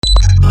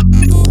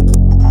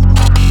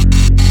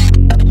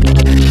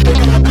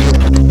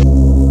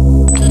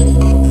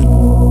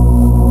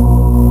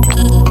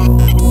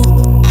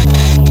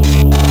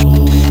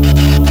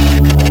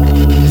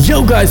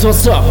guys,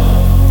 what's up?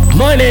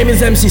 My name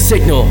is MC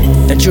Siqnal,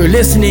 and you're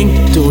listening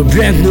to a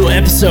brand new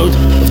episode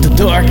of the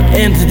Dark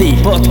Entity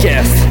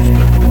Podcast.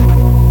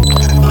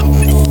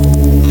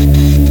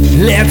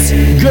 Let's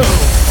go!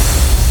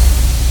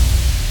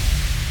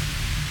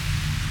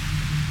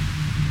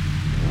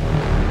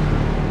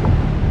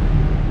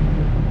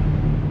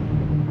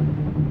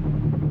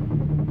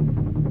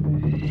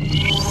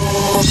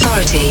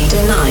 Authority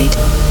denied.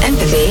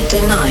 Empathy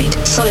denied.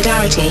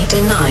 Solidarity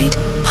denied.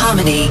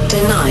 Harmony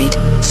denied.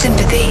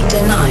 Sympathy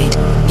denied.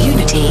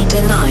 Unity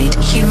denied.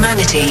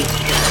 Humanity.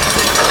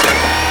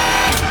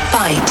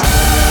 Fight.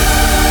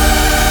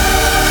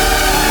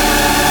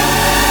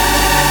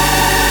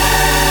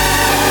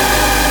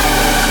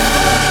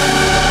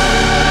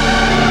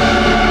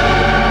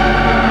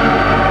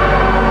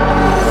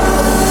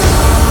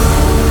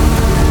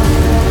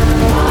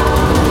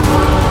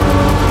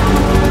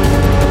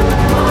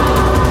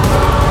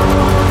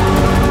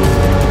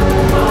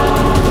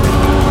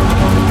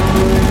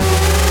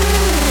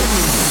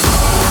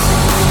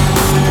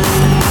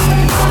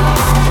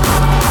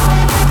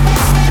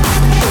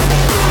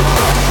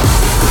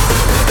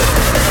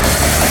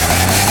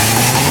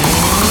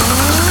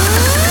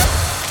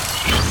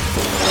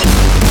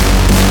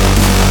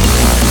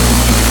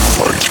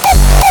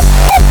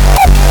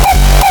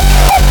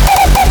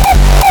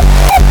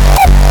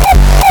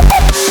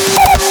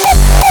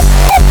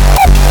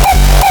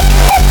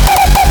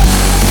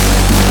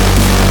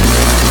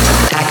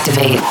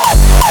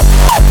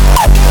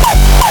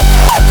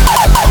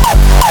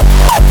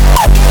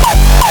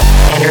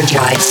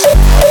 Energize.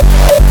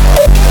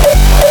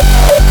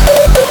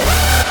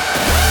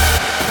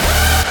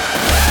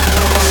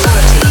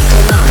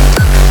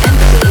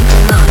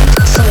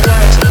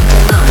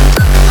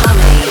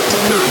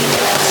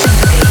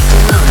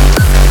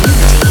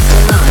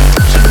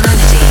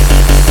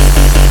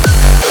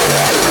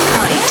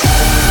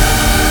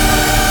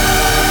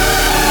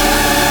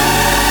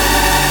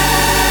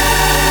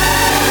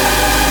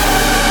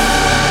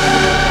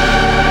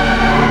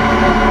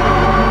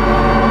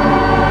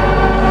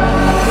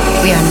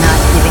 We are not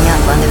giving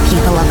up on the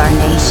people of our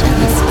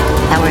nations,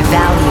 our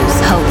values,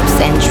 hopes,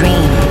 and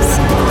dreams.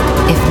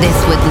 If this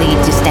would lead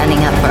to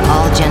standing up for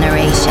all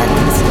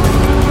generations,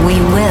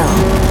 we will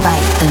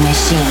fight the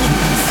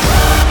machines.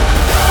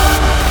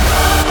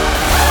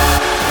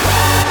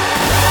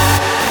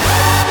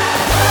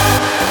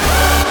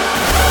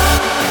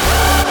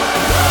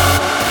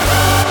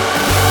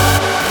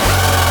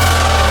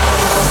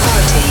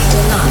 Authority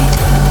denied.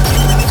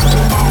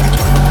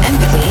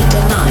 Empathy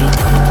denied.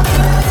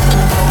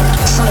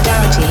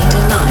 Solidarity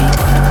denied.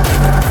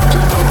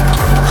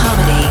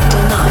 Harmony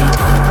denied.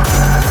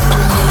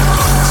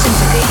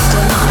 Sympathy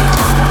denied.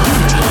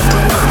 Unity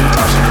denied.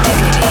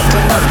 Dignity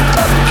denied.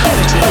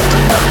 Purity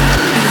denied.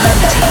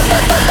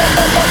 Humanity.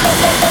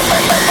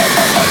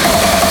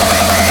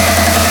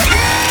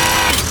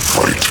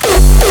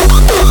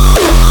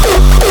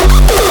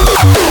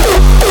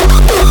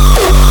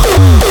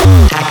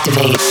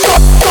 Activate.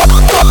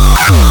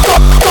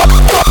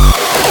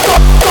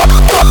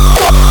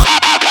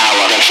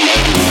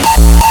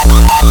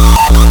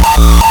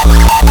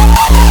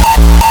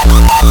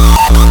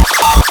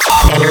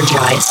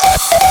 Energize.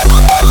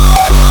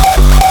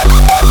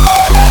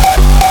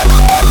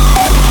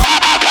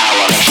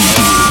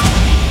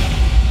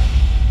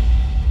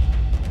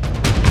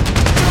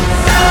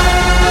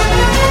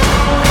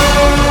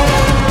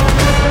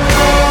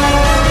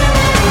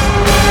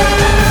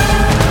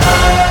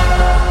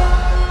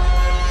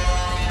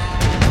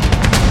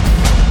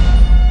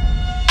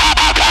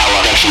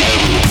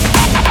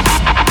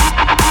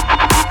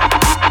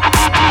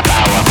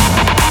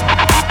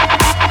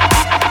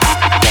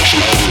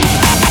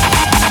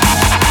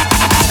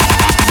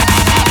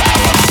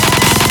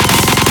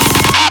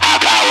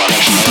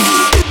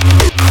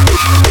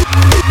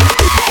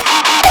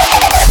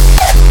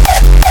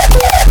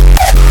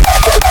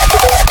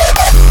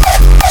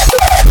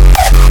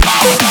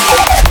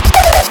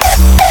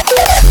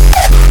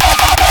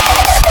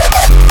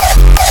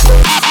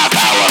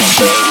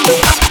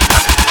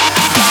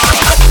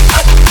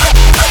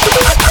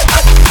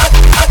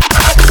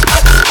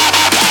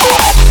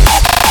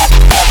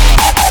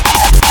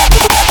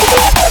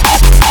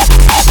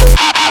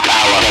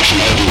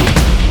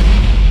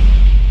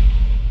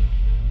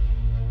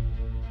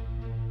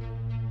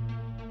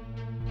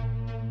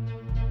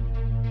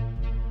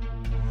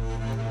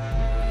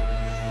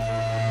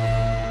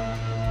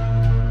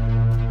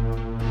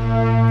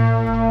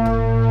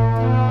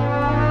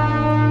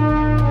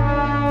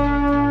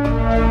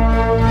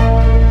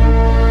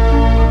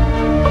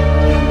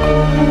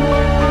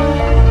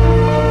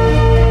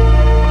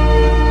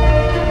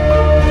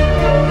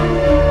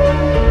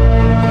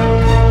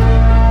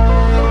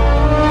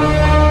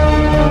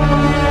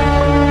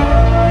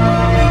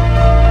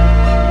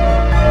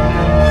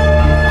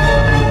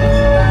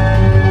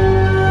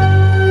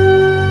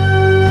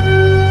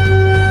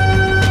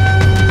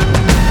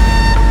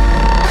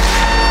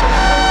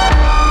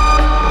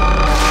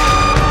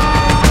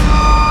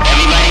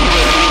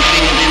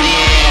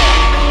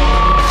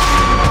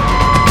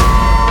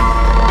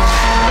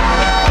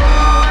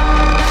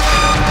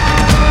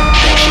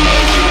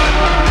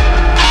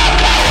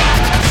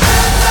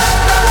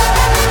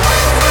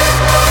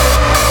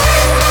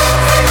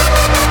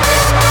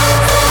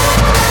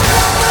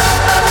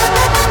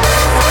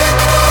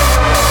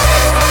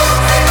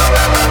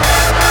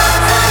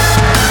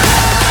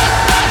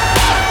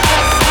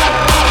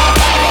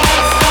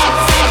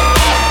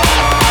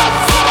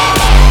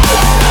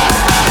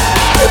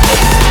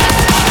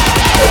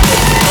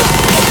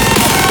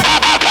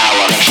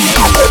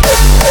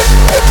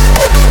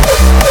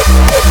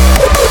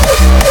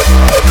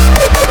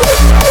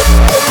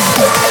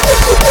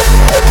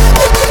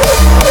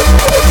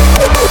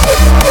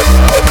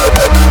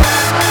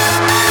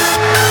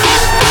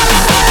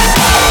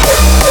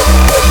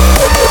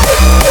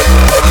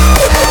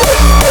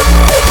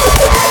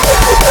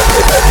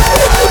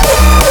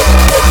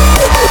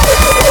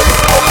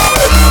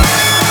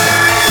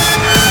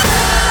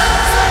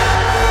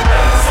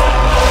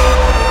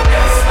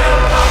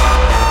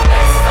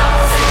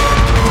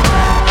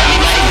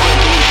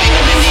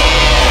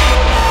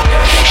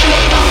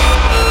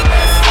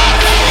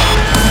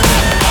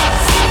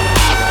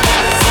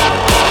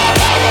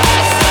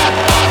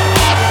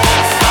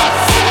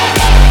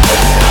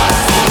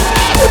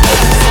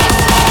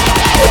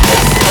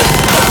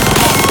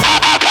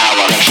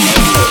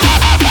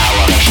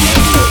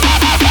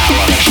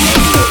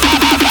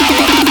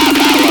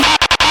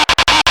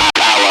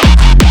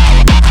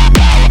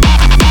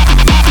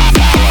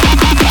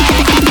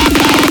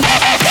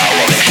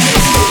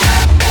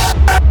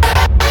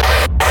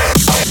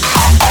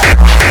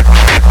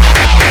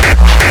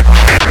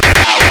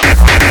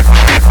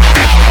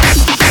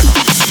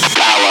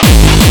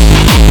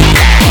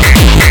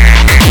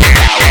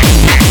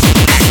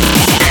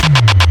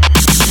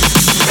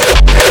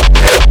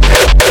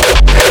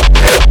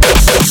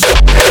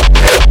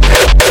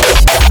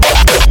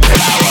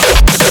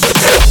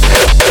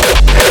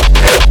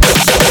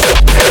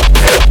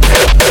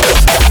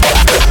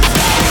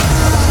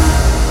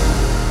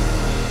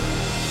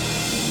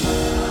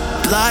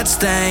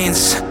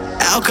 bloodstains,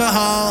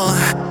 alcohol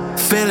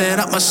filling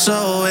up my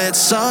soul with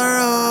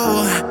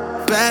sorrow.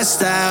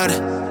 Passed out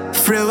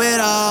through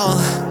it all.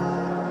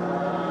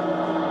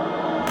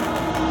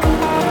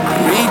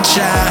 Reach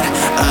out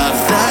of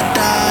the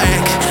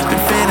dark, been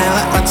feeling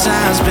like my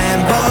time's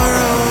been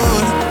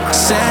borrowed.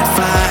 Set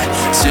fire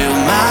to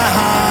my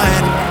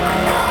heart.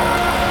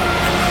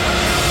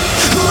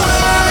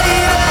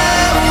 Wide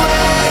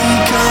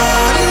awake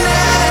on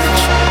edge,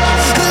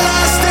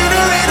 lost in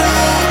a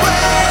riddle.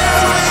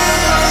 Where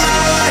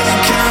will I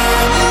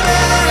come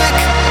back?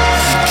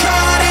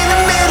 Caught in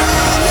the middle,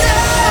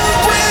 now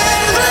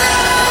with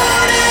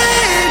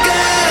loaded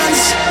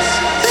guns.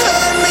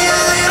 Hurt me a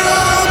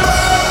little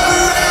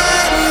more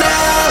right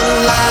now.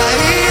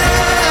 Light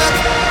up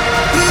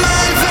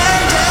my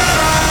vendetta,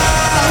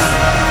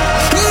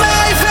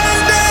 my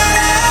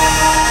vendetta.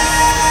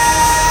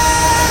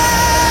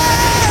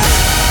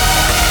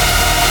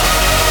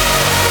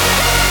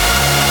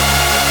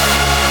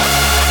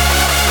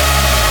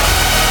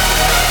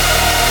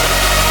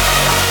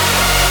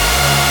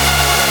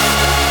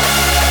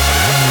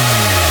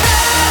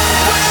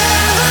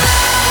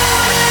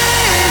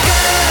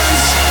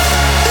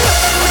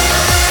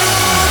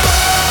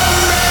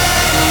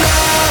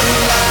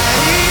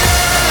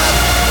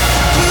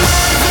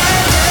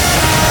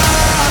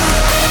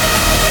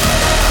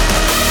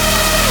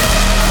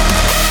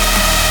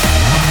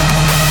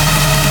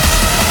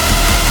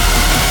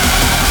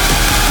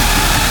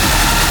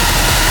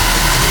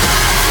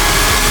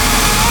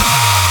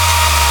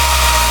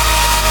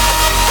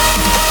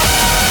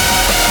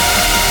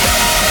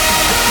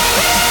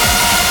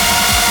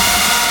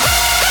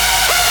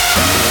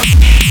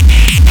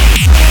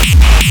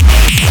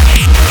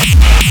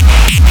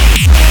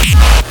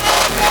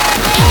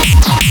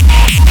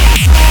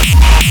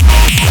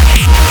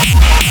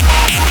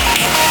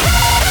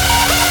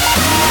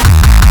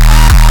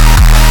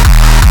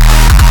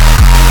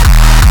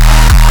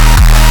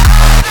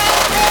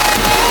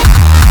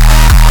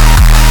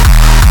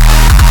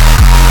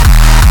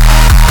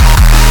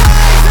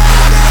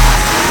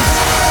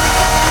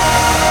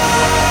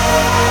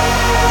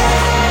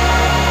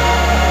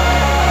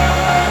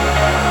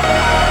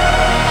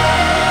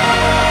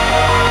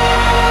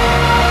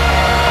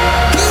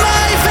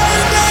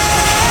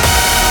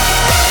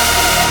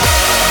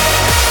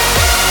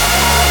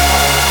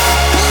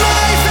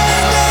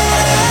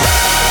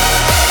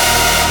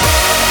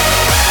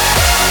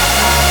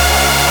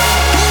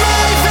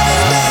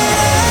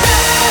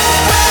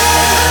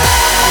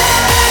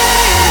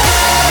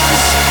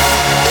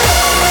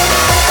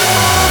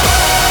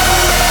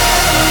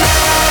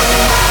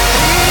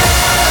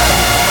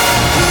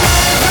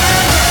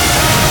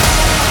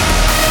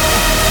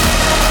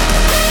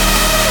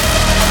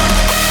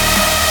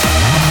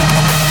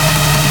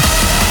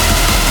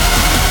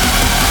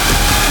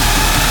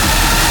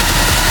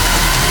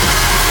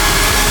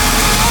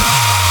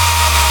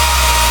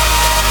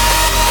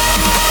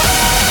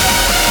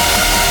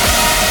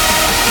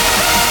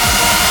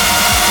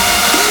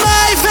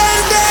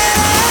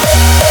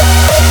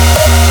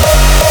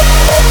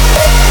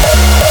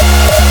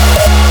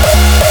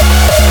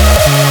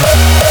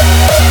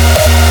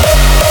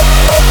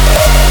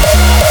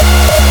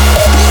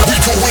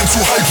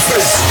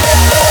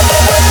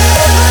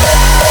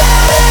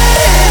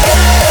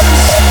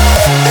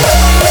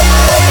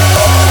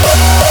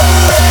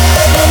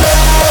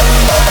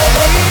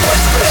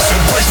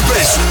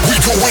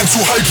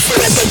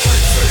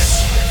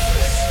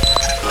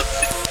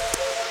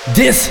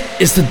 This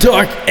is the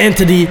Dark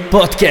Entity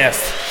Podcast.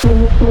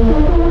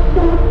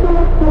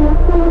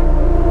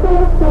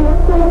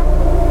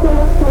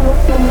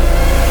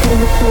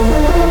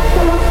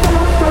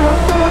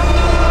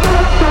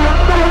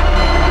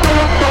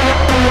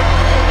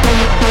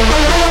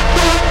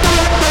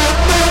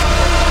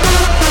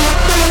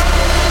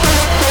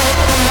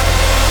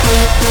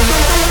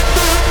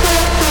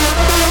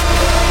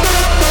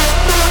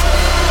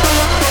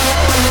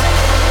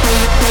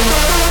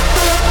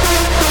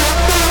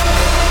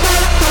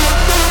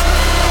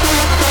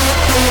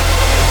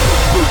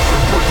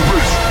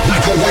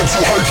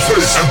 Into hype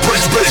phase,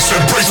 embrace the bass,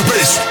 embrace the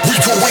bass. We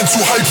go into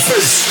hype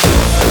phase.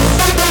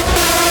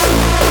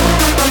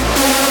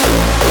 Bass,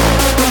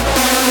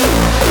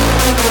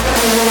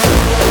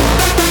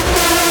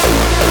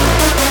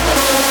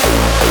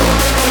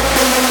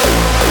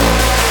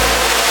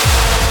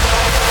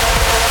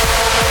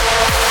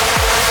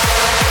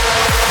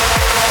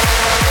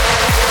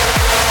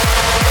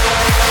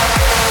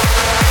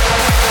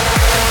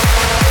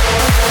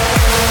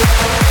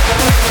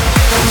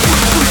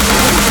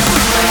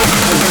 bass, bass, bass, bass, bass, bass,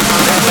 bass,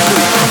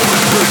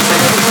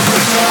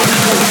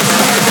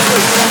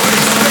 bass, bass, bass,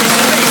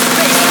 bass, bass, bass,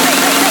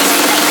 bass,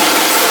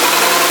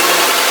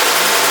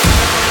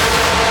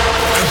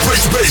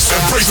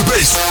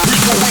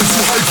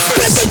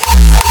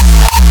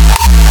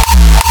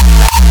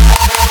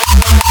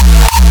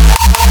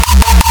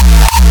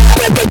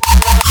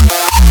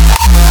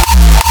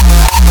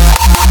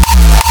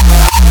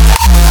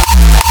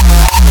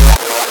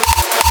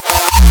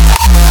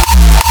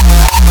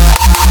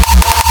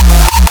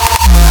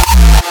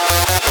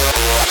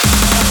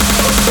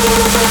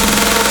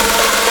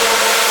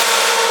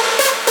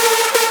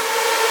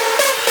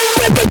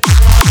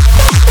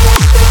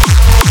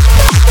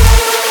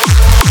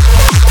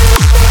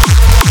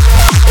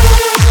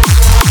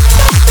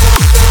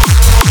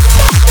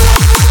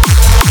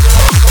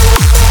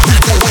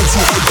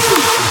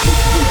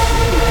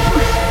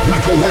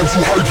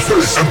 into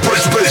hyperspace.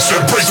 Embrace the bass,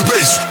 embrace the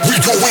bass. We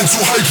go into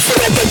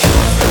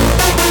hyperspace.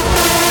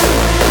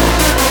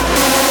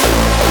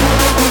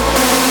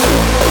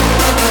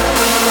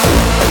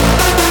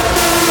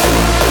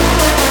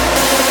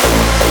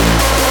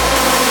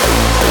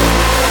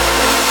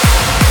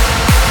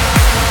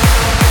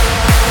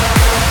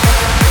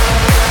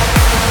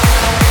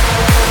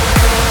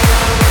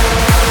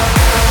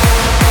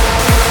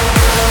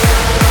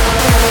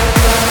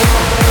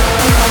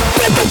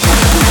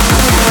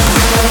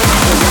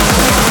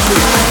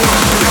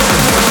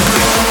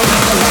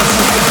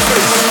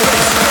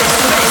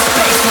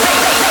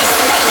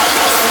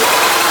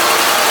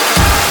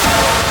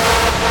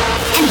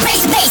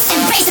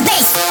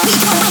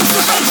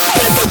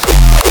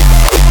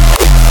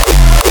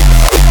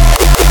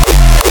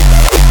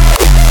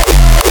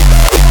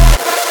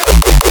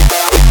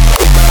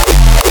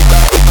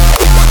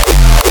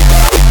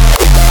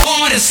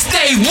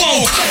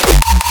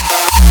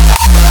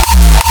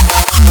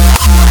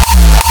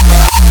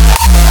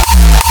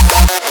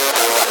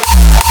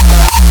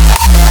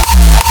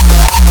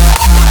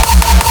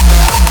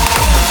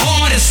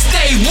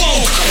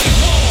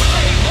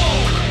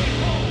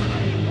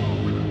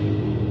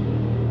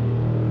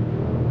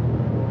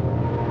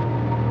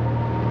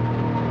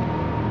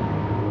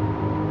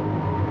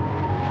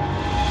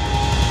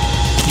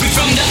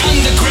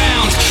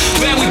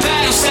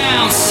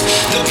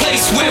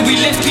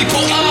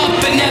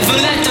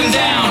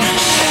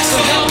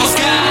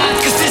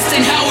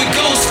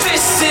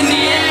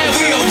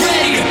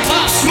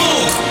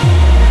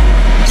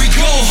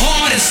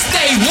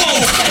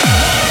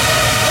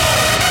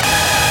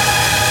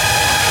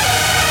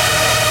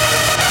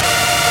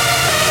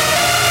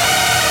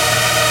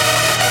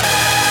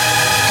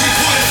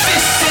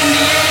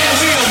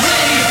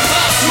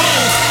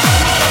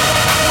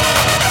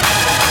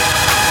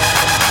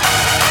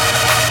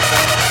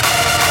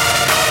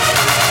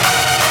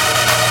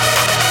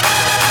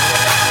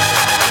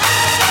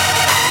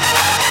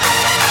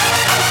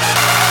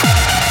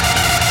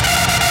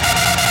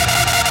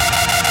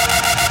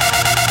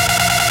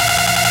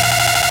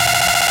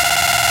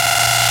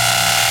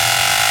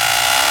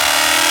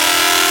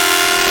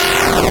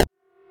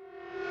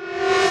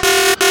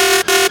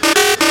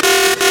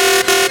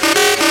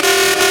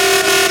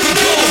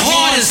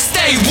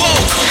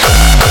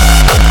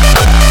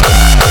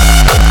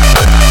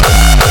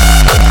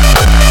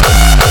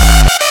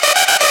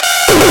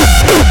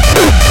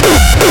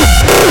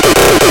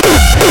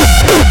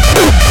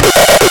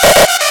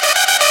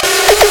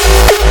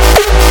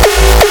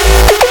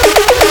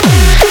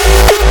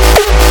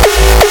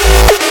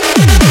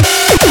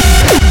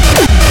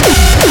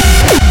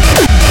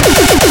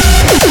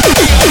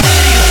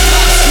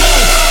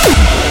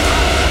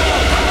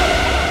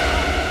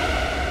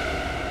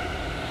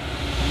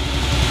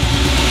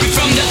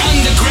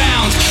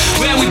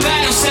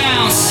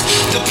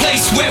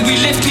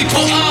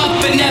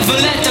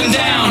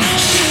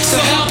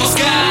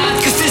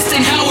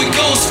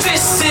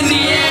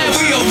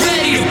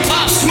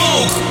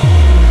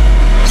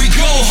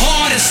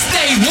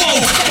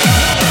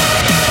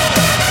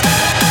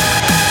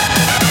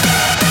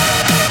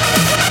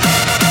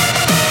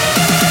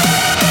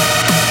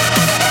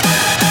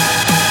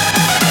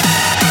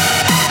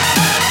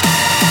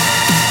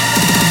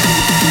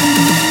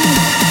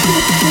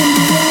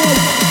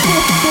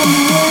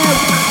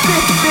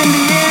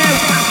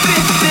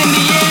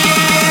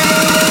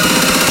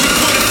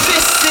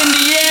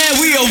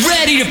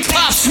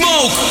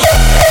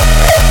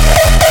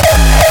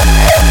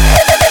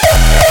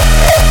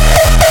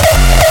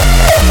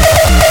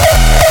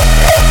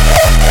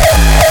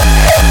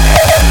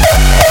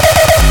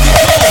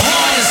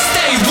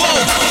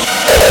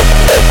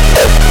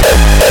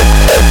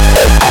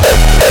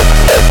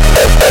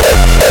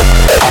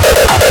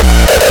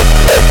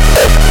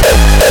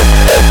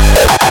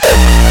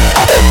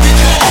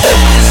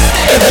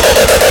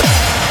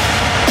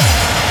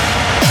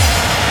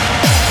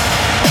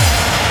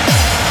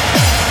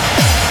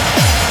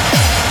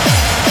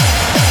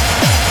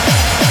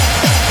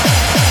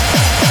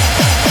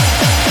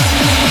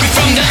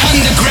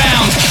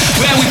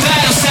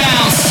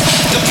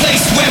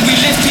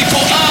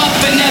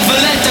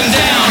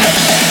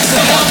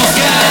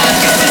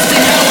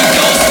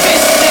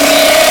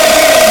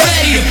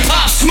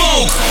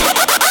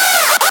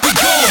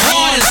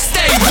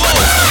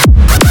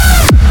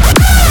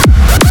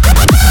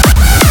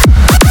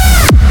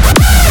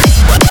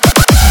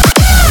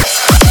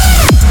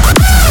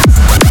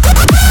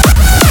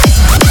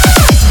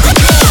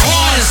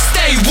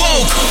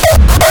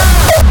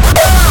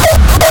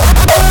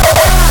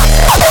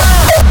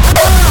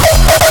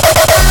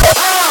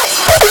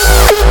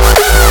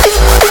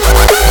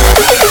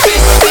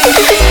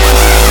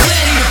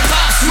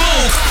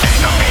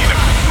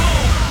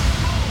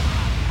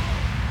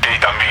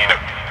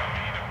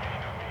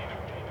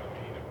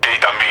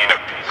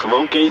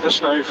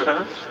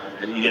 snuiveren.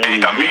 En iedereen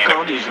die het niet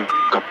kan, die is een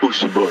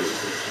kapoeseboy.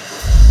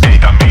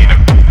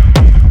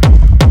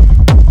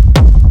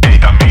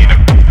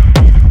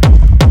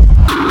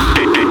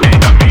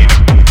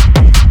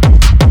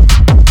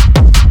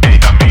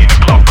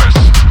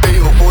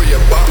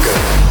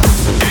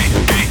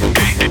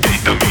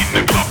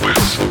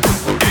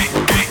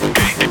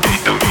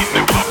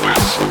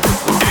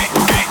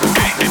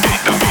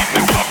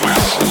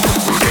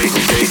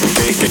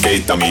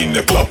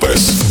 ketamine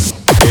klappers.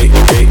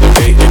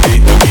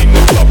 Ketamine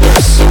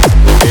klappers.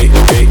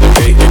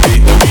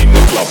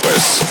 Ketamine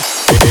klappers.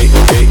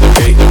 Ketamine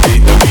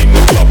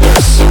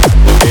klappers.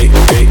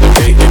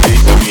 Ketamine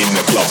klappers.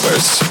 Ketamine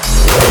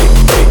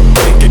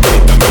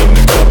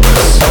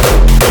klappers.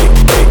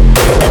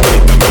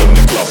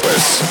 Ketamine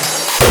klappers.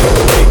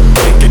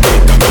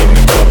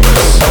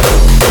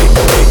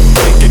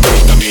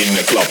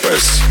 Ketamine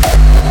klappers.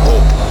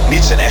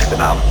 Niet zijn echte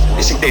naam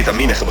is een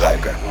ketamine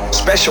gebruiker.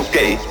 Special K,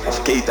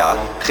 of Keta,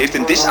 geeft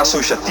een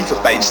dissociatieve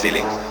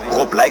pijnstilling.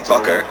 Rob lijkt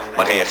wakker,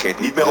 maar reageert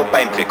niet meer op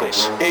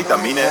pijnprikkels.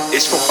 Ketamine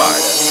is voor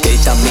paarden.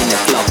 Ketamine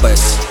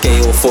klappers,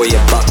 keel voor je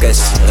bakkers.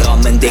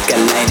 Ram en dikke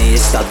lijnen, je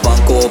staat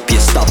wankel op je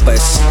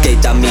stappers.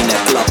 Ketamine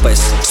klappers,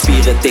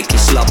 spieren tikkie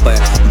slapper.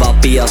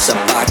 Wappie als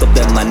een paard op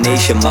de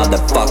manege,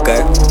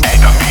 motherfucker.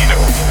 Ketamine.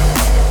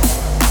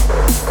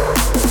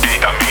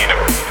 Ketamine.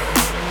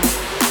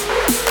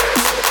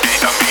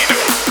 Ketamine.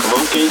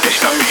 Gewoon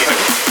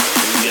ketamine.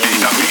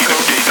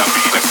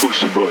 Ketamine,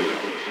 pussyboy.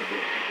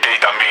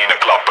 Ketamine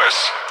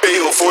klappers.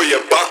 Peel voor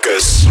je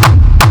bakkers.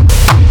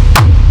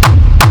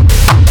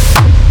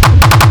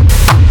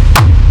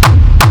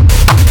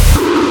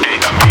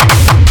 Ketamine.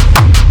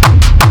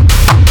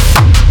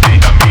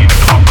 Ketamine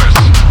klappers.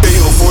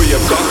 Peel voor je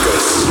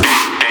bakkers.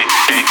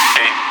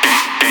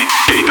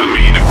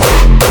 Ketamine.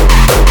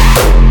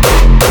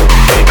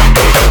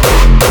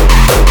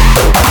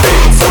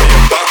 Peel voor je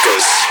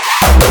bakkers.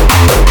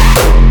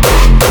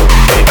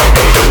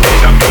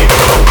 Ketamine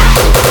klappers.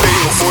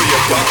 Peel voor je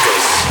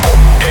bakkers.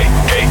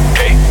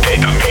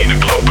 Ketamine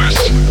klappers.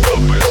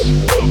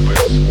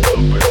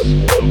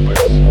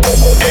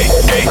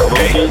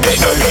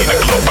 Ketamine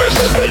klappers.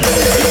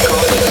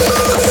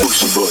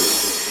 Pussyboy.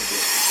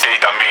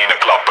 Ketamine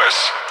klappers.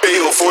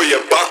 Peel voor je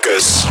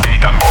bakkers.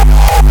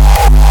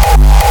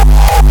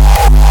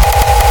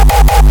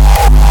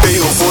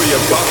 Peel voor je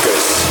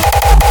bakkers.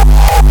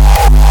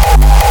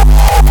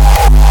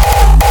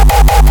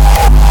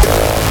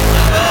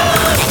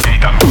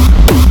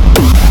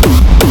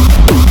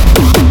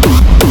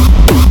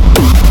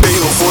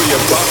 Peel voor je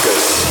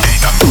bakkers.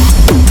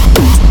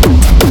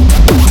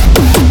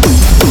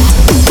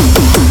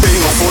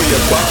 Peel voor je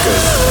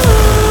bakkers.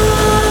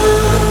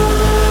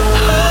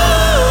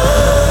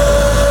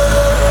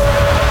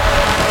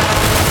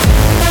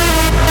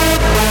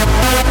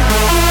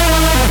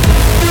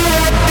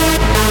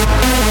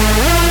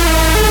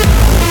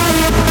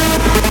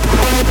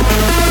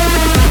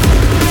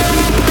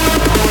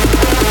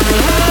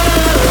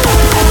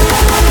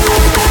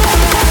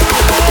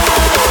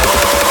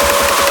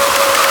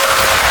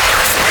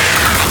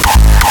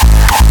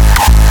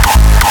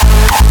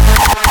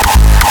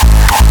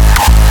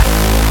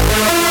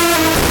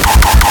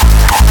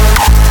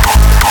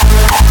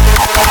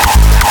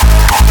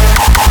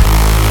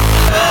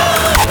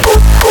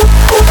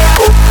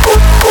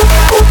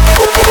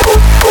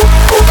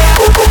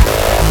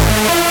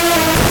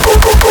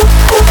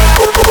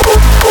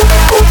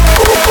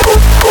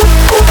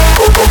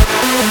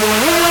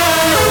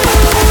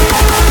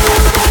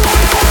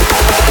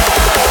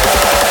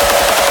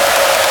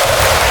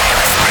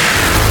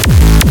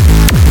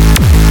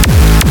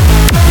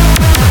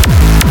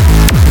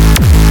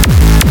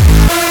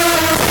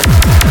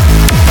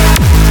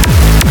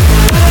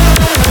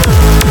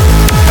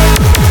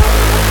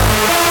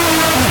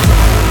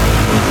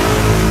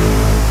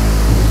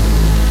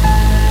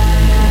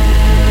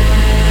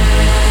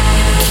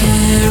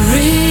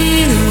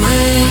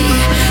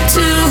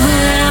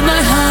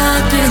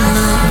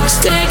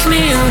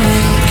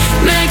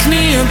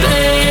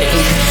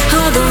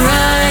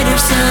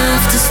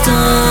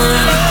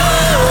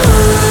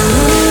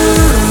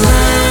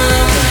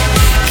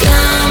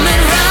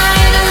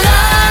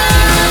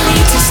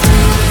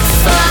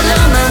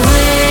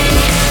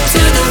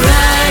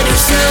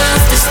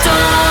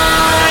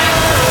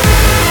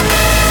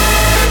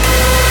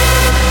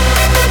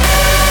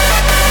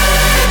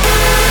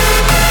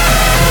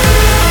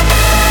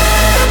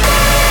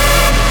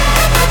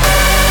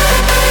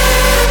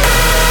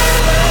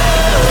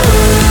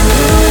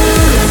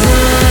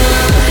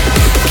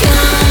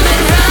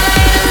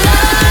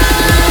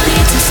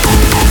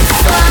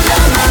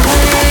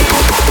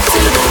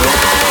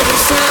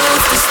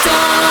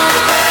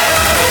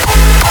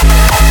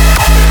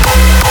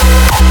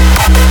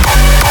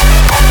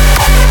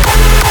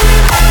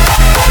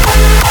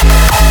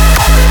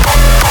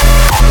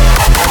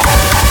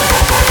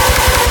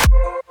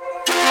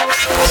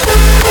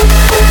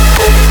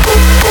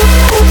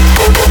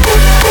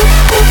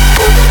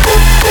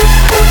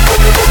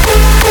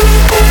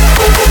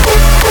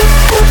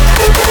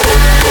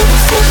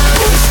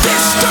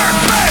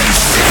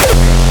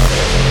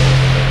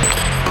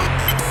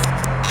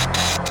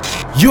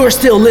 You're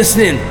still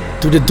listening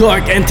to the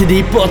Dark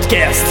Entity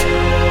Podcast.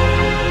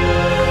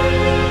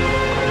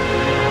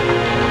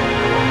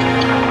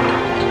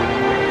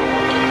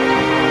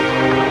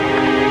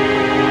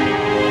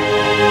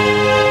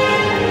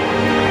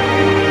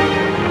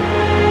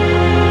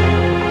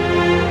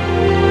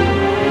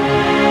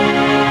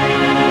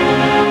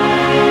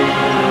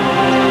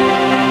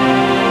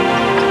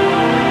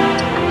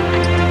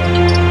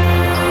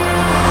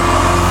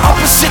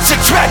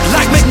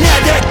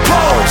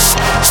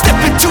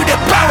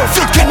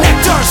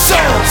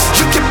 souls.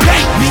 You can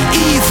paint me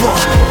evil,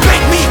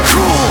 paint me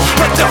cruel,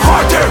 but the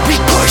harder we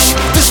push,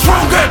 the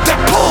stronger the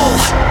pull.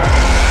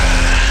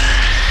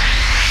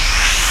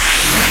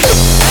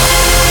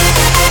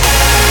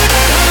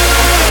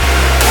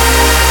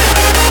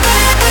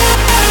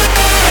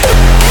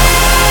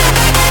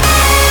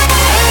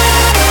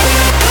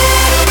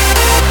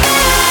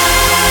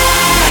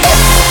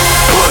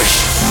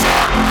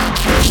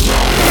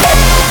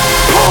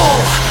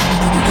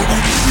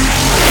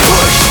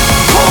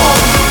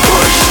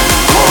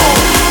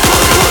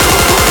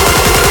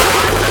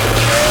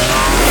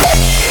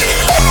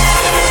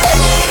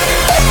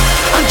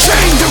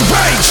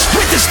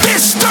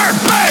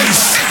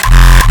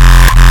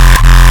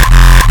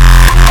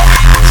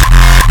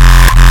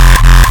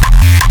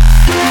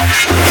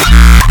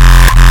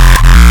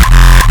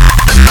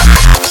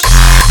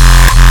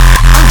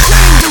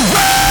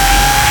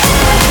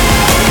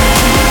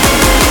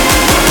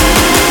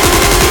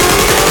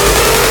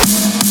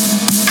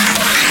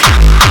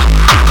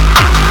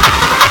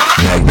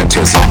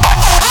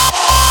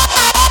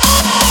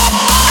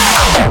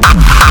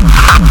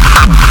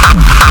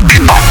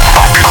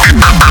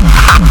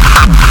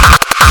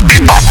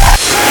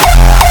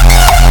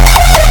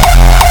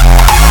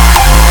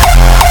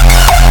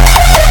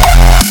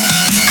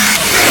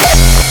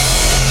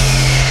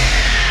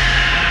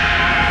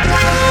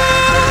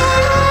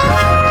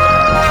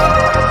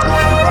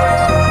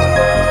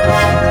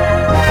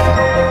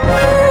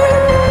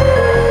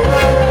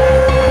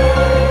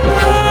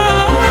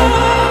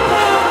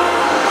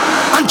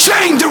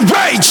 Unchain the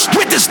rage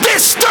with this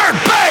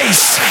disturbed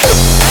bass.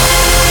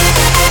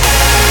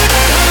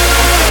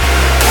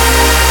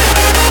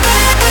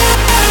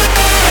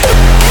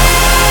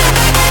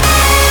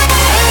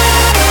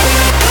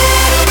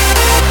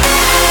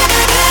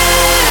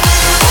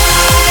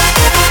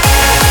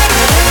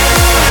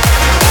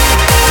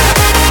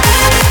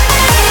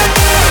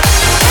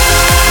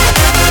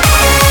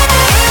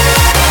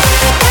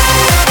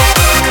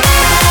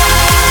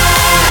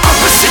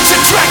 Opposites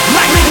attract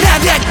like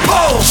magnetic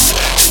poles.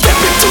 Step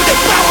into the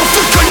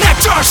powerful,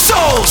 connect our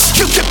souls.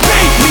 You can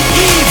paint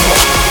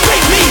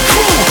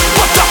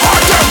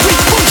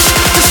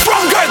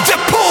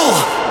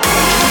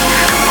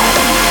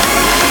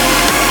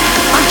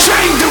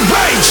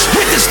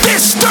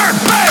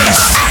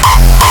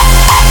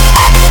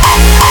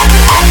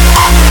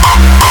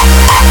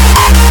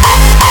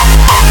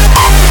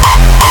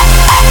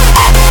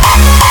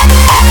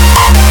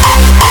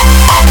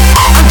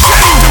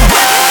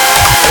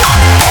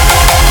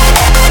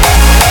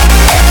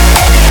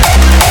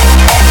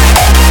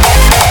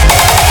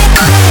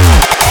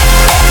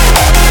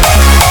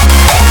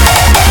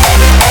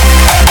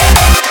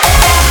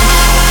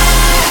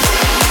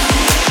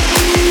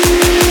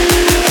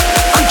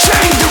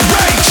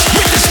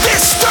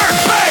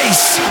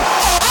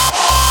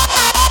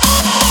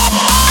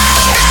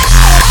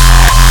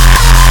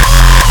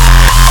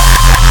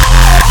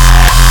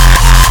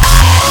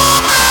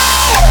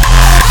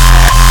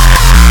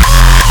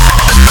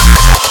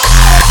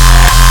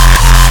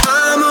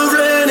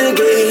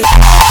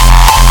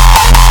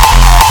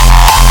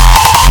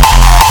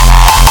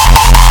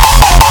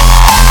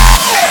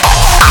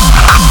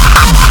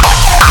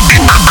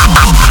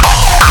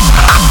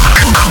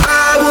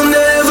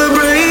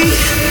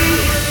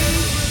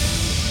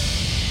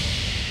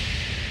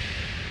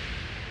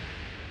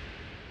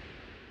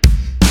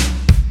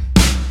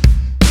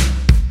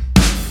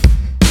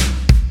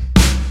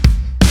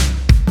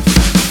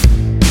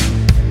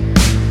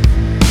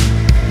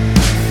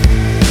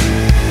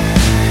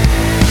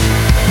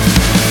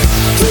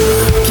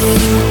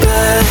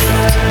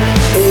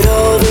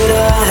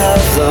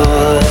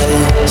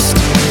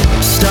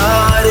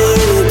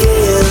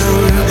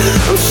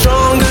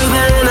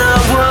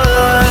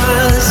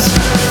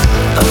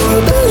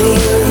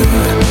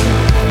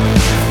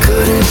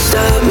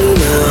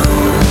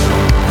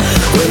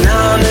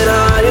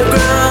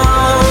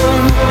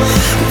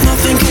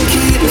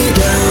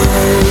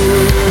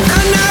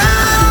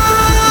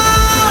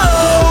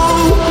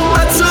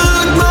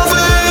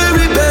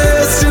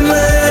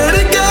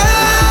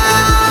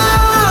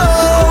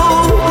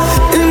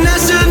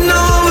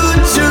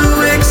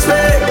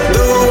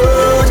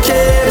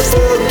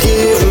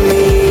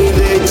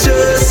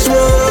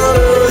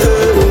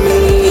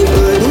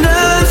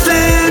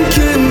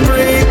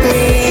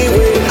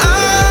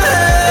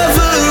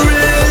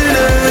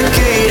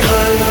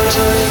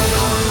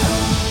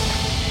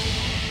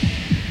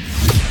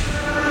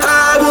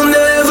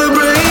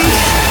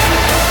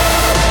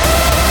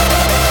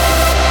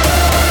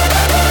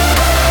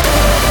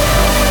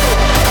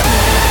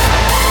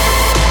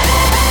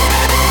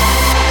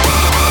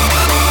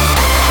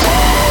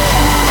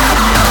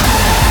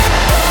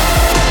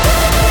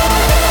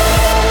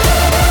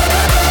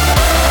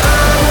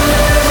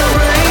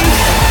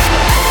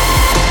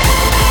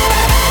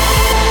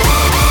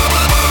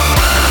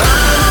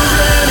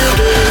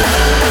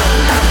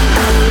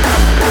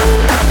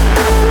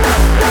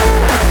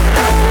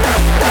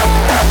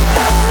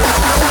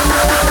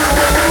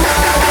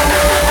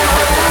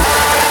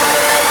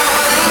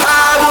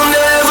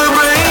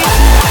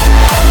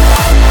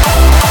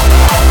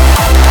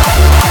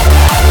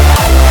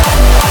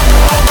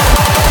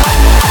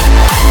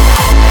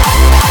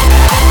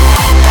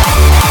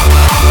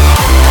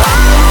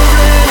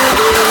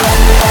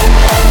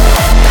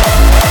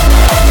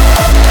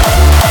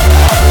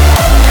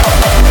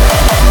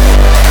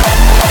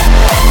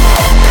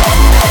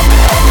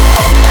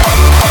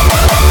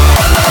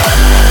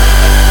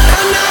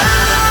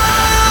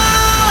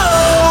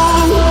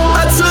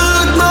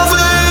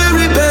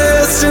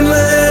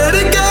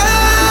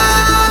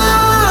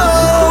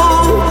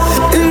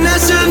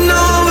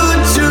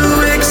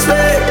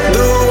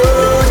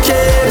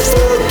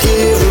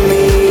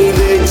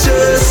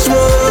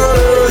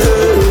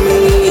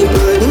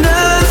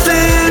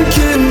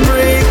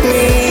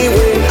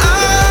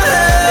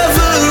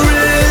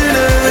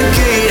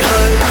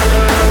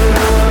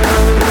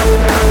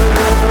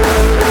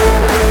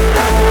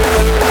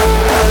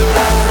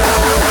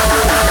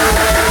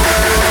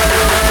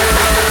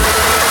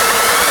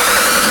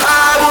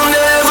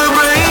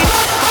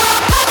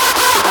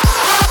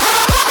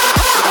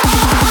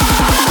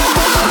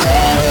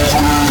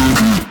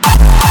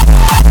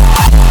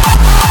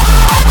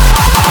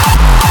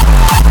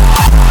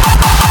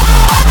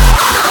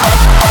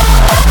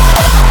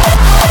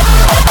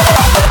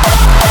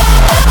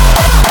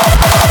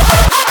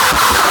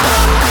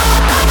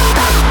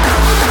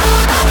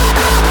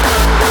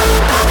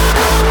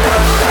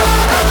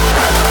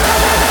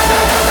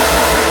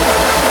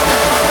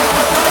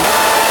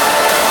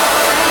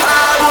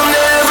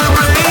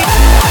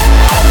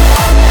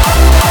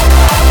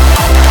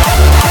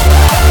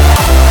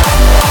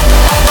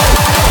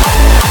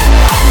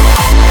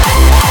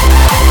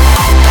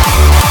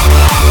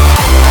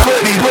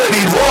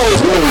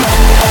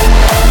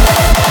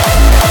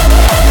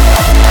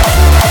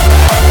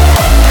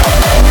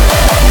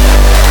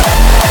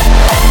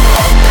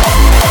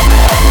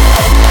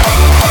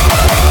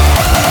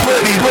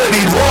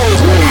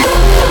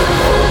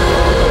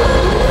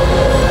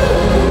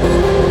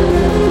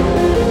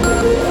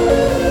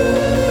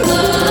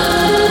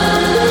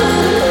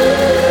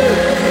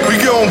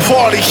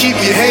keep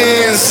your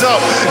hands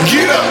up.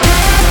 Get up.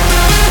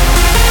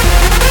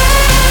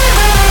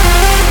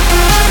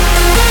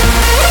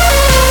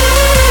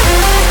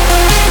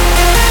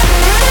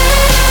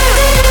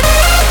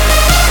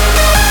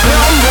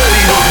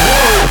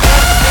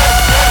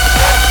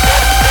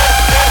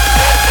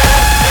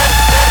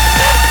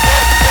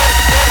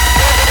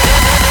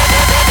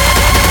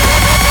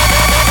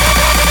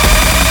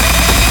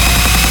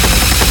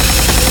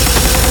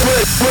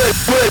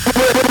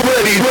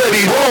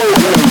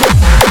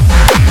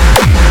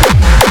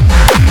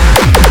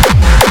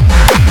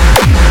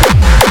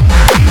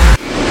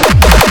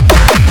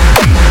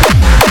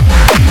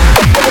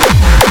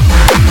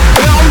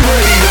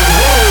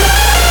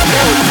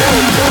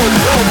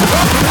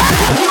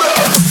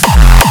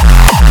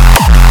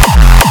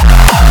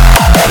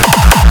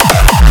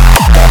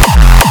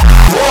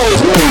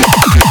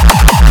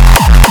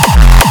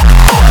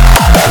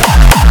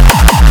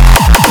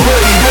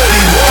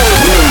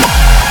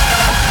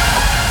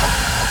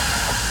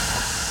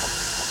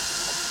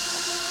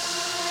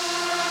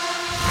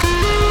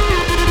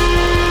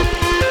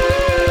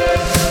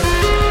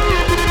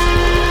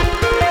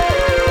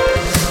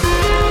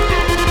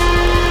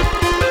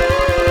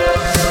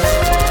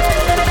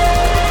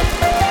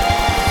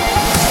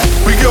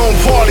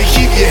 Party,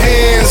 keep your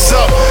hands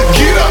up.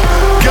 Get up.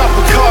 Got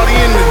Bacardi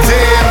in the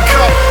damn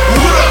cup.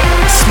 What up?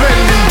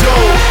 Spending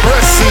dough,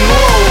 resting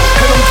low.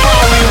 And I'm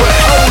probably with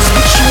hoes,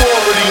 but you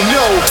already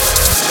know.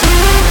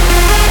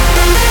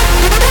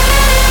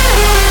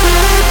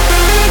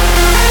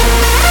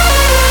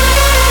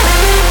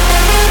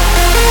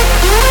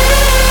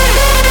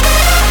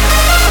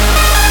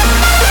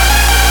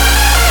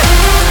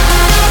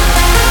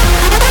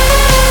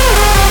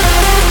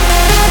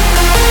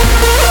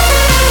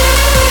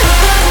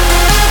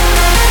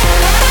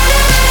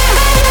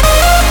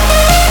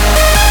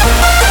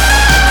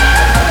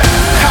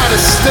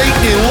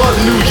 State in love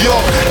New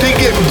York, they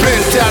get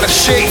bent out of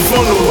shape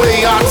from the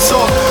way I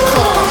talk.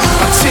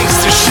 I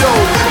takes the show,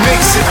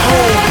 makes it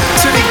home,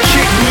 till they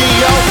kick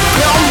me out.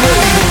 Now I'm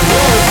ready to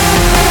roll.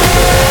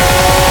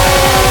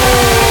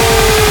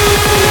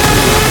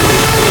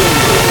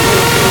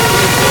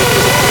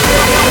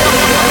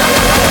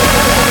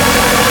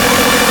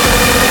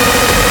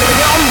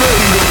 Now I'm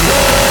ready to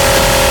roll.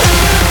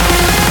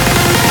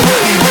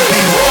 Ready, roll.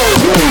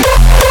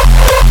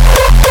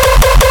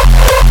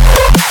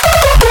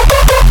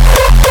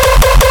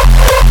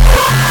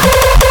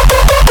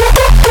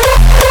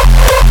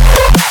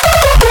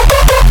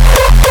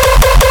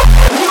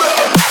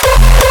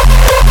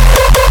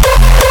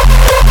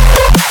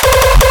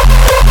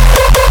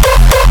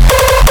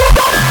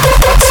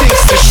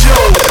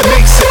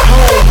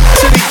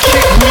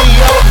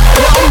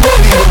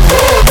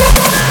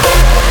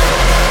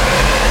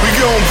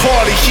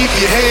 Party, keep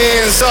your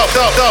hands up.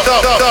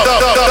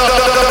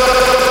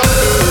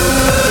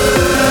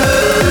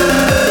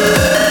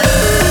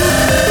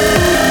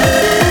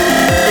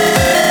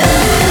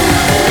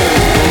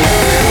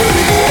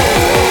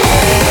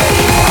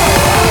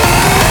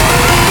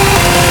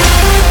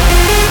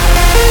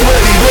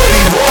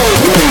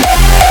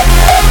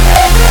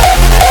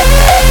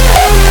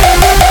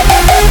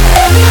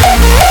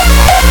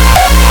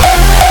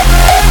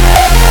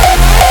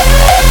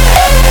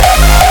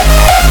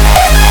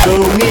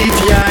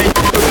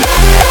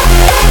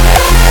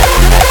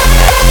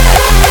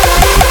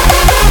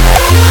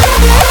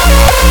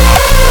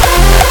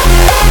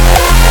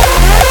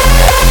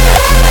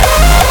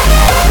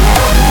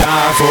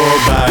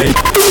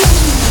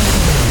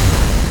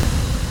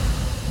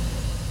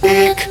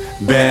 Ik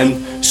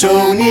ben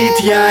zo niet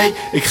jij,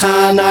 ik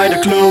ga naar de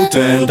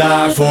kloten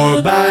daar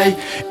voorbij.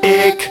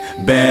 Ik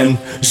ben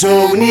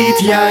zo niet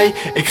jij,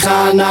 ik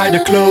ga naar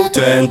de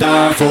kloten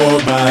daar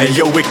voorbij.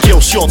 Yo, ik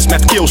kill shots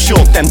met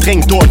killshot en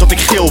drink door tot ik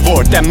geel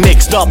word. En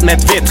mix dat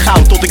met wit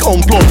goud tot ik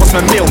ontplof als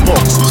mijn mailbox.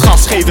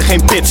 Gas geven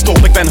geen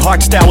pitstop, ik ben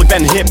hardstyle, ik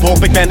ben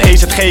hiphop. Ik ben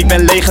EZG, ik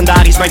ben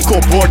legendarisch, mijn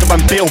kop hoort op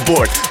een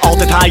billboard.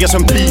 Altijd high als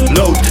een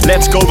piloot,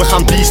 let's go, we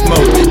gaan beast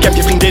mode. Ik heb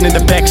je vriendin in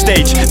de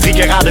backstage, 3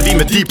 keer raden wie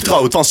me diep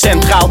troot. Van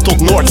centraal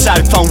tot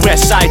noord-zuid, van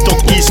westside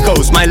tot east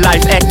coast. Mijn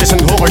life act is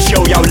een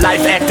horrorshow, jouw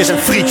life act is een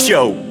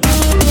freakshow.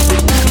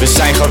 We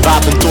zijn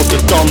gewapend tot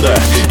de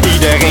tanden.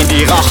 Iedereen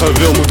die rachen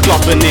wil moet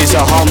klappen in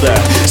zijn handen.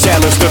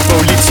 Zelfs de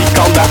politie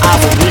kan de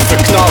avond niet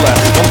verknallen.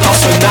 Want als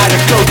we naar de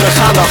kloten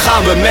gaan, dan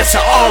gaan we met z'n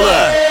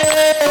allen.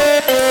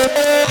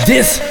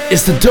 This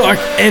is the Dark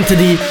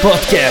Entity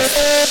Podcast.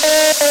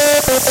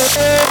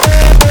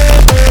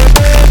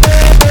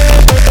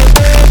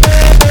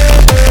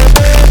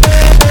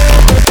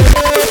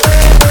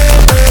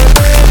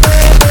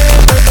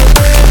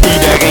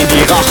 Iedereen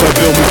die rachen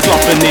wil moet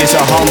klappen in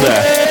zijn handen.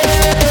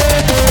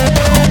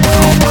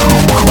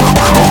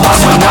 Als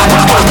we naar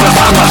de kloten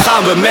gaan, dan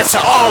gaan we met z'n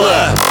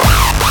allen.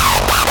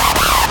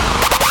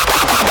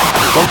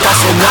 Want als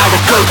we naar de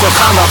kloten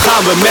gaan, dan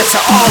gaan we met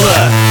z'n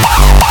allen.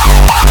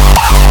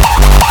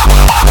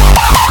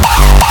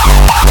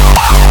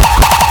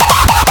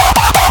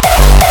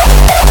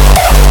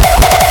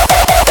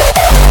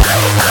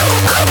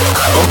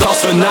 Want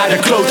als we naar de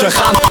kloten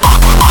gaan.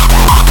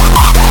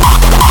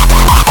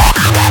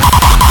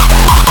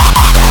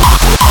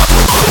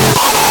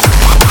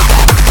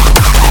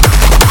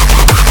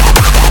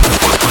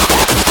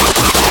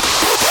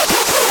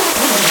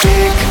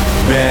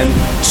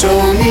 ben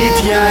zo niet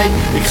jij.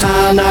 Ik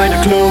ga naar de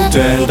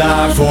kloten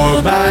daar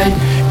voorbij.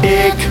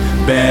 Ik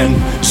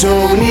ben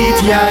zo niet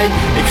jij.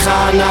 Ik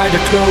ga naar de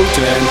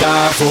kloten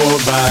daar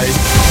voorbij.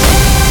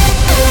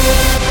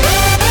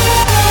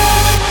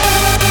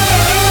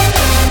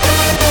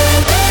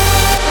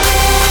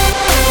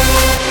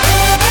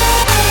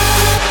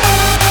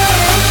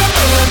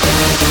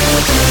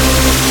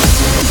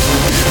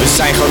 We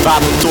zijn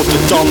gewapend tot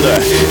de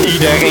tanden.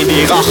 Iedereen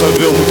die rachen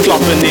wil moet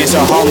klappen in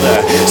zijn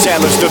handen.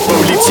 Zelfs de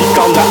politie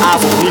kan de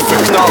avond niet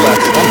verknallen.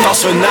 Want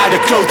als we naar de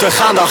kloten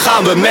gaan, dan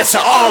gaan we met z'n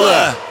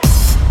allen.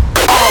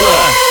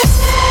 Allen.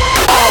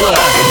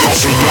 Want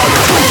als we naar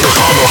de kloten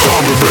gaan, dan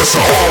gaan we met z'n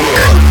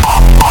allen.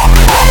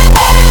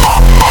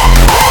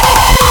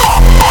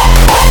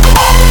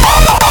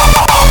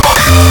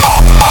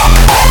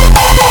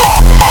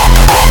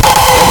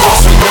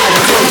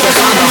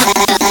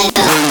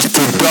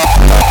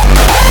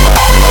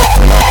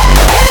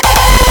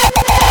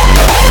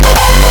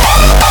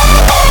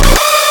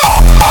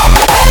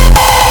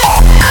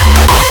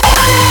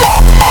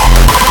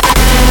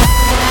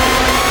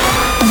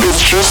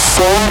 Just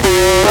something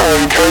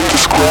I can't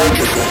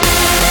describe.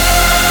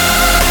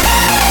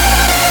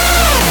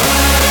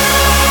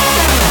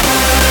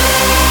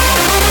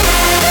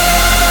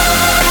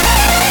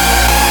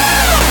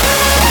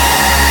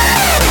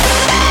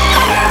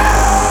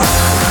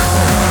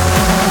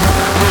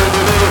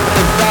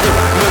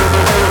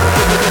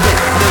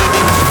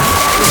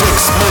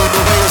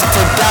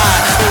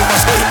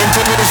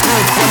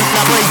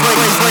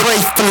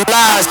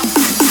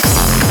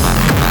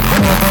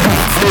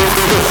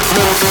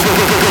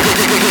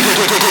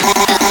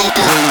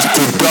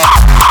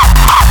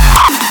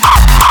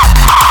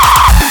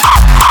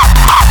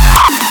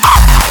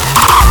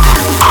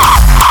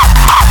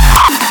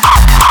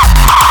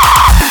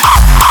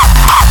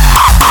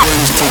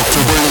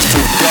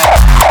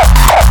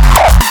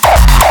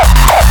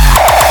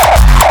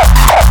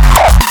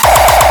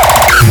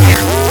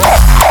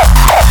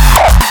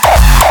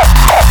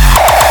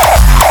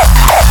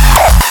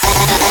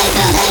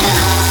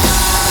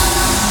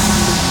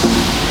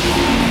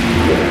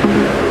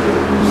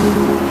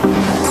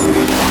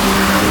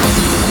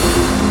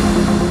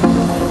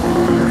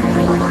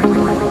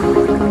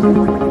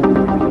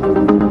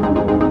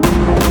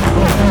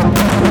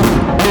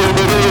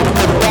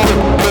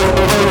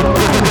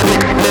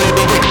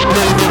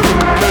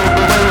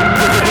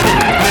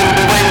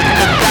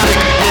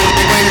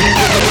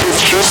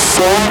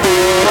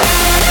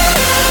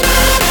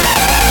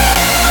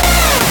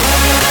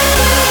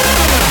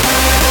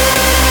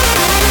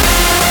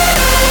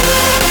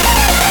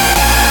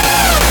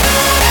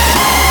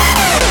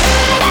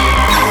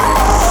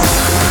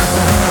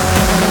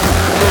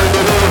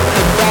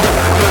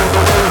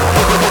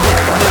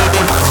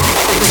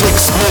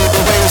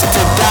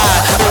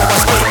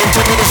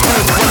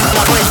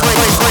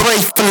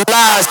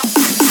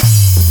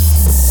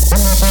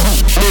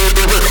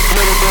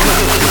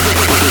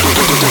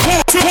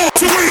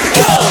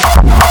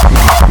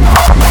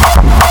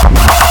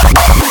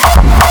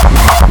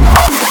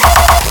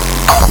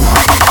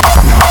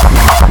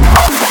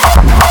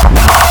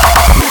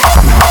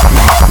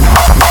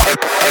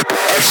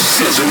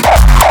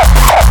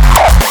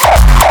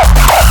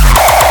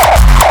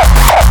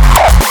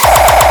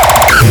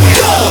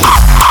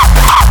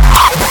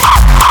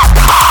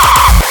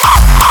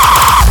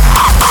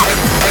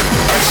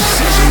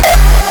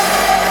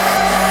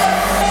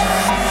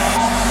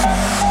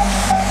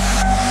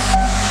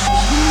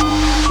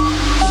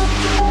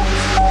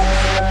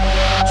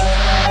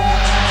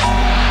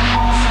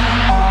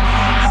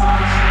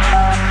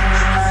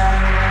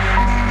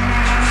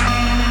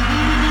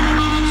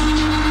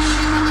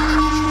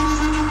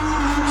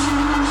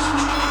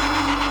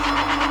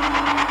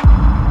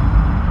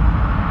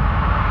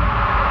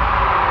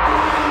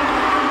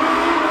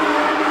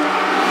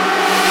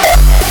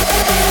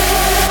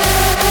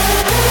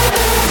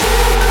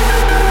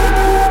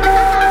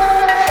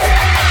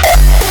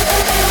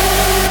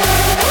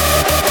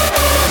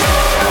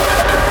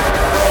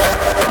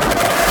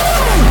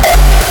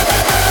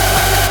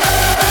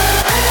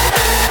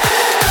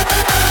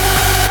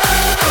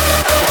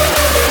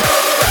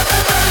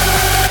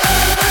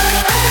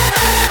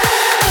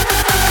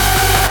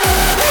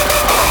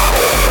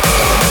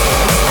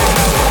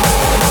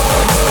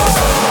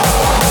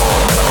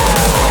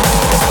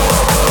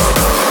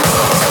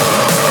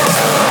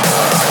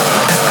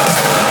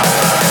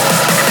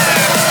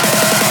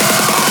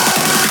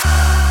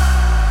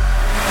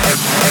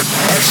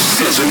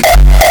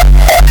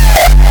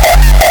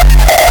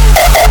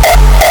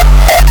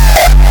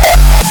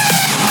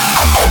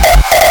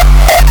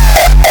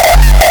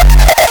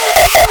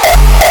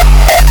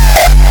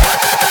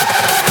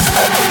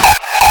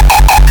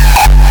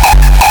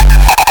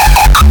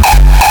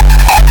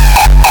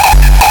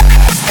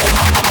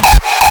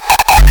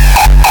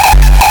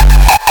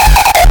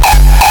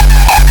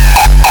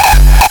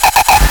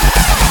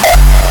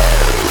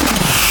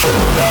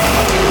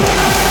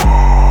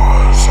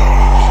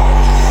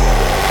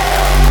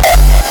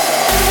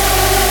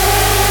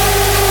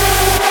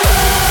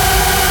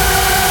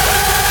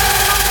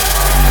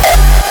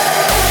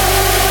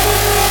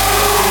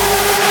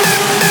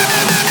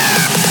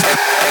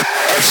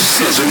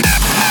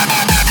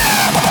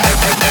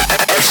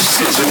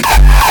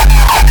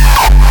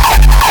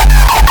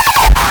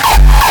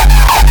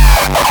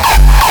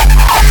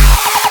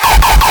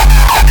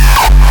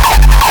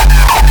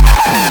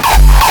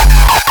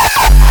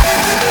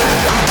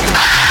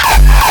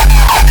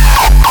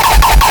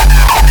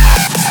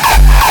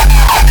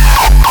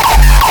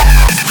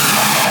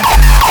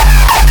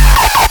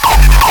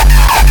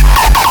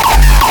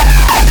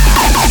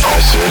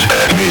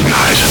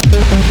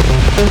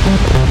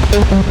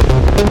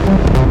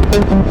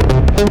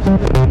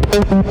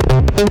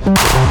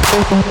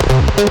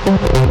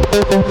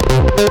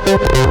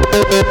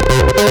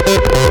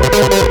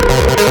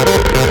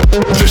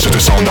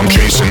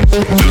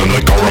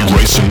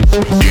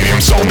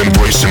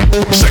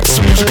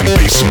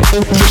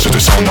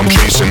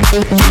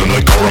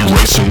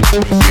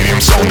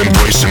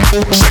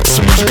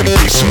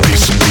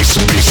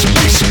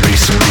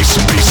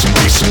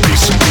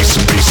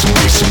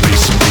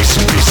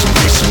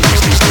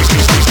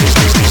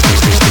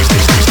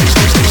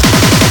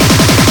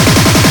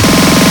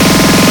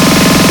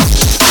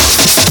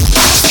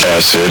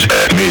 Acid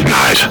at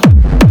midnight.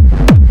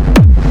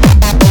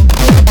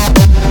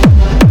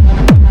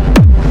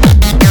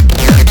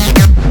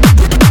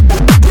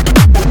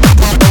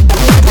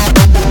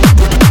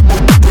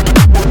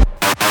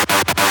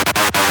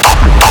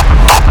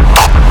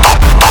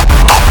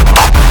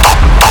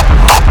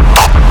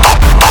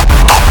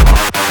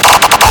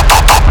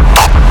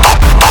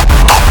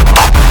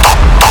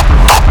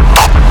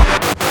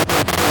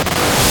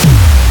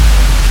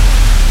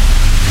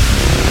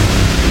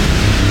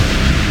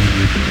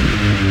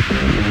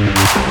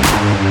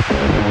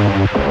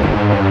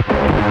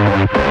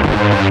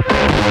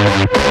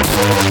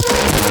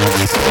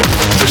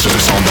 This is the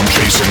sound I'm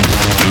chasing,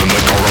 feeling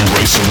the car I'm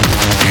racing,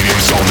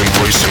 EDM sound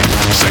embracing,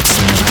 sex,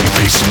 music and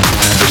pacing.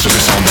 This is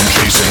the sound I'm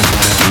chasing,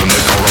 feeling the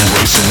car I'm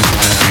racing,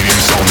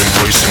 EDM sound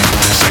embracing,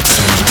 sex,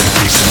 music and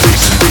pacing,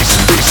 pacing,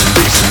 pacing, pacing,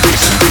 pacing,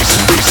 pacing,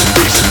 pacing, pacing,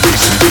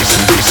 pacing,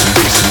 pacing, pacing,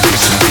 pacing,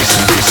 pacing,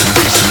 pacing, pacing,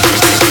 pacing,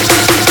 pacing.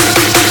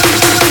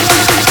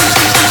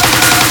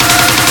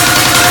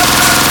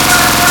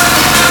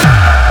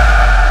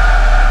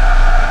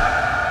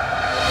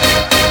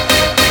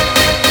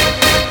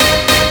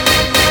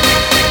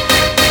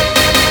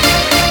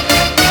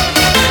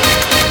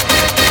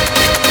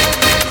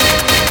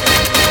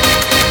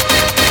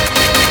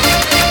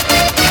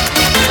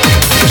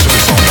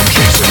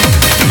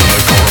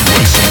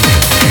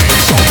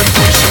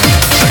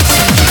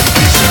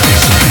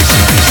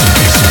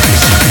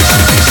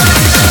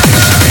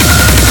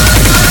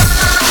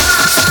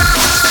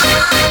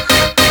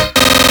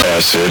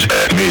 Acid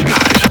at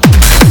midnight.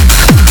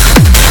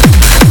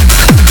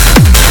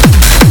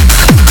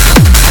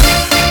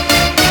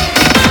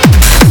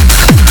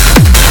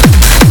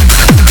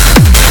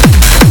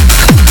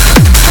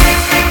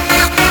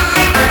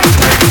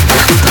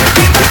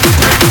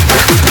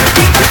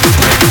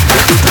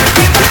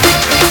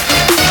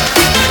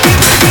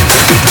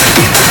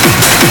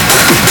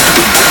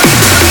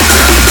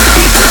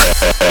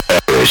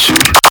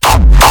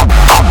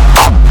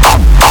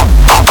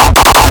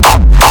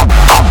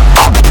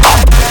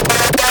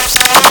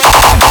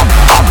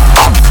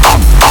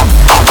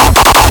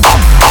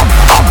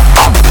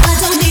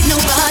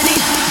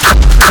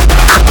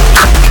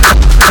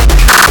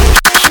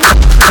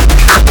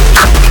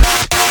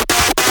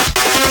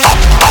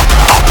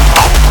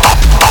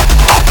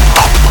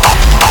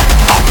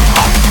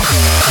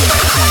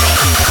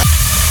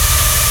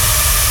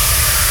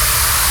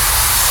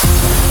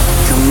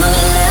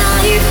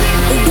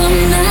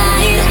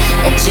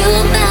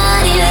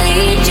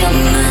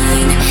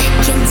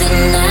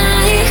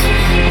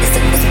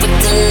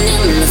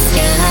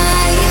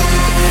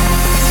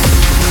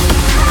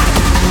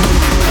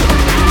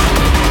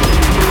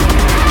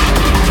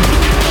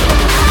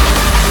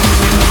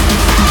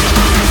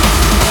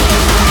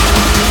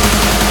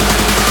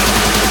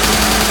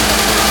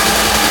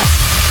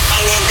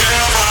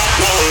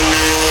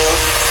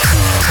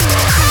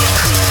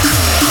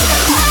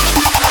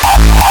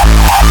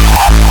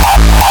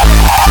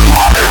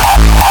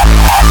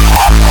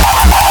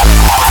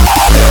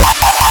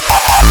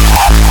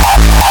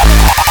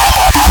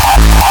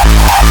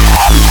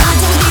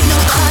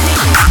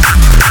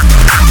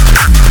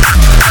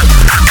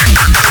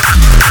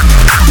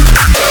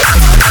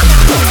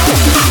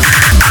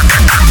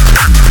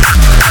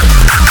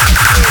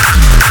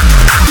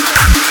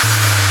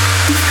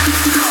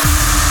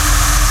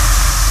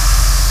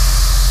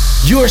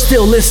 You're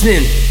still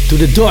listening to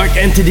the Dark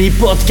Entity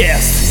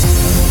Podcast.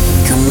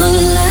 Come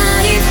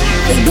alive,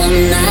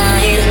 one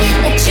night.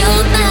 Let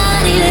your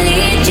body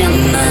lead your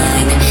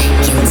mind.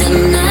 Can't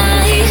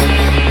deny,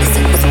 it's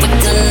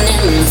written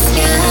in the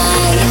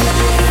sky.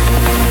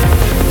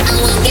 I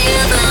won't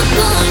give up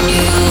on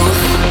you.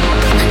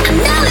 I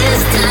know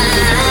it's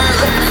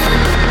time.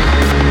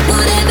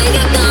 Whatever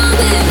you're going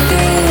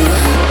through,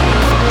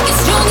 you're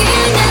strong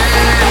enough.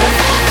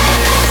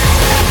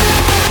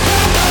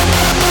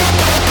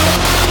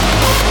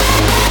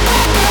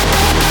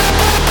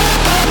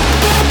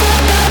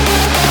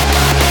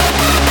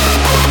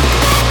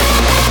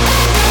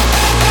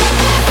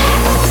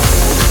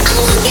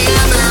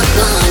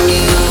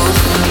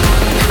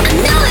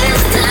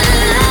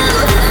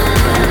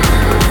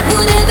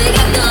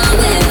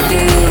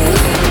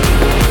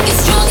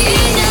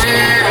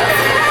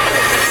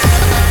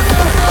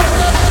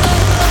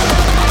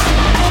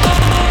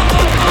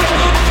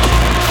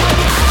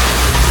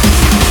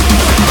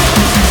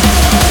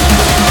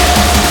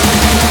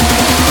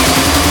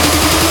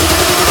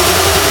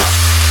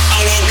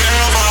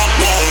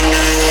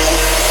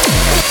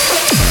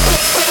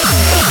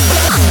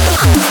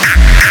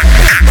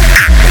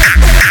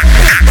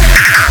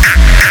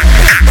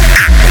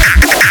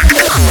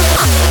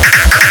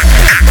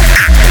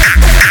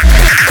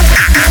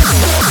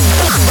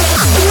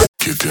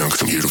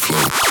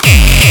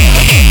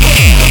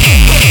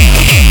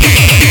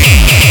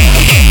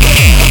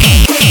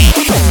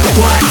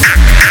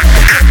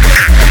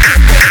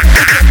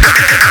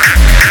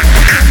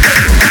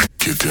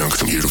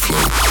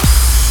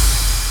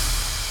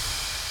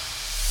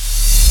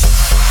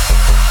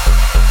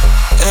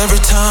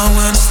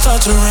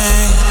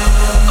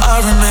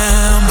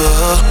 remember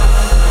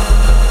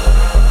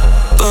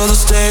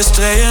those days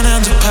staying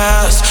in the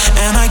past,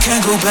 and I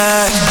can't go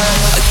back.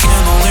 I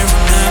can only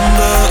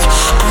remember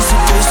I'm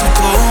supposed to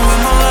go on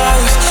with my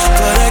life,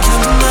 but I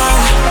can't deny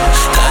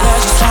that I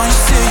just wanna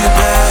see you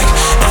back.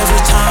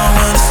 Every time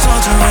when it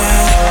starts to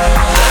rain,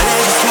 that I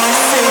just wanna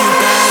see you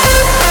back.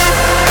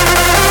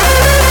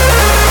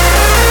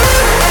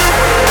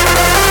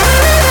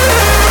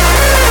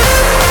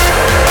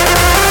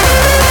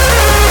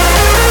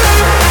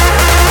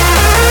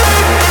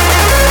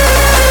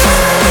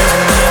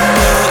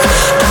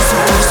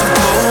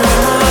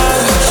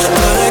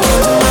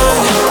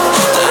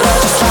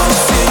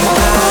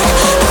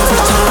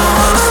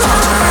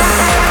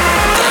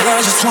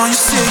 Wanna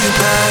see you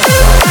back.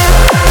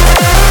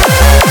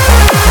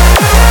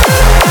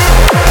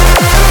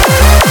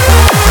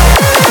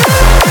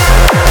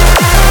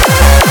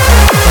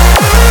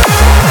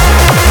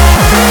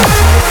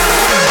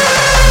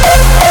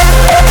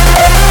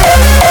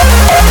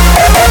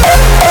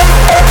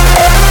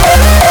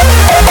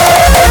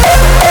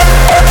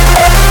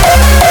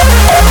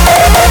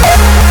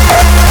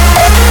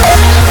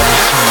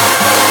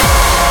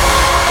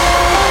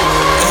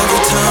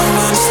 Every time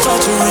when it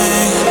starts to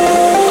rain,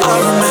 I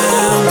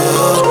remember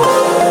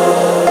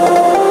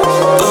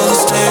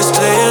those days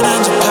staying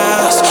in the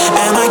past,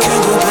 and I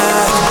can't go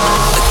back.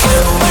 I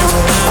can only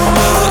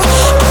remember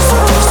I'm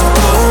supposed to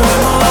go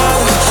with my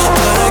life,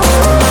 but I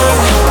can't deny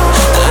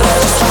that I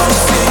just wanna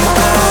see you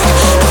back.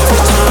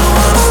 Every time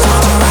when it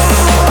starts to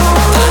rain,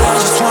 that I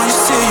just wanna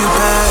see you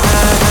back.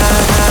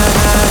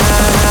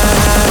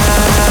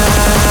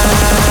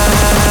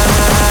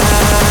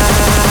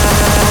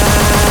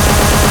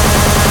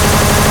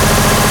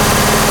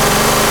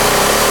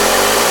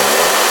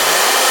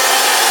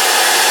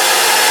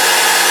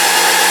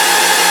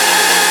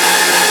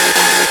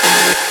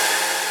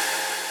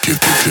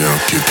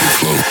 Get the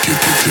flow, get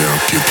it down,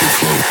 get the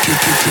flow,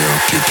 get it down,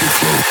 get the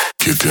flow,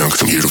 get down,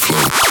 'cause I'm here to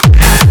flow.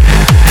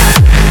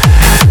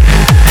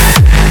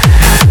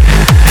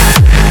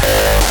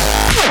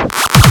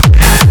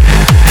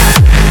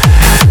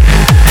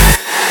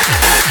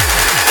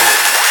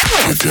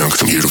 Get down,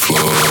 'cause I'm here to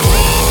flow.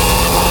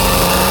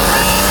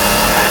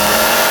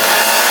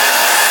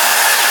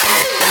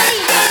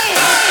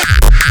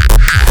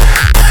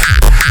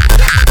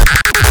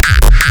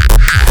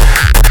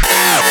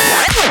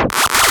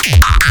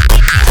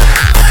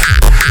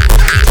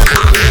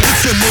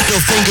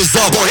 Fingers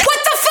up. What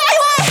the fuck?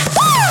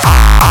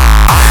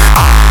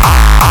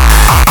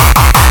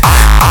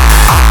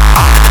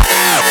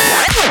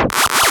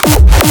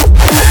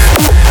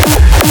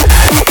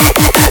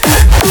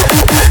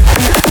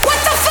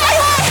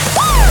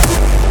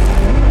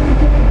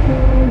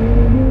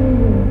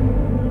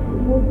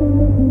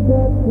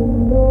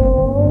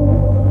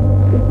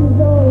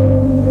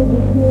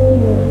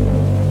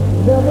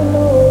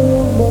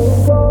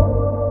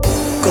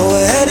 Go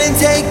ahead and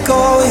take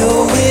all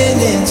your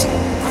winnings.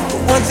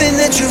 One thing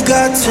that you've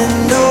got to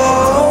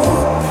know,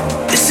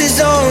 this is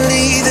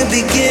only the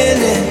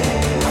beginning.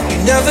 You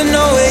never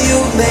know where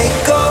you may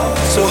go,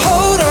 so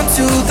hold on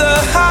to the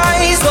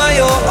highs while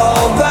you're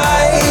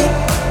alright,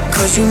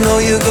 'cause you know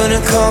you're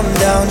gonna come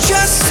down.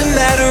 Just a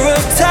matter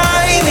of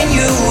time, and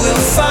you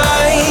will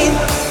find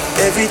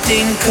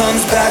everything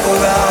comes back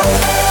around.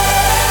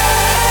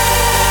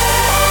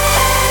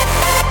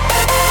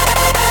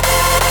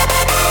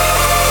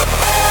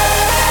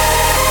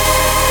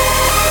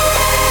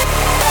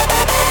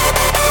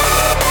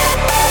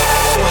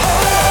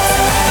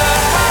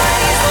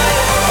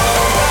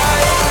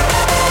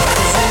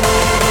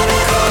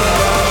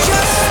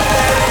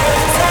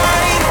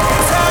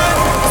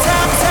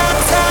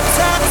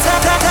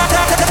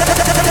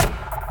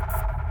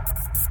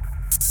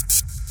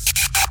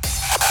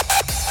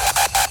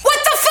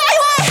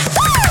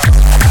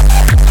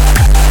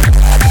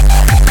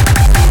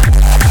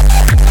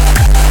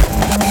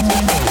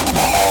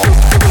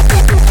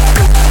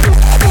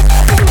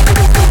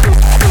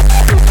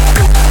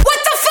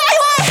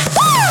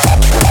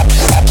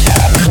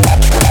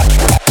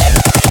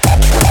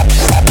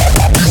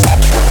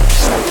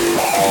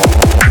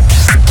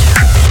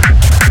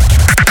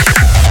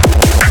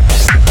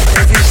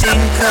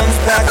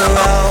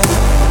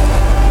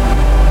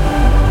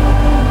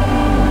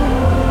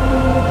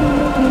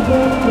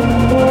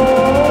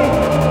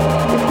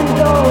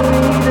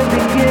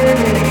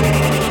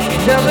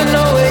 Never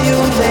know where you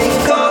may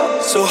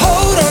go, so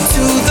hold on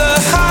to the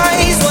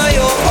highs while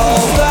you're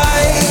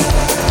alright,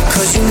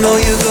 'cause you know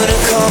you're gonna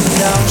come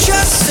down.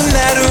 Just a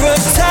matter of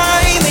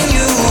time, and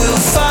you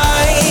will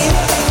find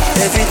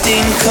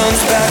everything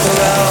comes back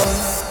around.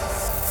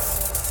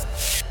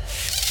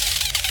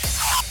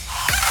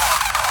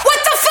 What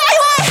the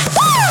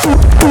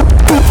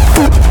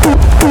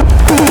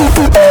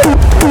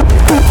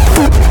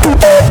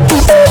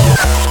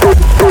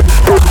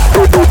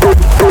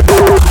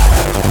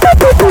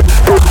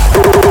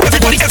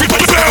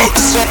Everybody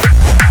bounce!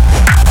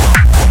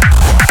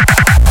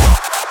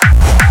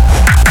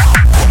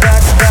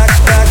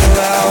 Back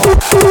around.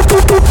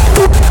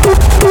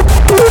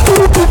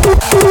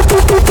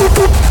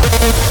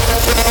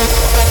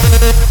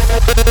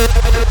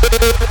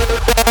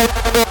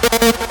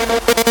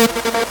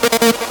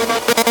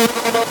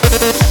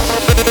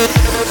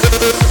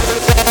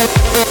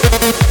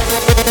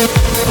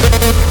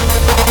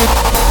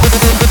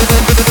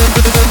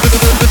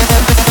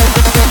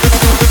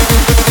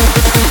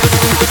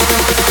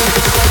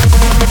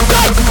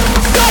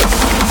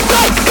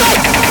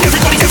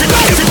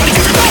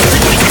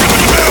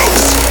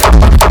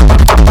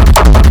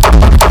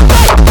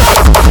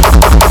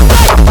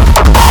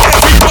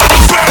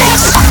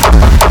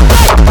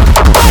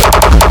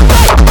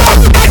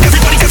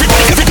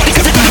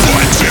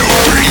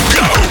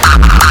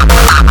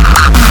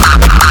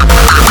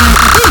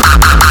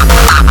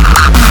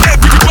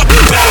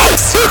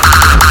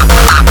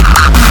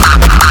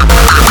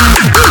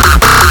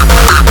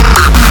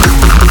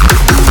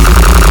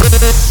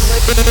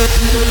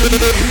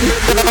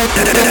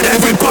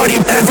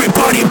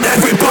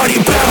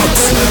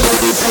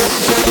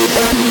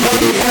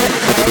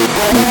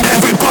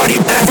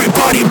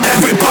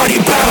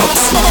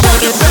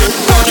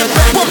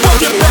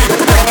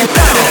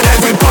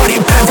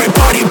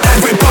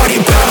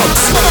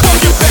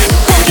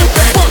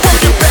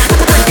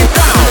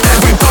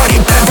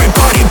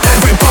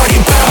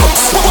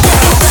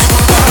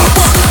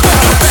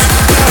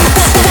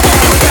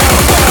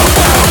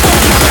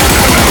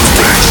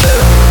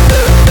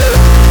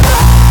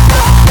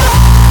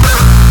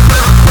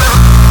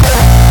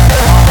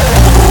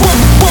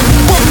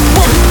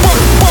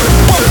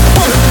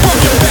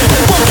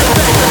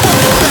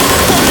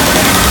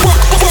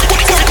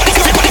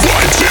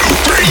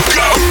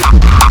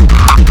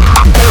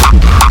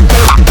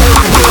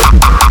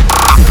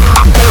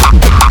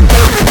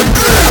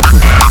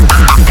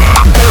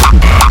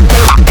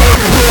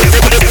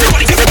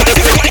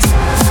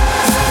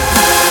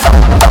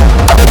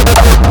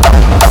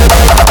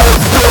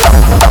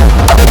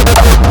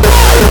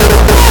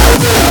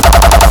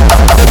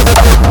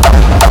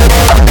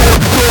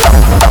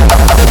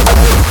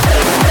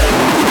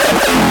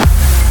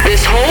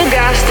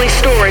 ghastly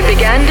story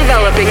began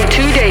developing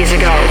 2 days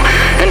ago,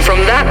 and from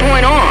that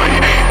point on,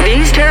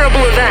 these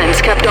terrible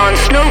events kept on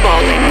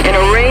snowballing in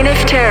a reign of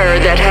terror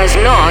that has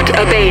not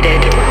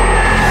abated.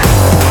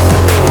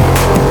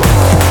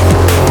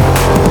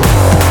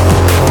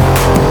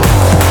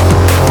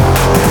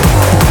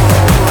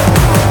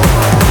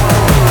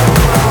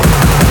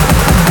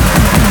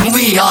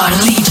 We are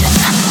Legion.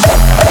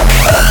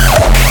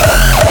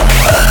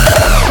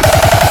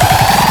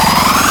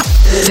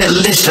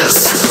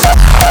 Delicious.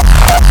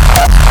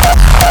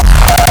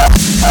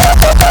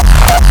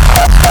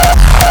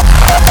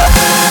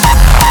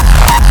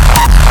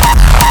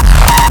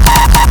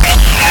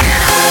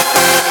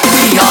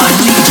 We are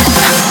Legion.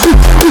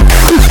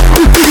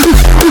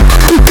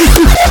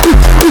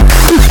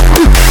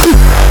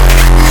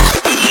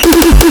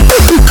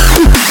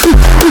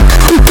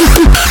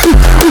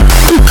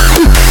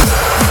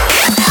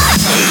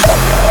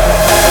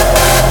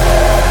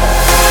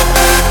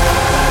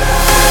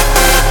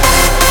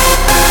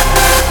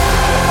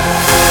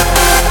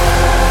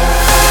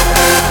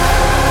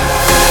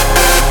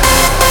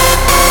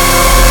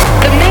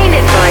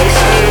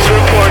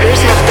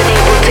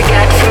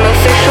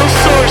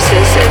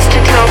 Is to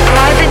tell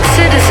private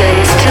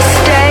citizens to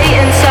stay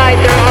inside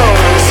their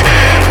homes,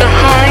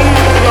 behind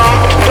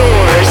locked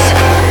doors.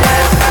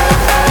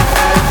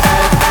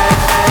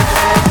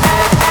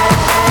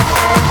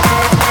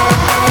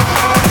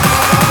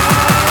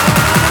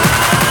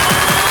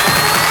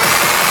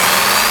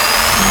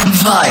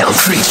 Vile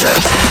creature.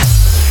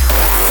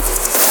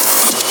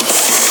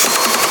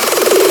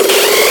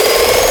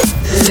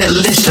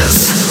 Delicious.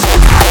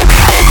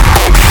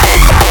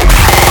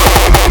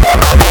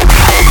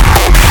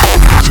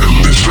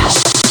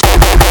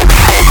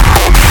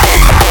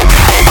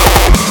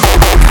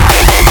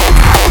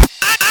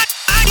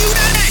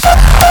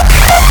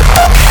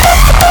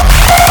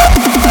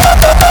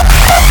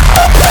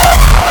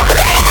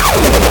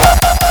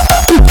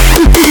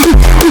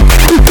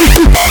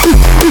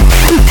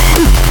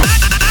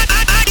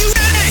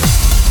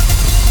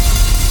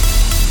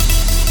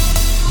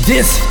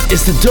 This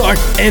is the Dark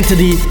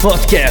Entity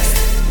Podcast.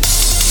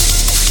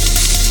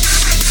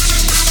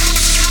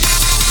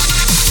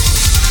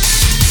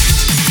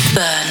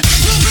 Burn.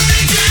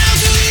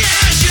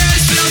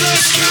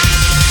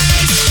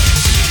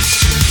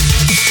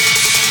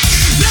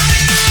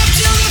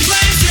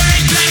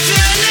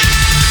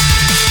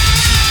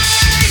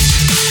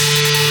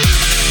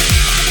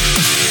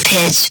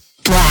 Pitch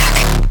black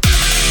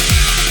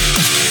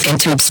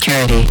into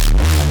obscurity.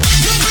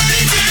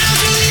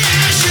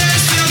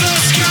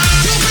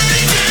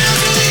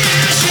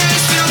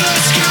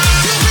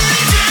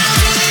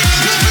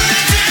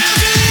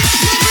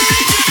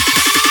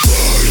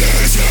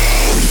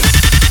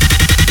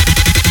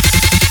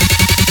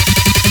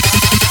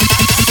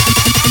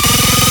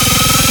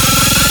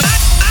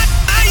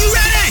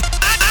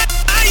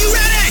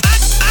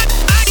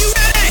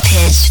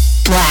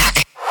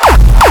 Black.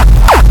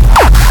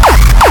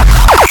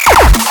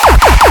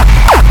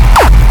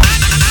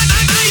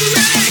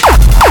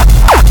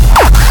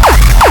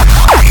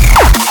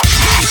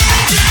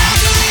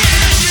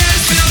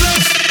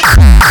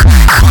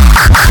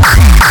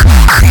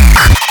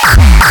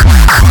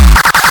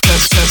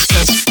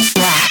 Pitch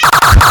black.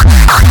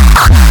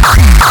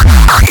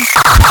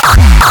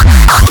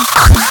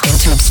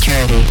 Into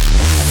obscurity.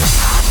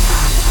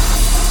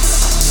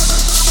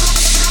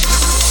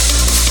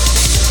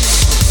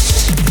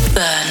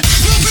 Burn.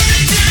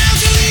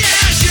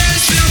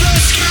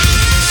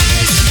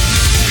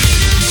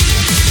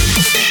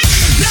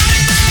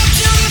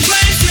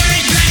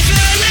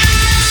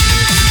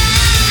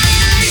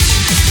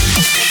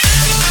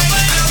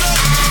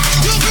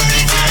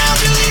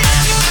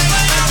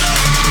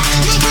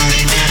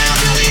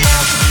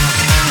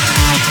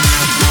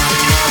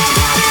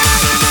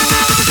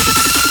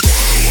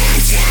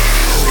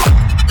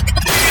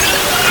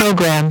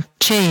 Program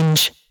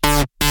change.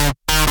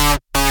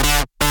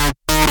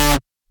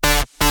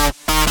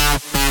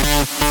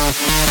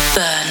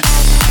 Burn.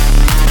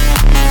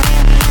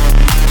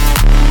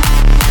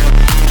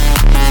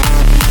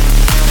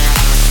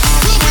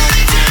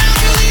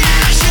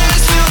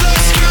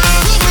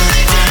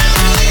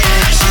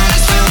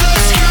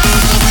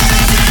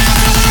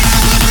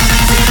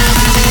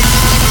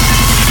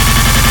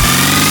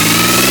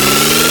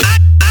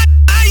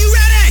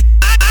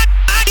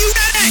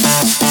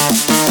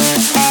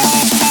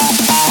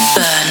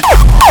 Burn.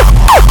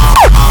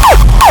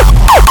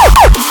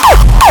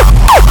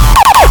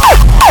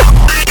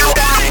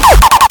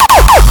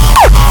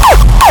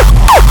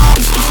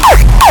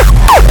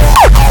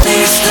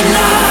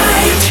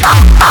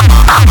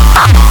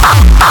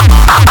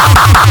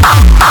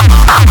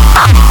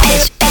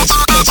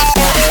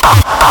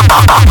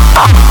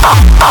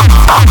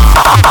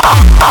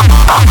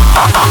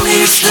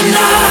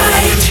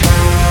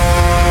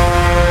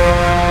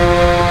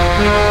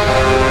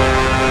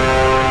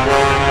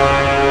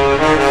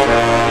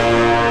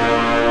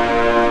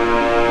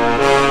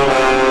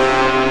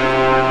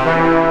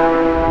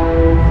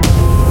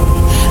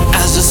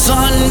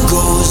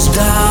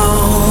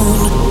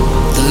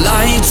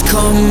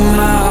 come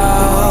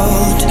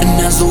out.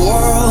 And as the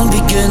world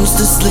begins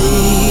to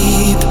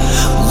sleep,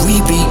 we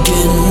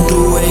begin to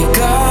wake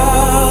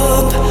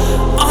up.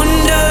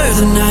 Under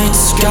the night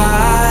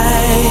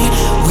sky,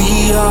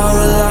 we are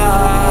alive.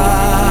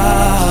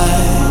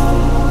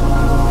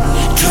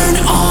 Turn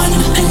on,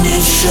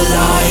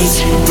 initialize,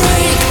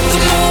 break the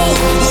mold.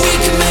 We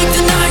can make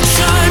the night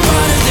shine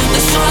brighter than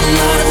the sun.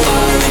 Light a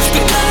fire, it's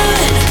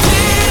begun. We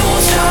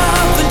won't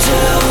stop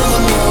until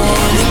the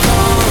morning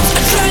comes.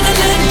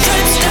 Adrenaline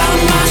drips down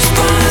my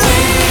spine.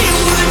 We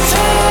were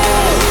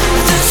told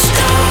the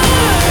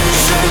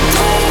stars are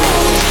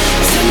gold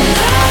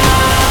tonight.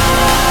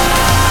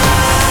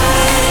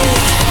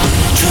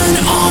 Turn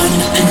on,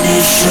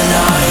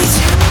 initialize.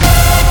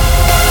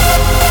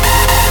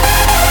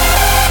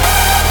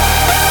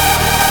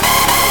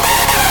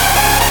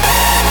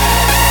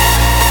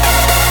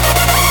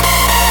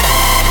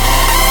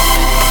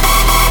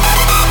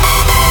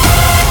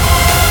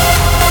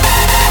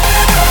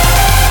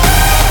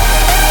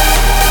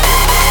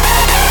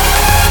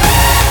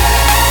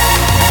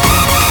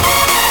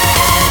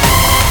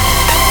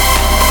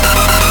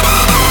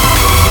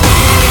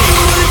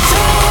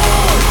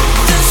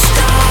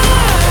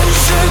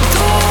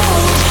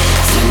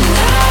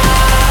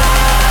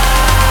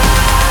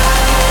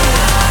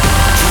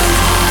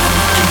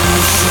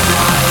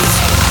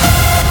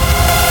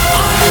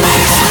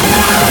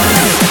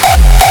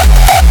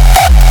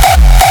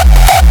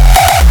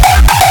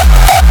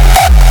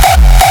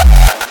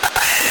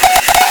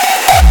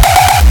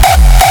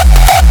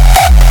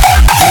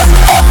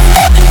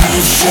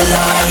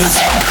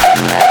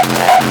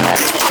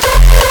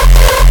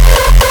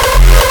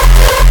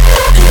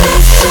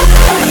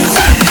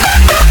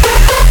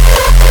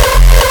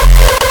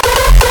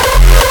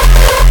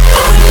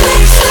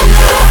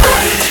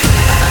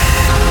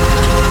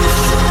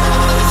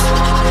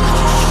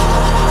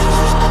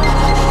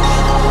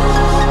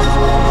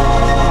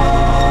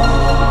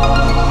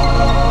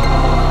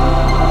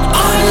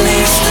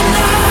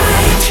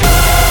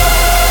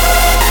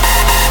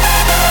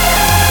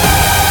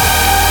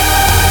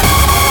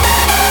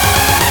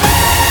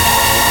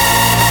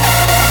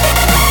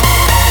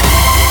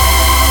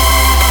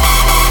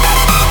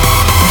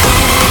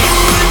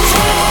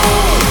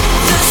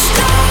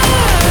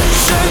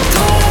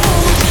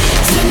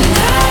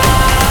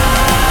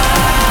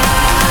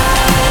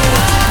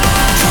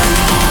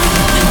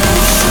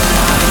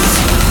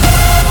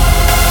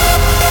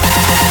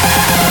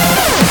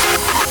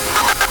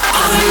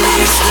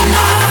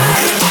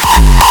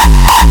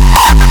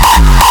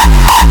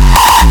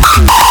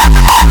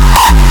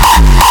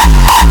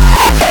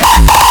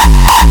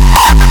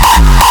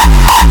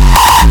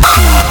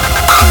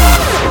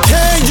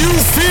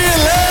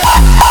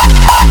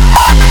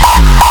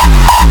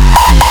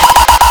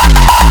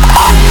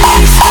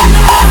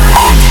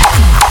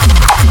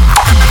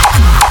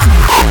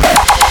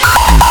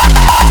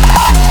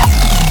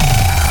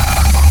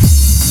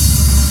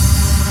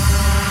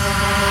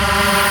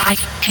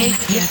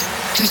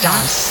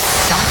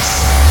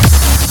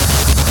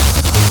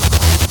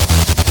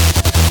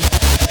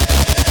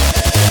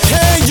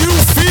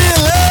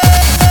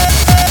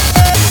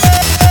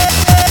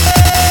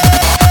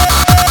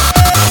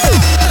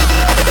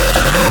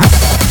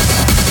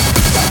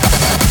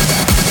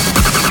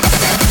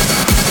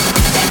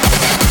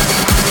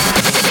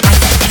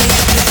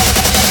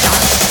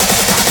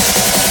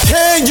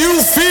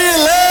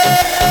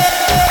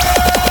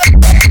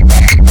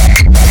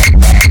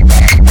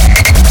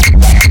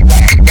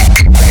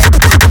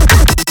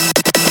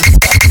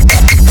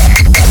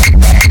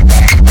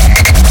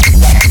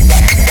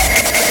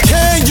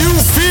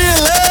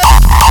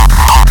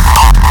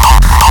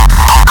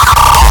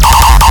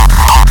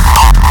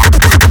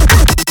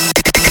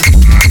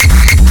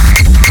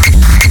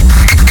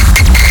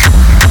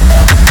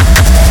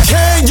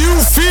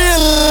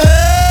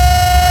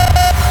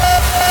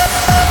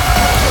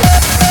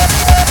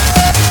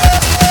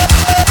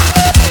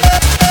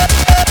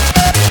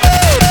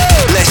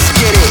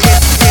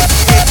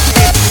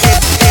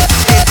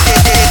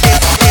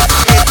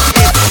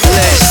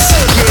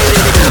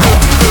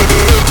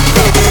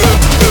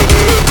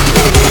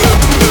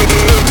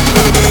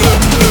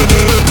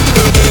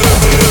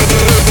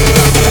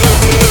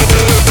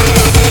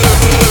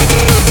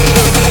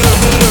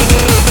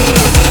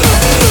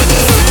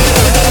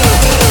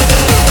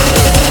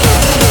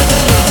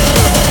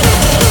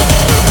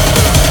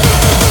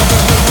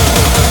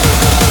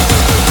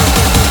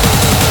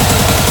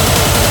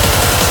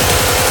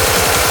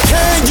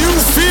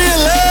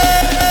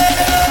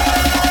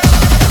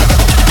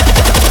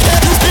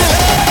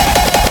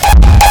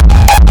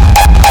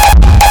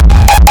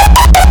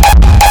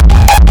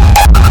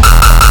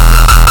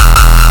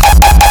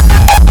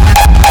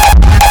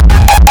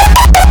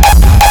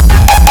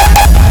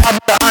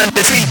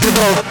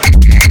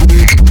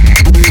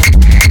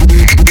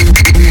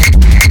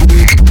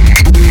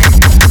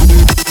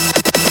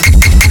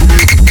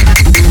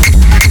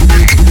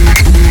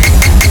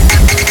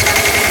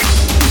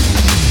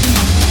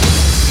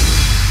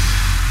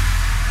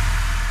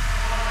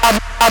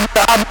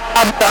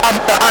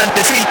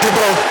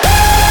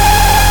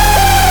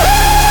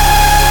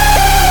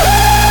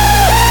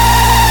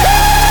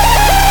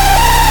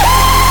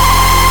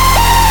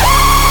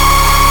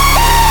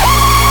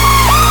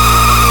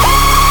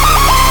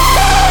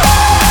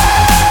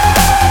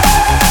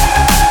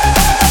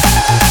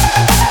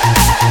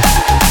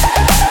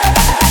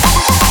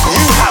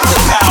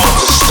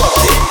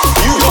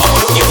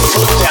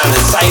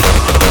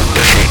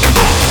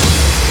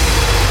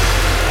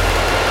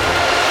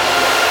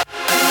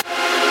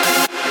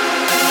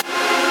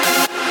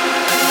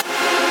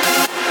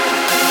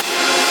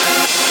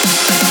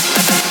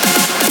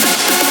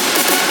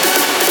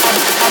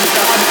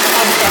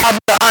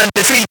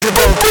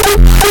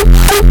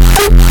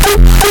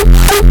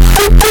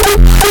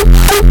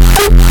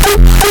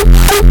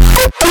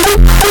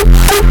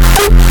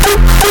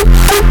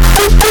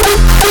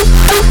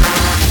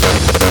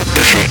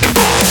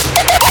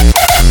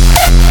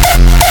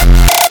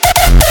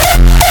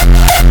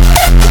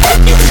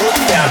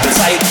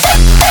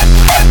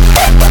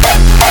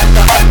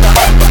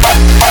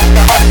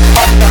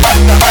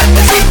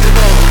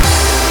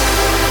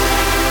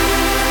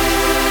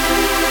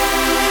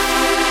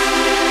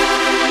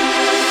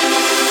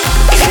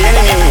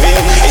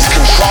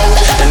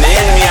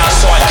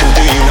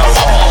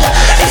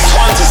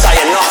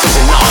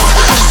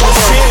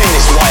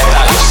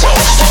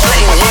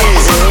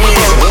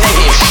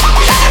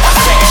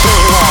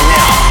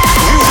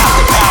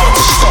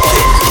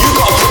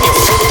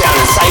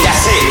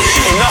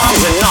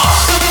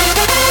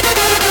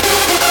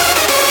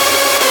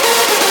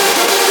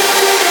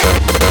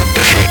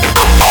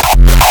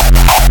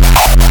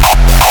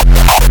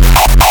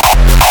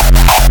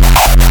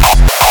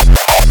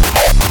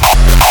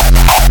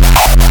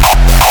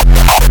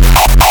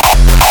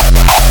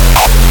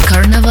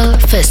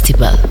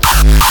 Festival.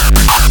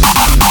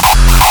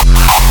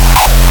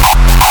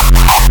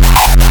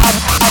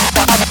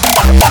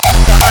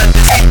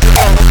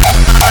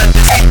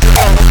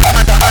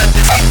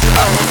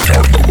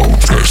 Carnival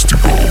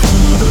Festival.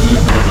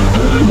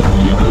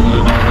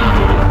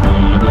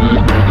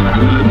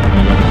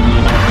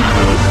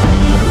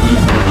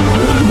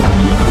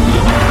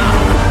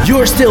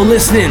 You're still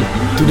listening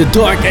to the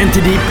Dark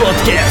Entity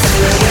Podcast.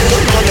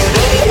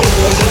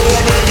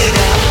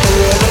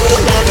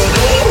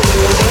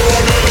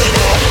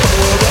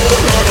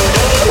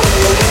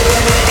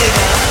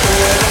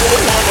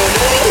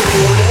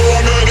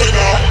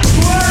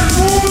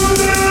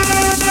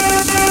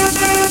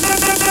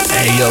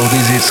 Hey yo,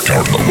 this is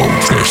Carnival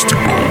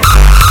Festival.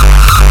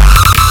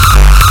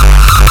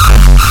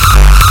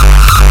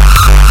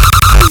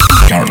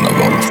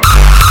 Carnival.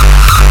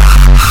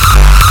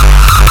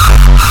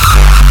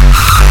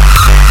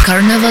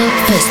 Carnival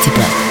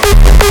Festival.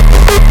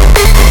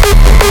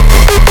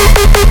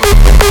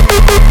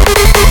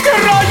 ¿Qué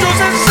rayos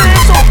es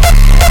eso?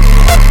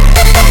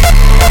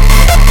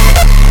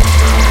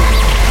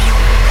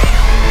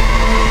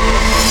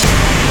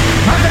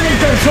 Más de 1000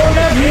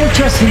 personas,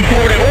 muchas sin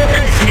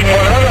cubrebocas, sin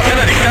guardar la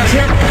sana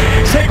distancia,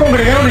 se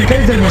congregaron en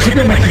calles del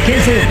municipio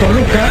mexiquense de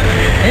Toluca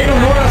en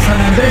honor a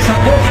San Andrés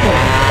Apóstol.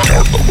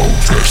 Carnival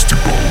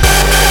Festival.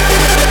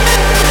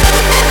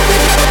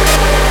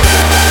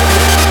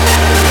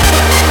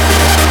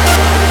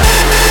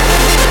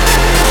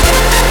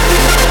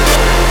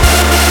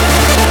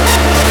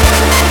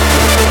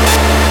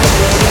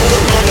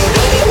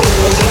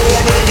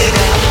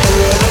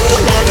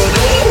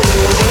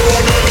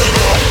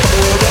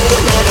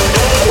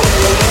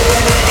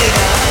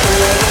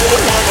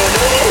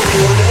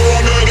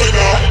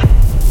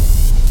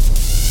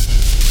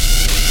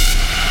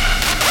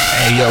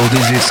 Hey yo,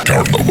 this is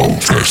Carnival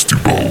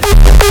Festival.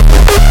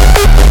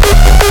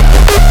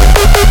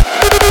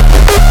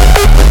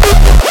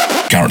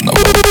 Carnival.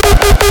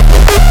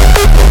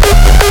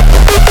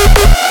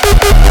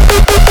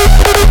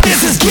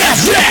 This is Get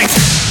Wrecked!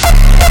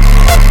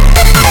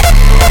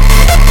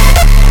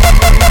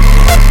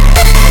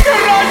 ¿Qué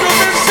rayos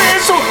es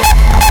eso?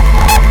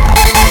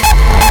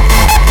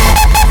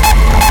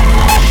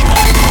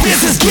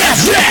 This is Get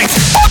Wrecked!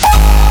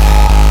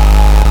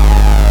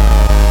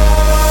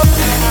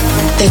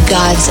 The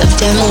gods of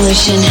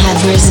demolition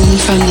have risen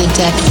from the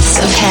depths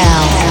of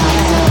hell.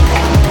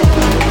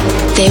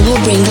 They will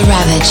bring the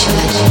ravage,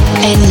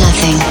 and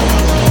nothing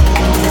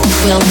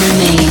will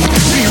remain.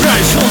 We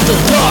rise from the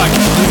dark,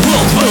 the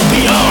world will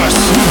be ours.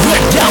 We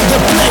break down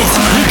the place,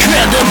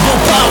 incredible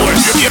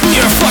powers.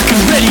 You're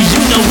fucking ready,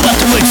 you know what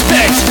to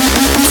expect.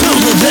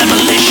 Total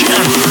demolition,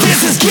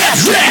 this is Get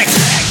Wrecked!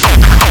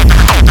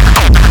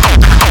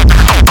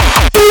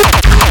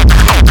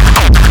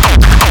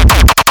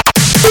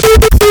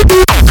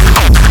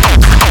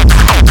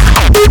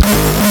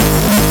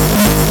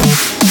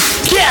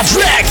 Get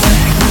wrecked!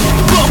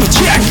 Bomb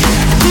check!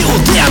 Deal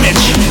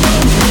damage!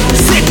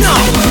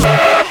 Siqnal!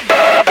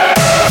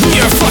 We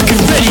are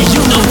fucking ready,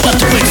 you know what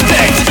to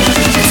expect!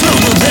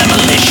 Total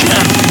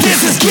demolition!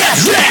 This is Get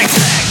Wrecked!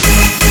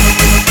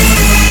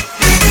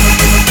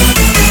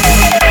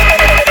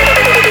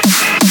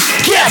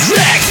 Get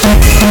wrecked!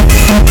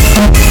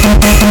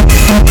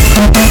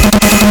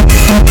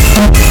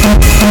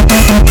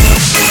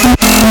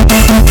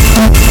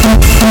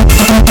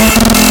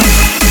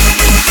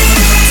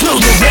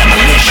 Total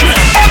demolition!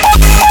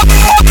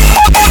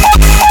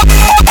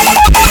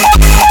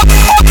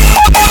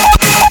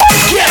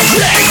 Get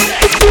wrecked!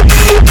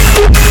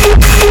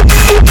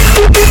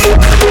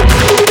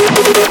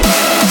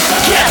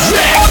 Get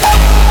wrecked!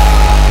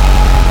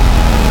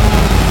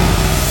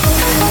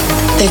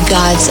 The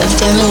gods of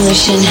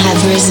demolition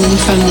have risen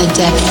from the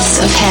depths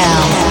of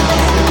hell.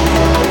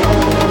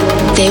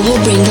 They will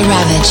bring the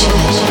ravage,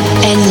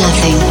 and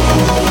nothing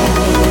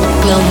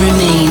will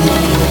remain.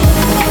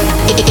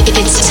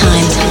 It's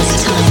time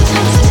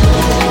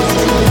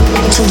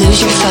to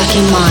lose your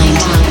fucking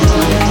mind.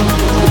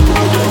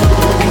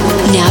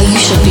 Now you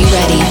should be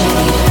ready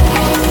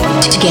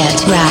to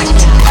get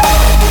wrecked.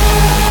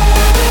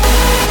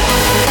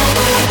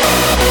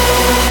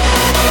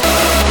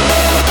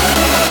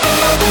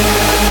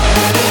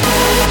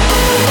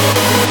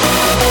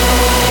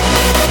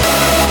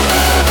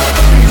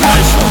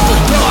 Rise from the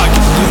dark,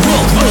 the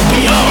world will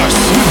be ours.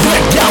 We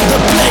break down the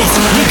place,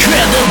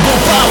 incredible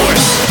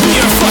powers. We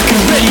are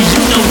fucking ready,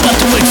 you know what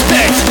to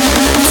expect.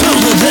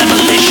 Total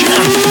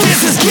demolition,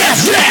 this is Get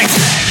Wrecked!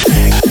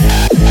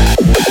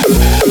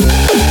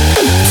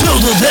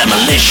 Total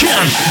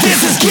demolition,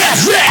 this is Get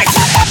Wrecked!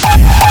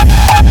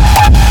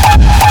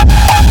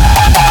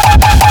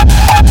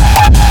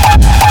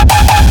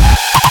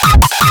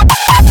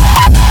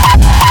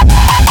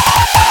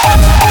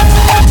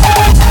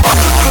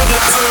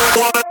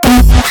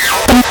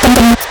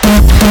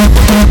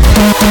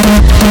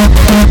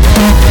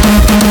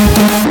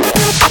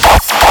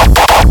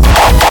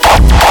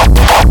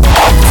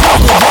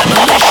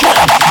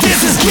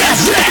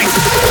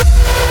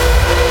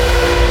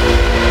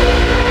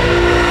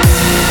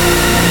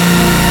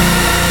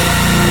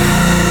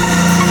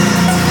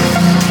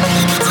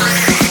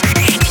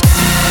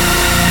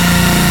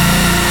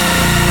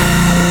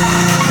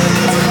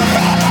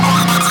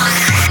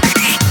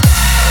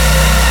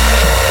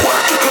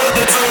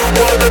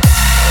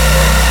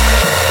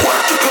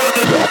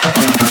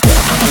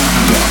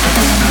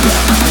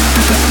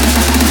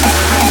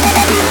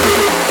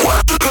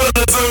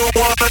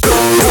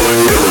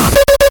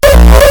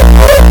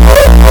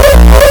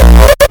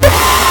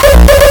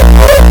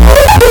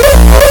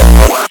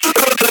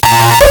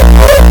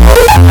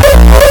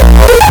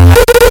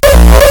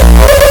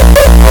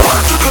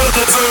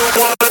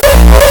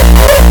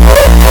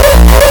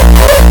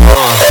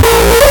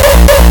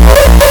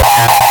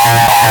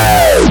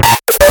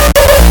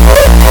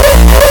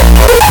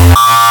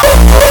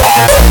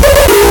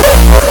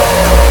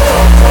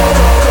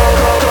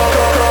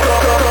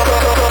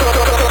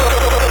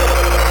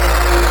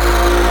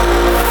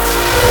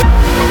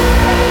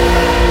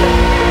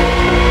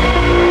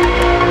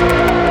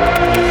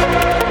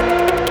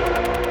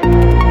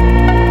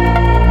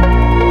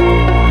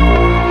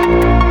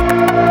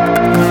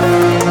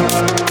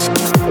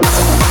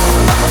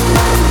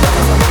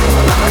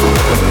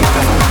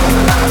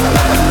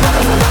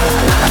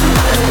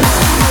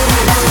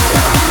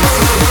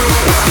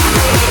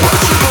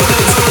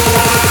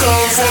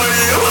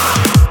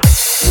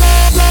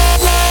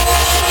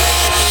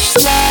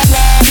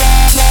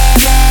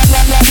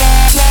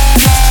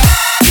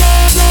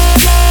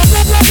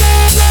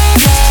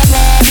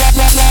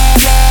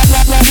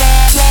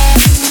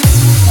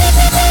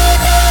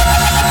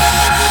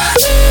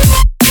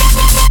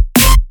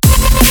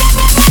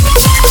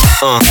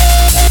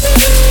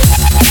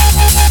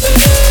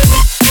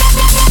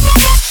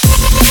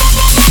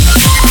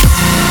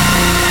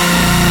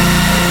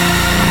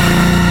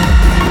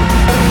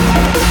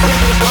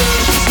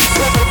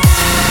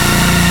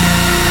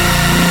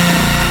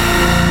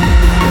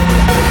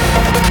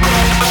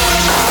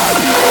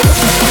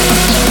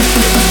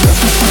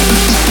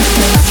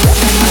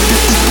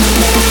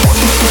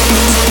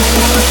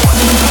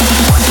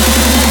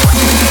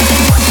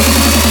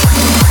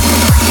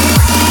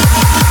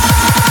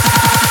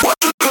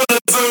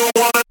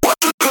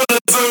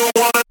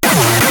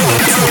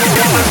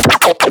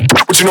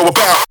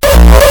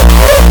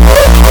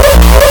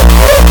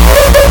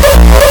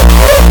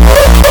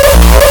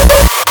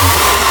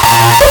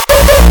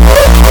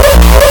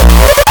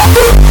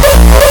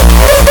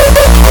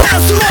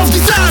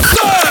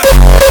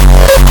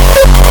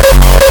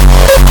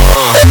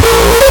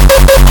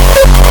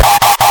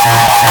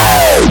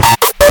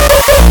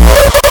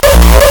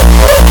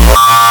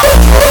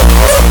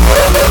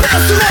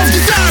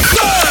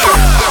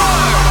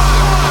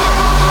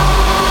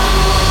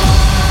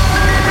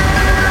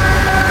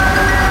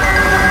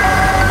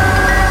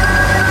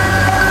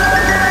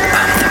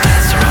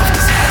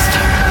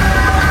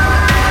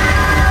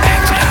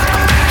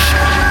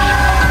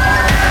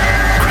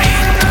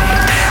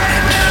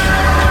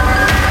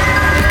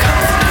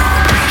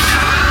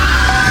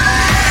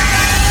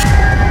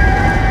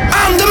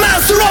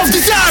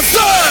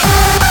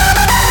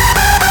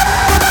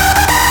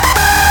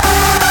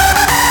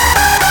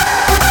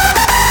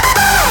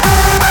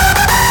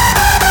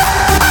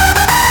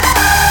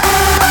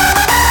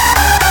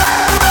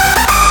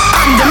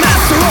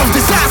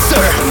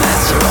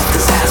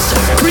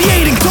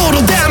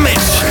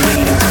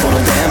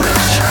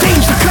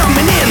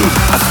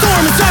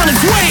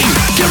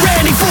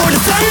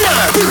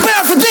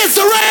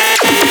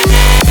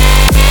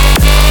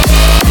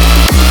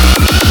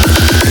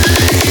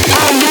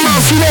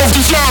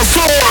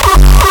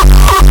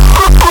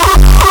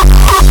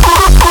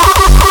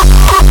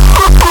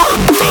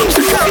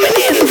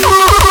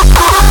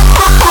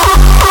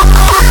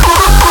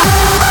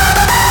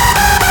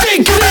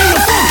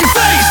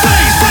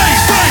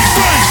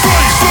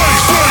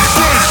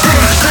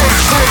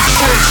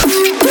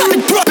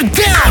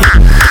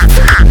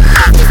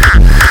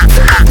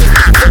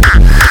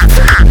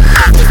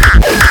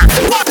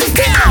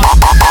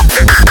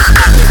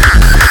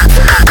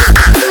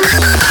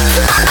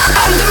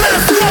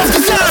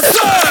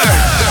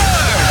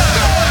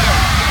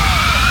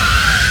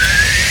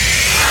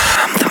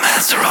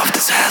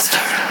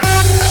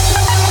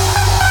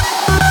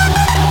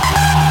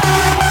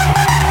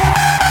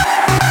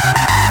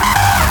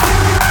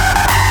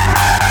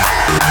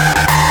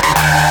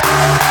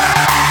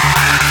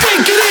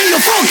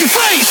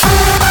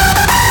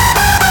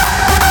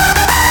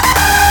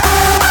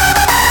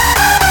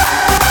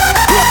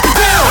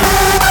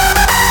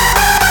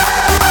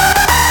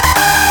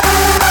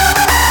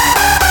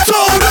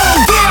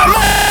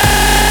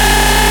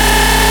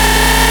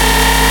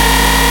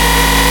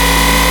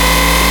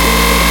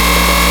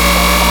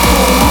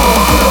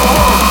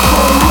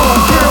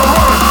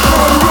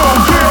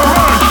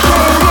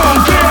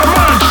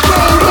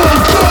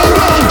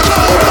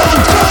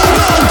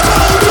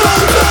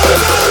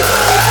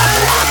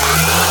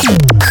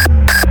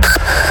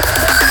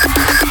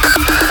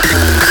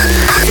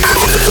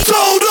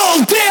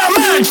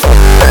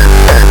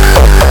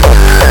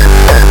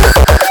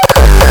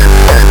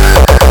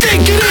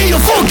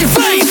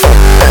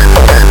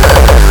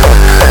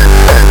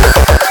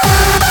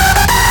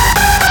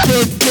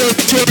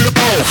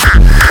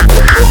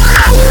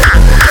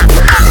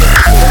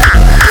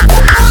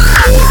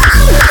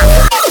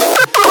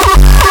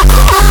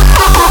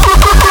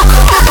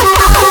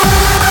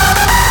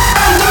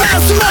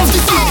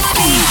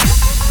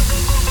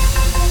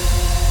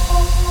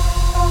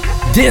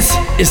 This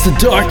is the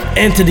Dark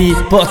Entity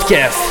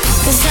Podcast.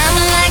 'Cause I'm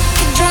like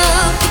a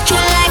drug, but you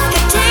like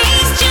a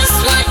taste. Just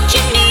what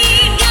you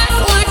need, got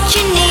what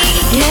you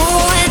need.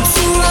 Nowhere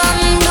to run,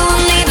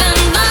 don't even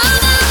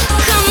bother.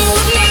 Come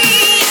with me,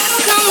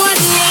 come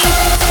with me.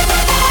 Come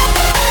with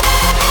me.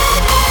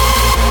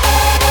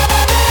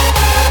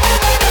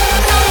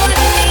 I'm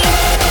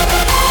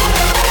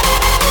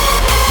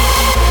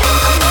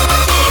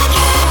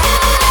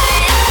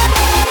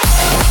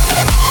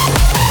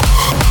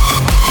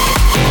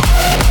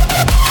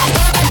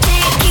gonna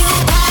take you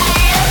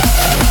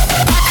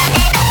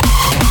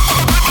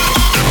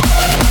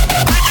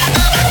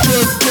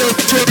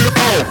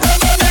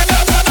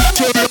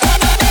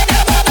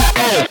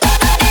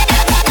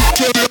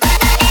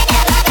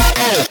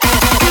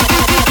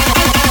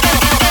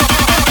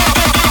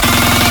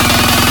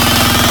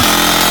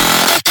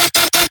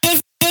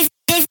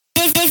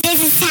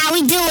This is how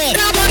we do it.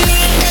 Come with me.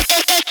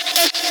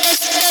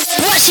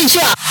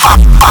 Washington.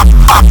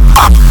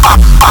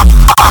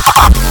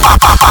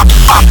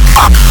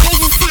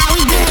 This is how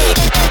we do it.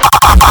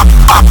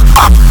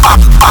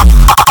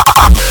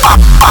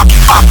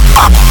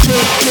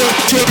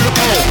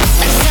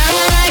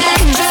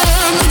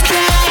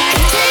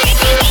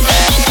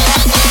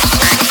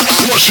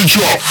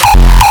 Washington.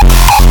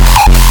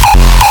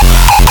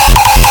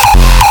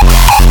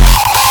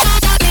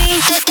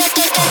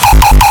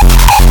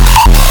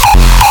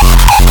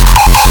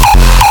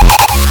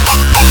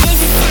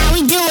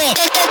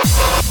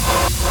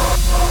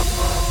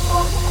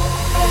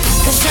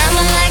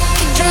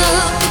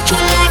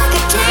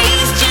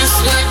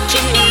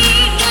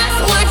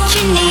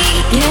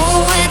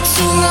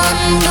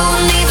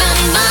 Don't even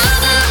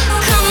bother.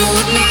 Come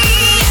with me,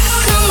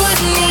 come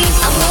with me.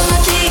 I'm gonna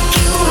take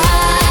you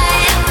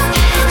high.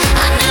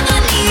 I never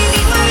leave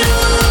you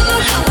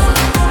alone.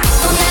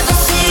 I'll never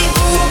say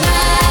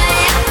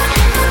goodbye.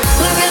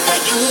 Wherever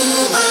you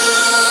go,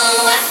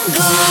 I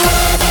go.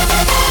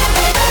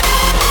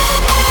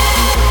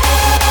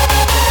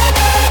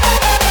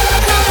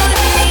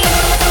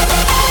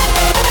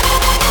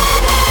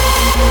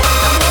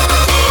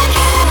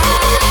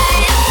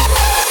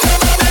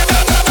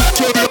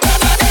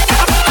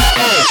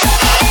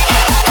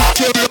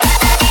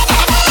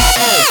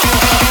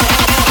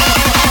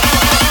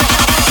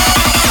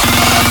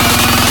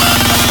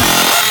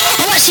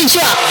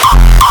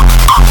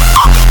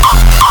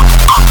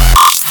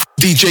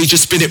 DJ,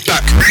 just spin it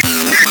back.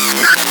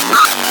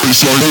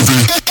 It's all over.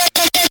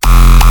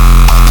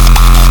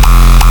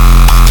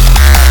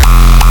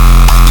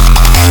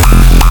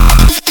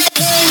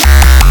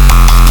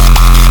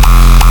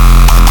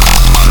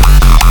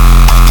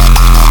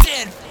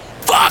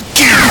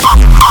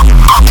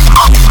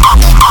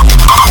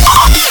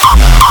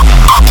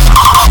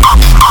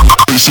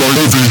 It's all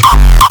over.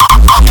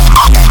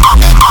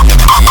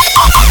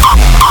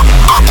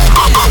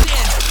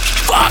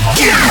 Fuck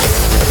you!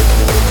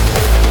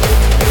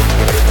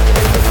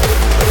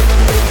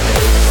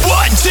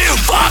 One, two,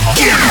 fuck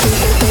you!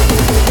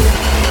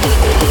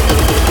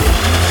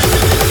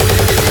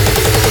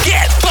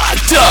 Get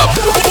fucked up!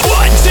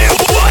 One, two,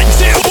 one,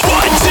 two,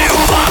 one, two,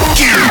 fuck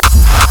you!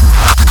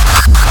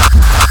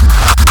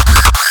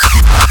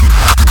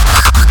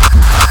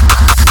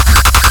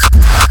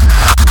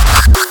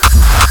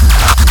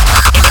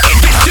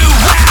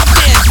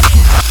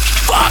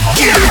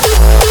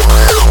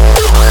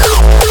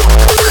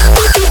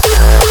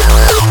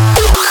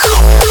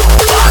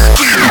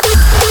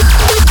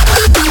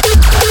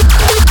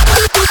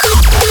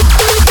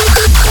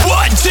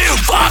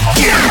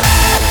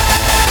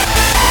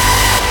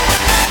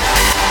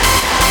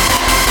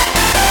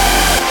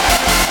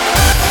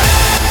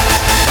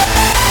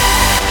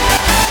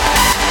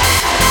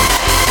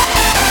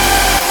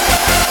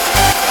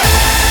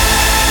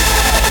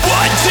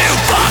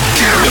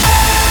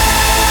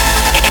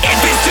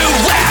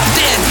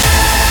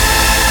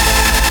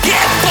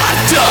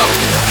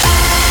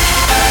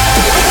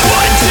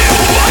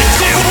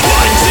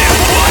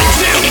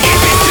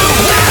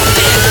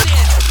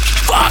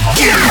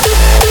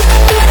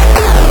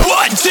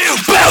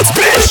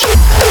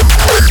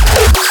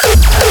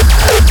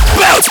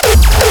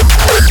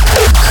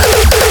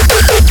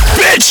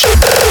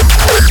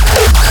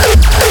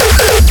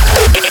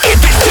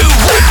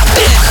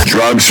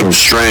 Drugs from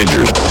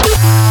strangers.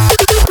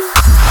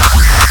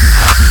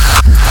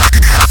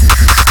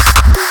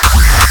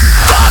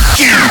 Fuck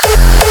you!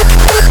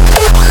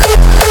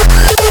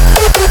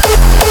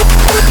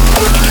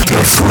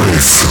 Death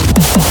Race.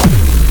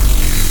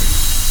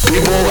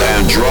 People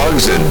and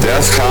drugs and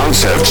death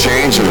counts have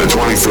changed in the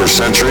 21st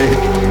century.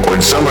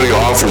 When somebody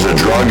offers a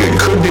drug, it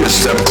could be a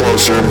step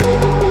closer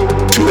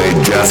to a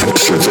death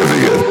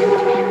certificate.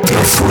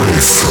 Death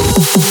Race.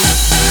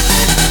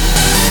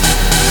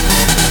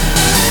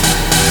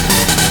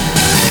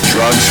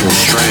 Drugs from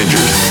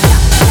strangers.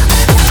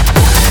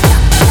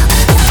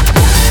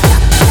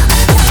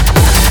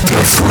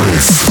 Death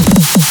Race.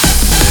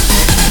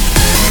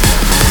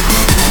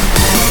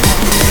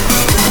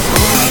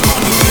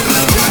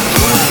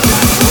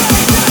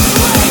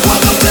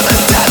 Welcome to the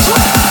Death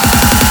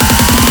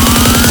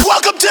Race.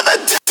 Welcome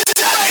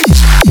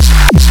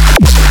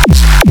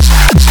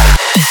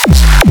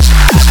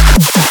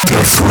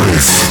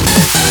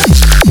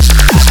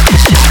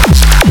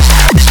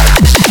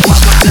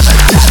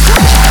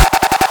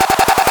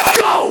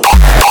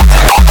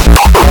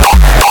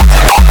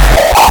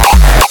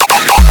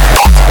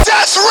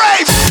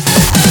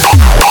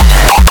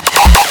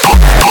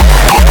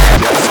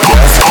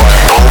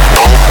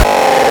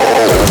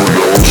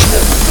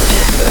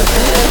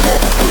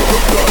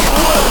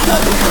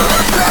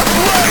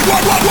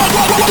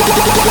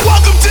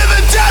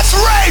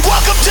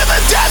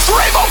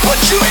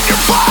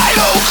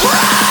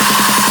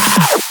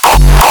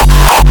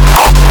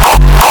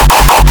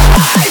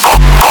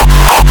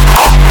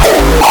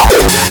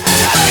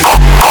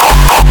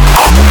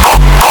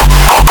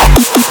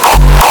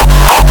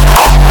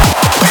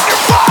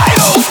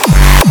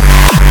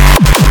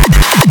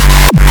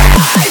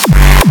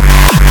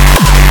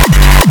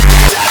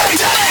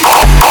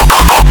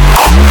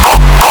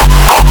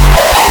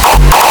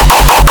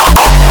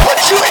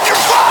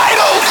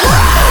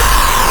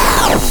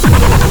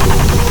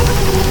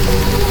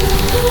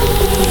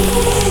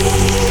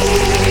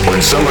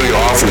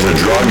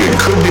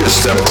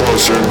step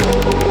closer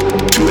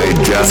to a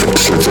death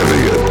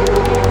certificate.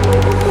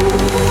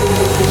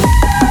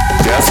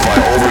 Death by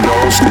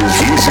overdose is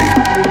easy.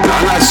 Now,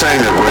 I'm not saying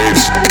that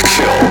raves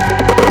kill,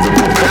 but the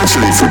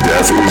propensity for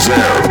death is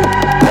there.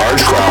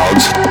 Large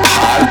crowds,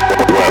 hot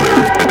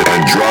weather,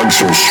 and drugs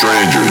from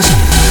strangers.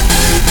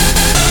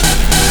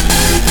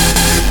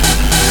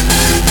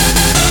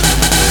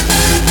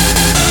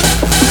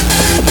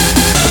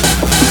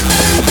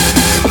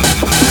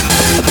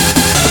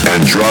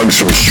 And drugs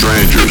from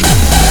strangers.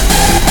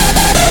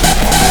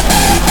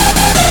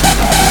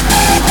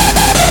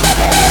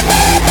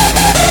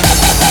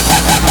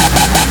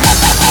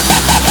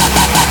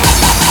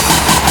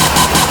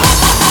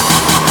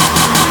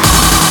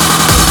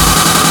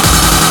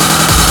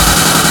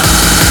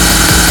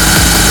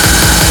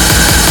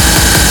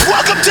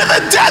 Welcome to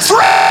the death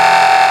rave!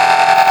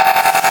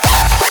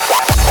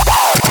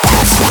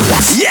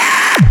 Yeah!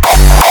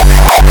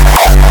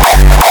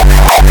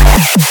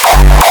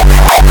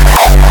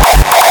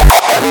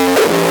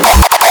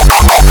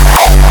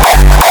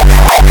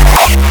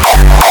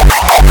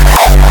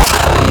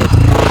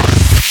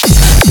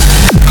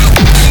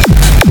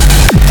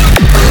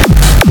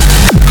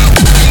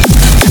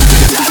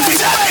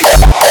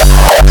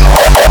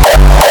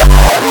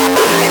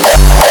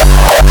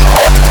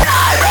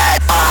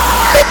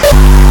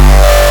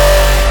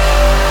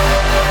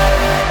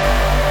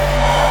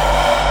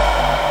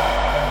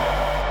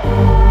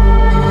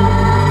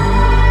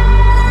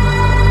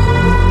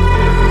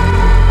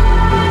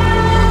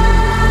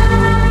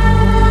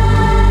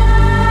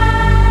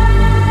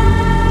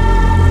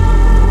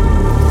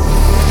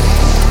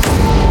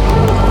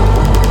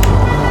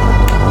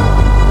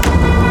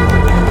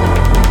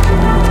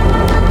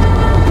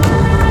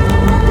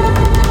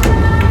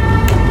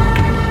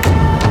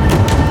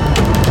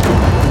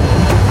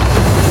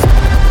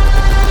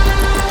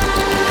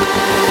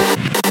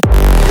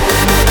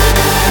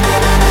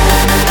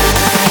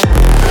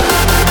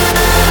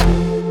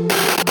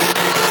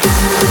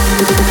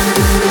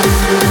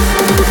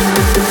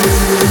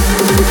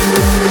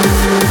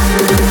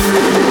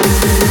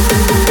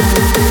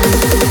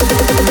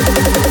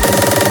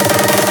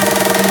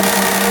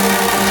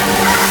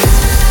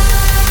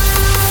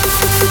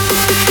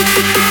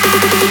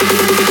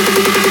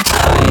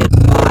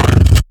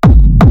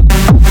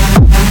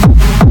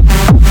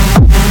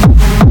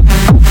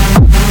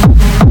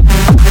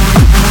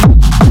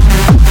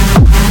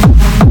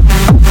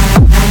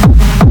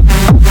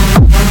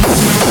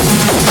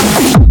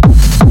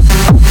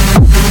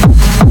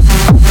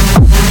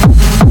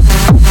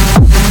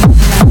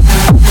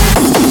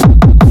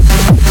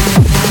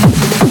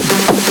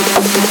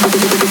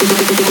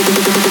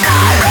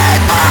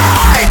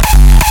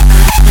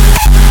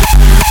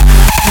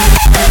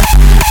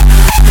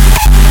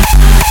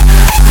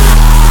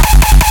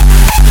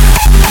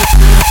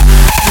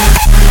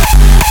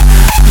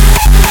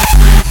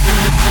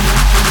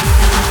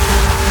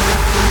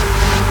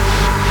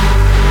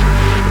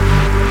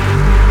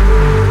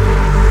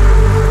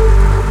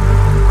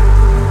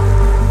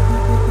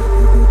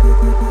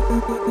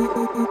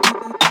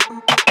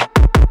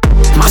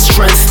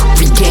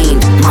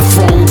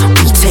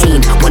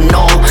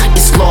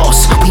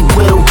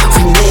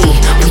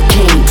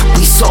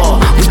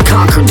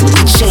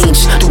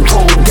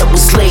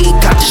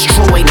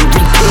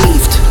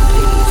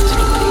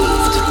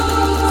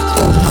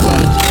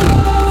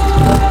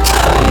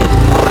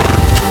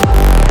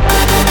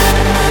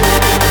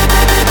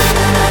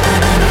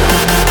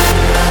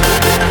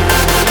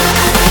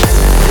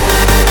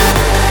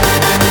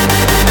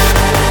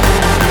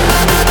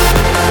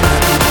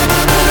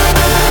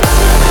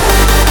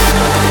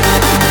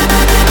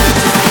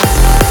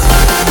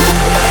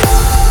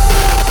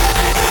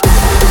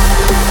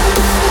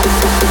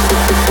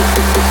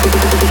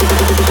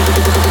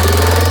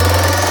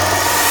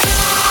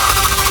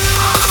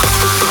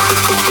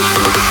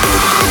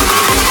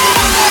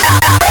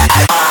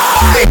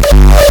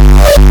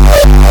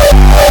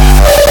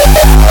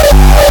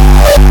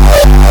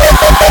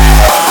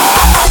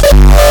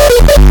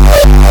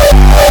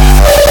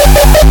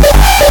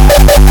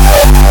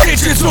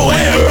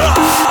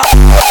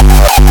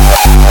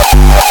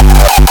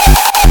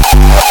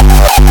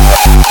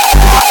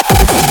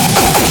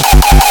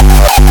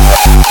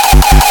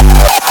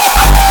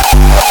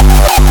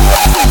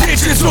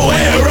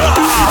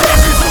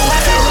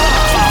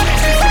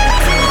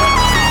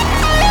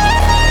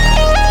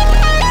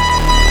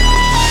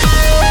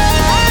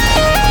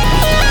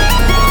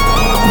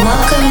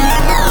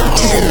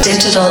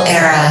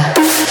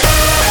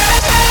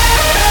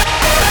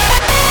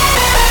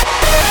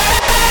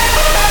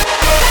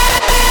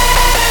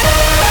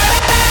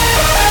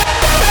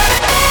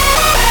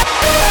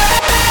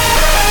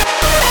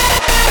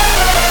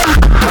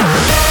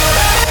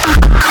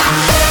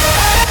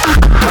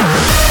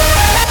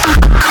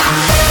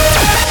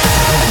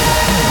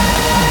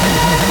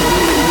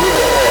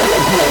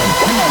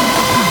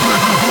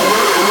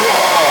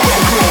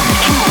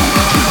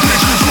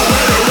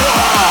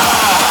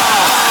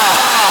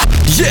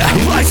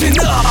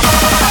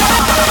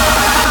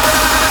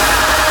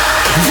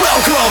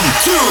 Welcome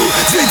to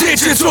the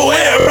digital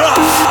era.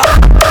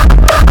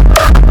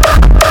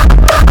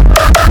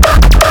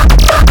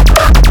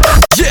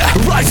 Yeah,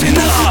 rising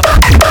up.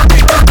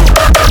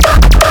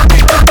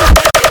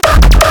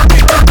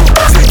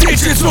 The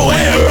digital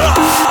era.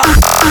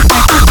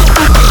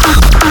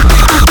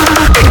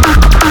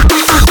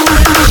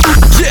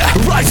 Yeah,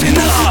 rising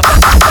up.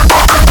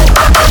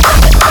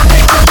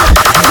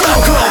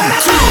 Welcome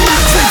to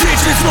the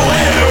digital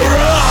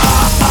era.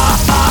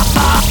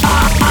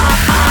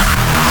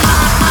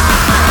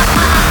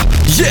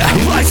 Yeah,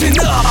 rising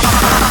up.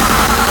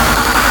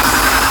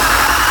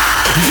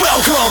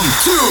 Welcome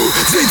to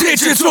the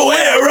digital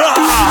era.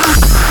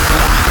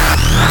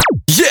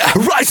 Yeah,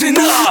 rising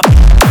up.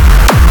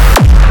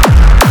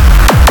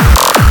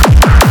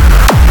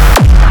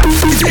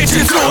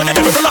 Digital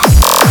era.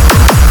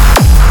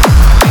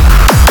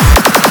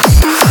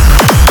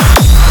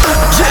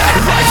 Yeah,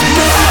 rising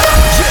up.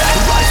 Yeah,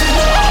 rising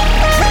up.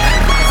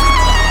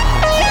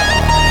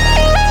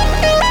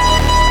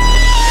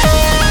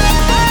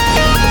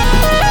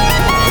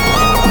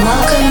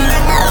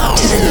 Welcome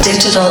to the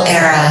digital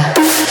era.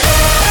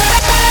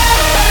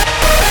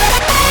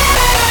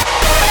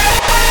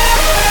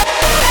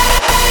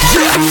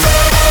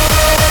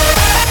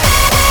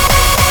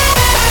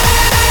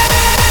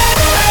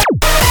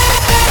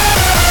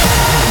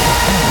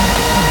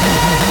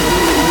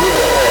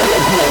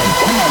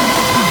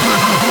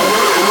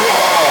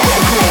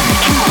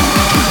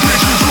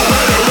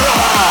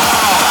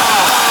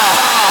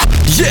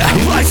 Yeah,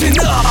 rising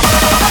up.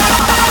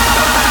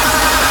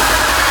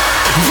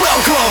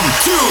 Welcome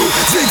to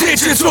the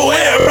digital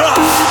era.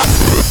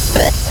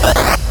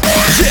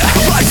 Yeah,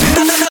 rising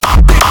up.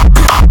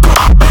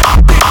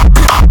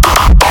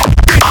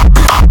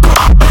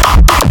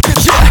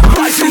 Yeah,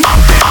 rising up.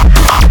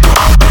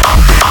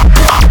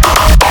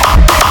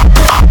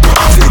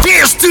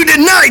 Here's to the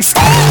nights.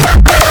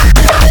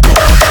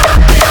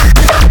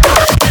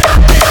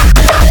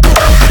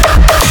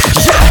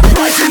 Yeah,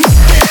 rising up.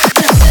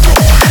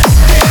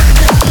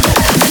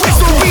 This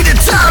will be the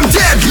time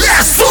that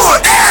lasts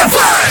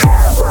forever.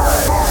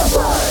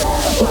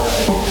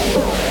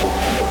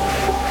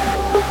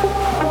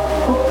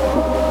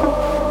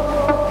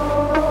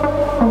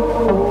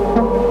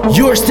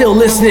 You're still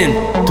listening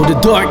to the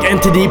Dark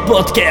Entity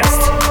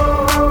Podcast.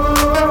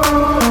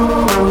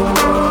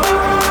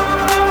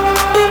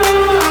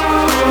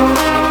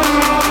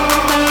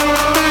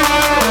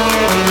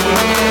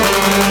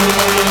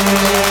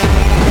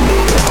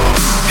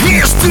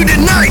 Here's to the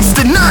nights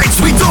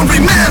we don't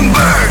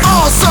remember.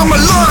 All summer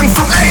long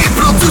from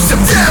April to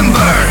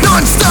September.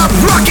 Non-stop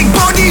rocking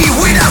body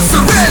without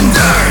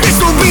surrender. This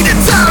will be the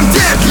time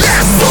that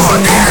lasts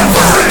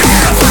forever.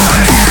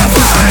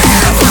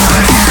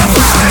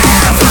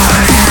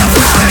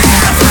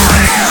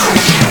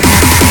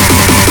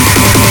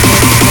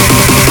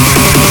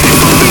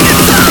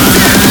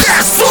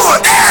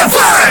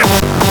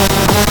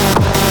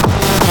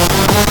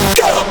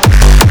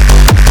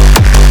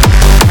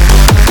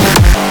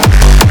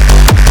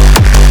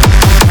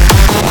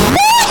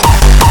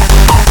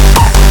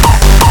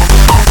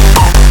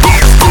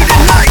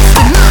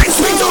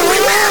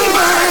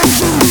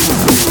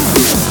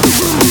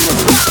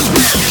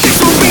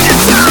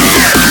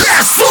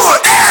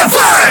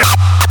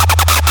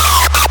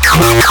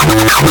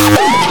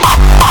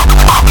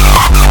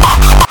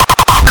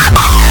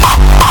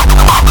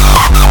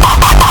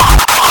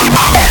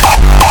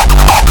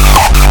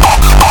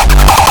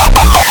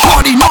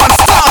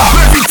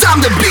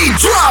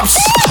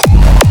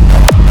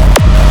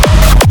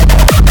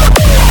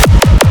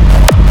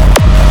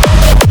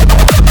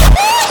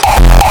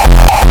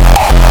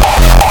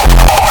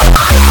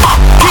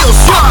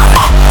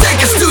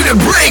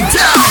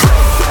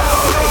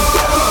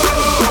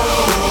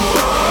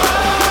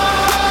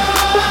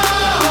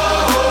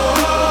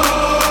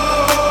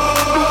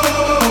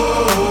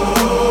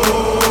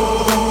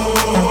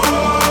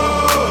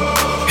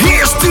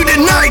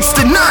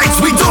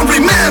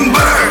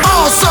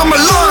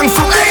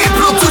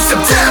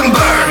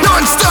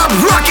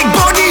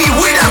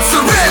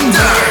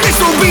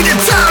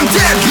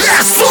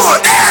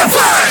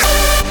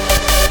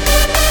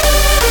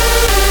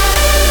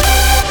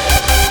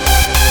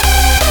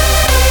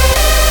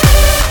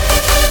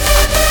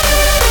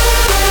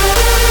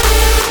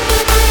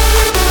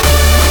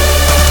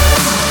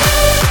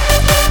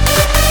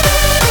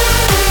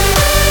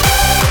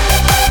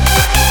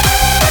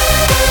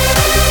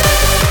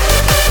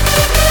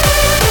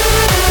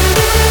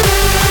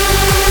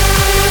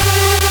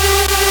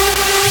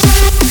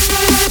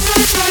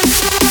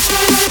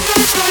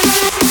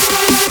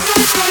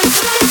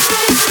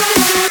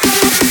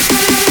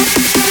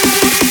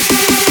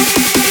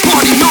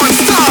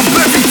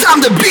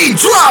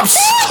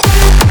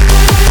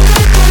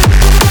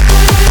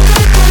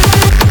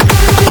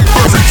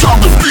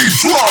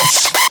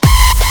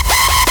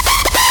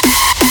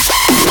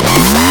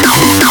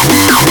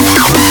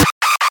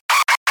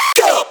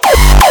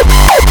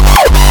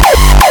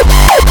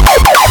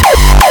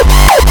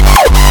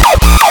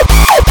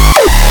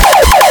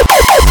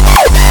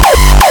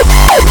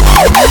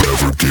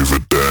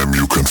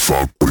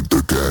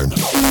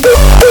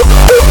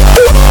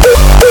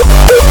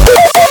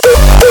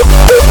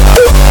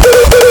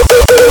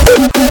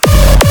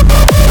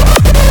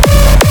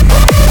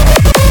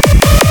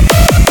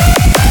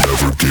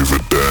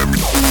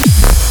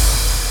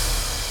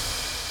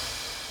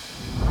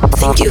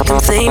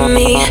 play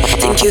me,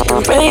 think you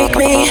can break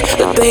me,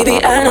 but baby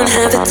I don't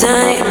have the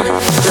time.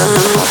 No,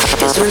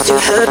 cause once you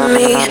hurt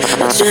me,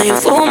 I'll try and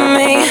fool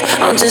me,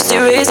 I'll just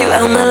erase you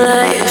out my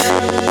life.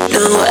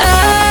 No,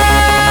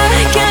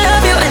 I can't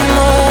love you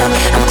anymore,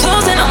 I'm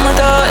closing all my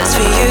doors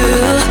for you,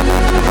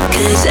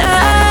 cause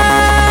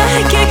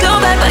I can't go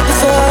back like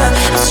before,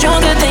 I'm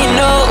stronger than you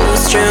know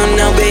it's true.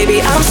 Now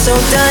baby I'm so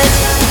done,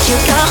 you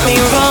got me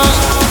wrong,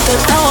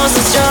 thought I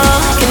wasn't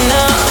strong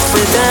enough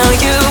without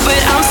you,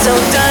 but I'm so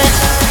done,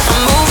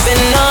 I'm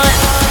moving on,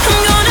 I'm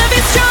gonna be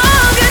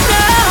stronger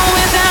now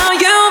without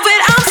you, but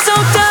I'm so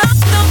done.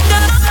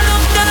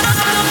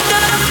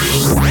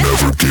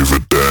 Never give a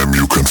damn,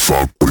 you can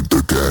fuck with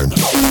the gang.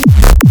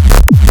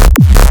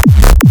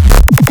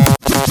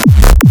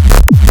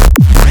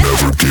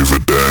 Never give a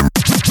damn.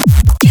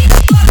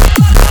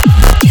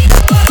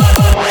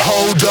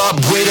 Hold up,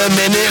 wait a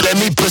minute, let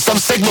me put some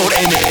signal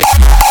in it.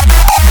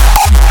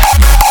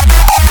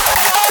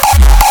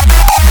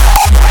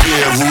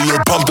 Yeah, ruler,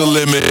 pump the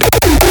limit.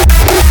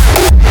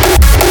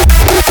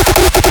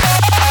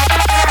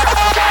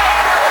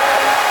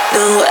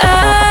 No,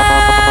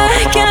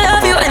 I can't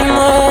love you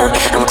anymore,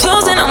 I'm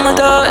closing all my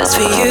doors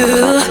for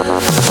you,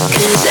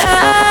 cause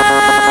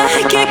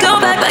I can't go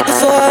back like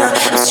before,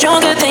 I'm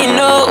stronger than you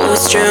know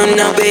it's true.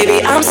 Now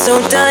baby I'm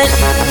so done,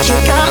 you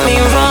got me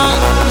wrong,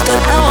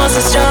 thought I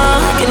wasn't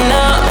strong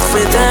enough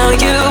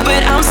without you,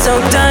 but I'm so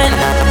done,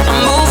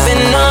 I'm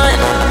moving on,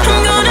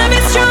 I'm gonna be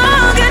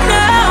stronger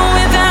now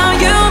without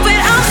you,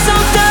 but I'm so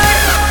done.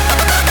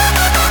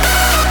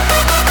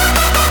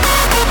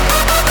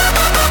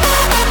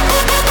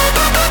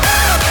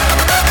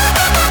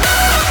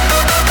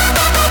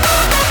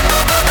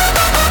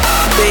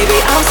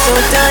 Baby, I'm so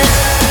done,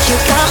 you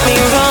got me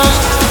wrong,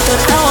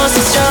 thought I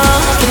wasn't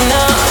strong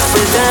enough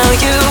without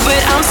you,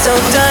 but I'm so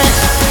done,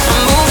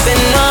 I'm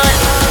moving on,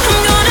 I'm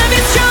gonna be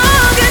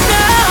stronger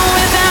now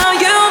without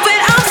you,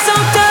 but I'm so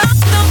done.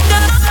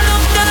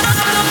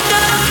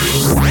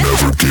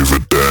 Never give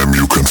a damn,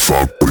 you can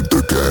fuck with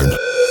the gang.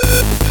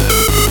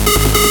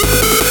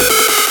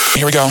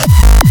 Here we go.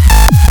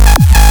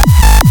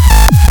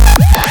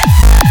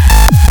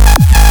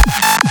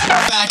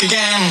 Back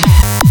again.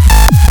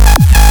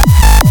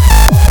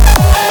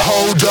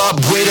 Hold up,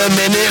 wait a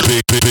minute.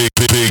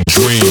 Big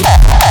dream.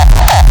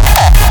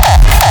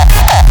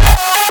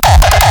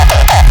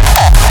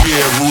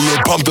 Yeah, ruler,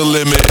 pump the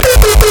limit.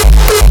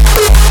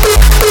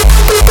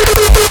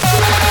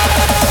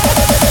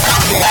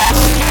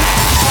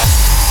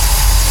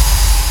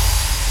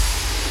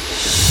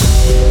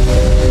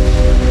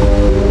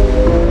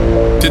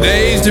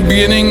 Today's the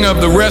beginning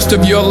of the rest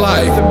of your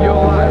life.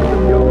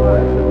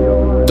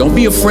 Don't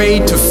be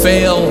afraid to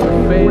fail,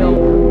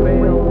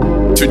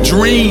 to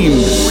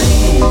dream.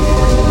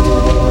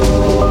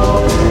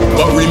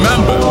 But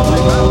remember,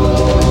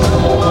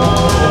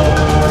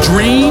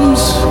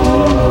 dreams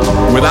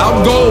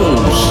without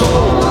goals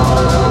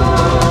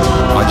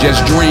are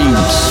just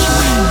dreams.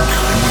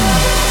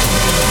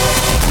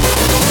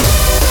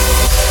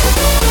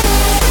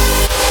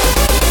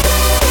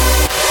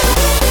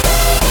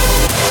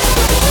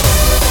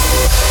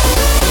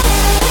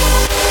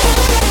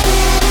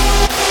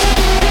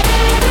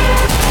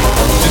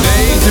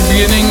 Today's the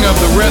beginning of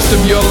the rest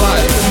of your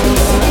life.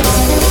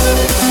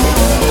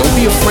 Don't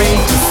be afraid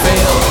to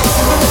fail,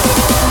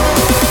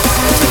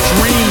 to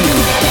dream.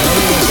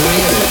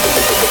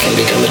 Can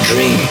become a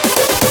dream.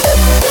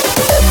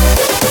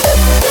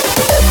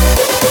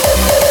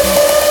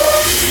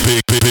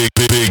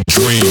 Big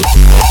dream.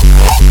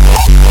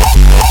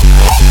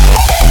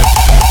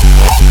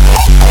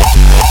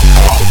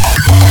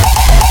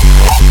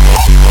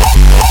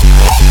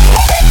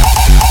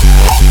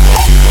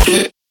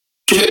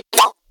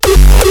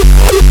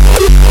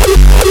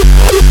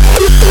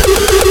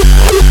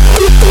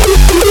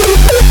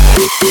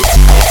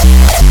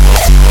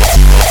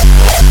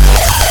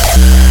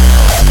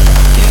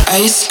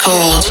 Ice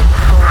cold.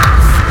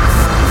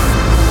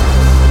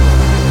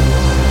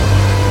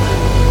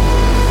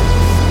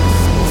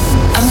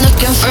 I'm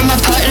looking for my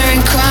partner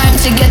in crime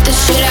to get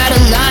this shit out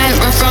of line.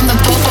 Run from the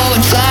popo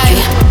and fly.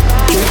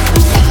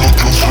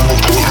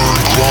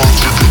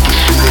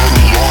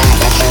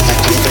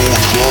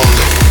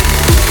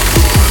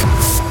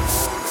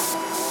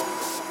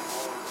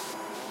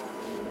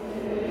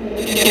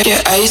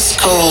 You're ice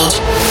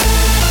cold.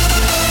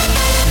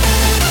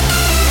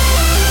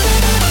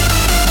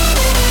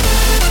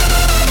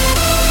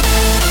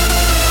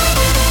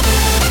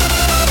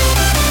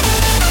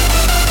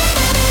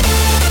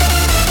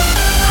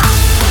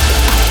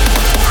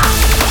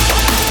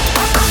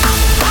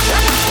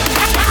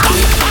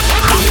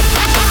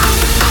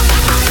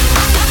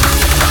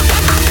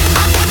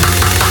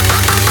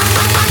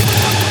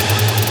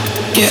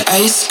 You're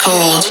ice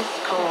cold.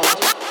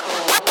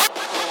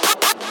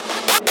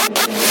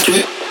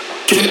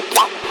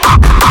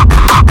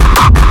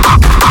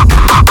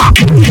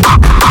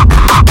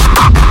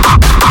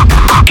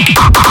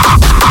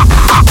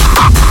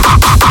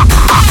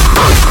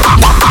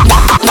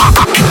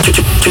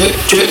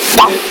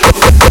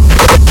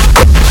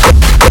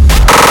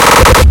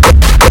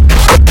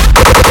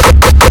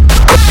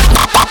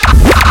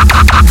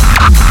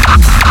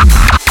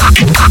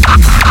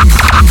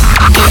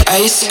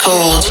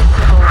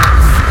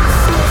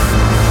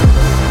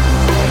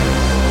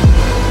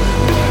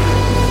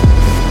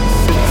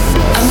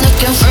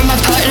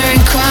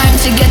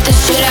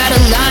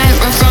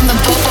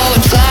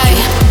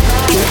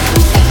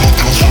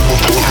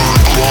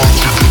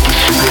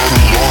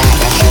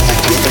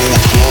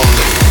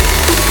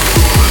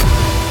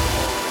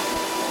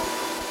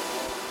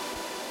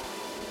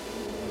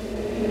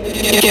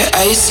 You're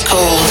ice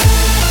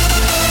cold.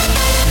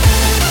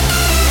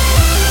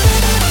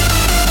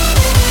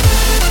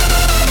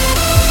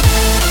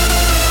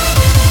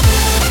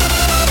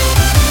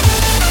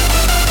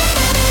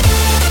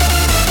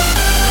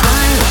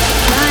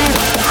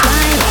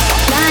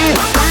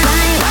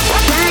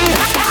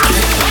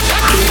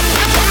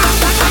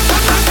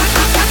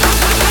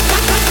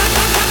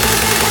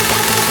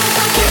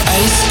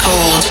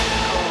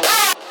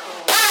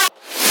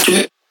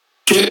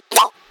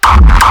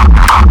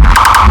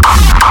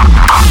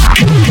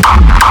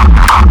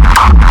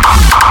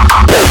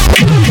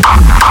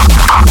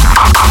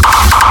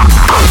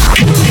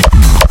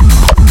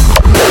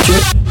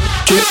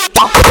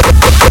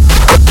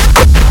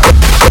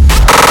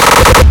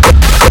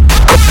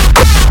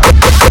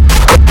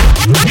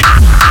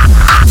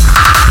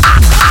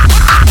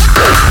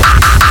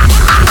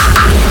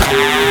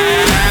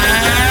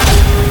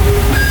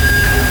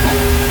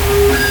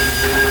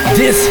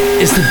 This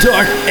is the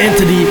Dark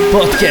Entity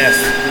Podcast.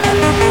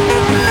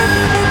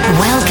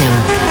 Welcome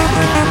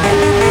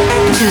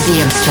to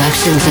the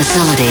Abstraction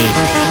Facility.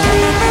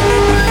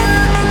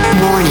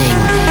 Warning,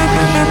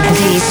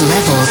 these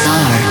levels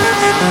are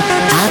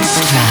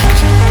abstract.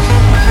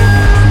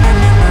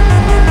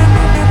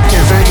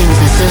 Diverting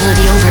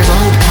facility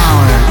overload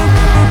power.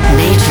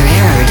 Major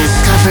error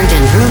discovered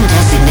in room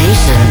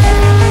designation.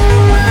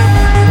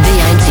 The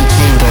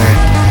antechamber.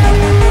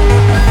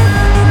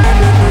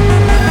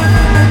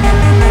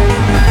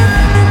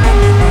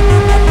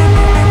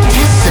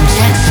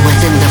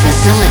 Within the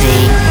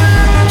facility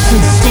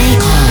should stay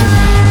calm.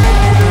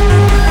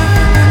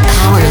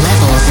 Power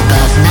levels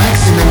above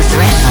maximum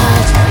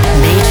threshold.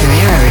 Major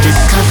error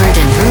discovered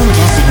in room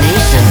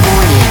designation.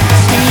 Warning,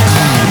 stay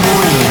calm.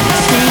 Warning,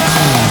 stay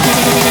calm.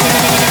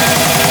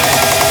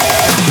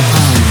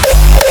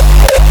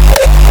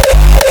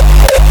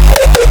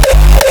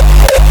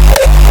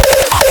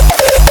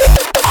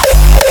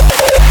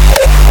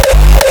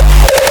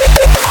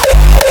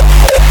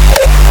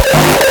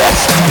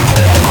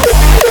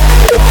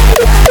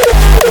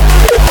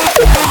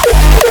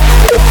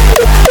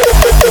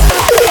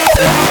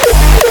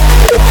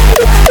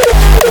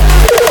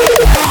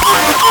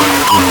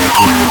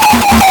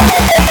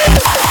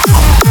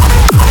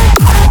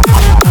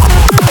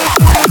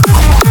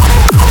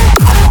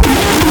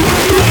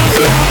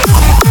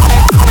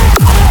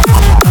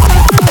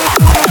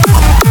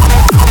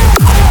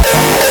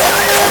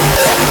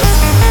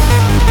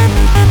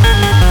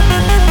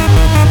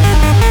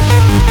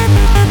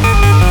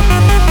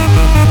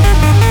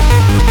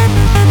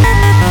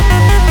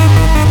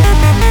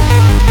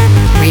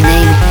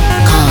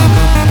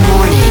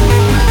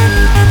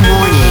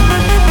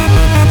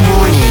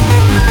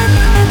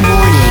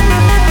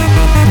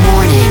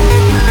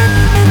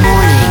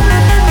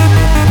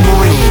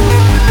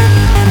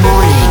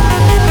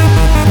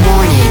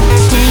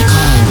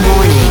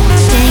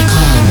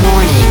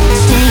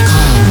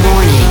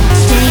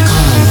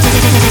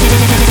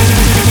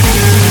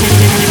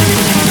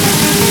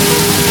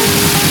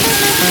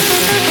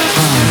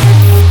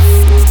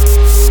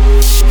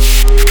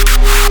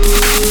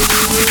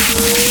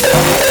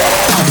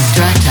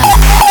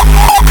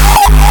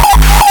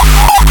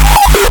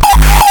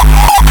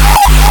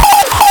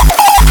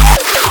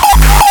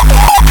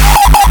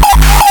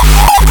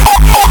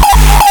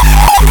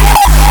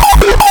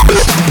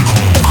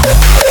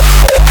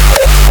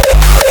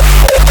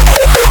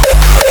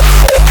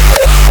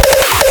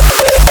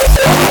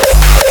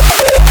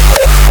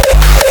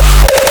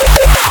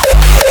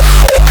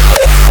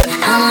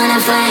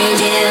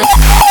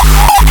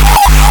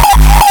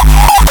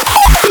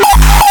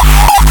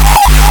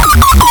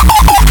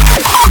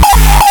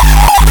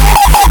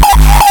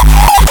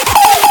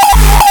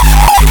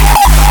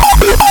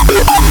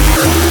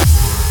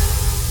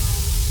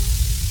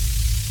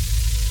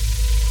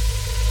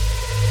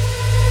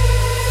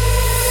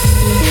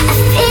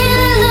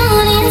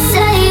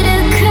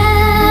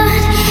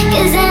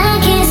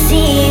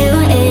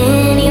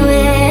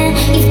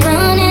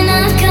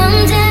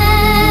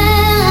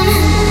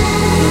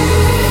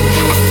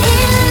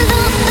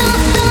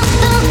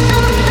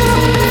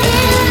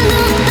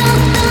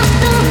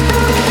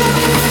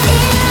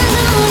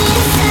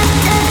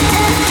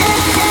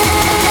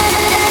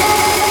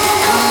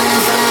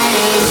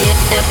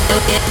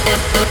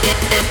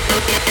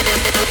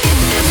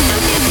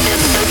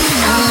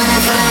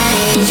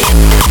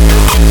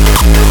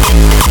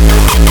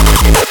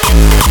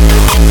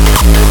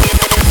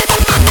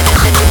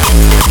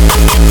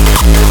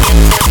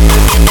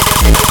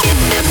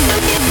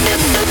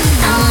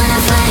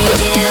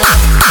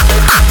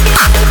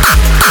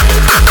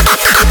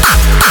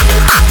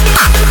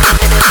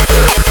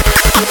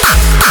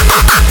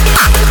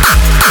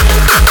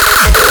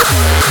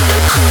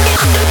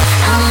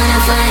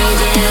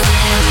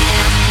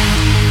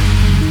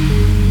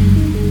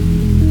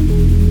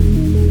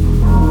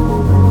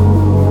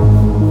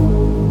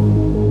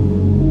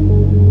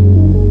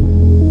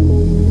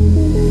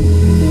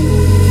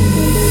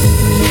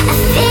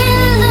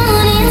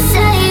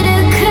 Inside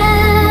a crowd.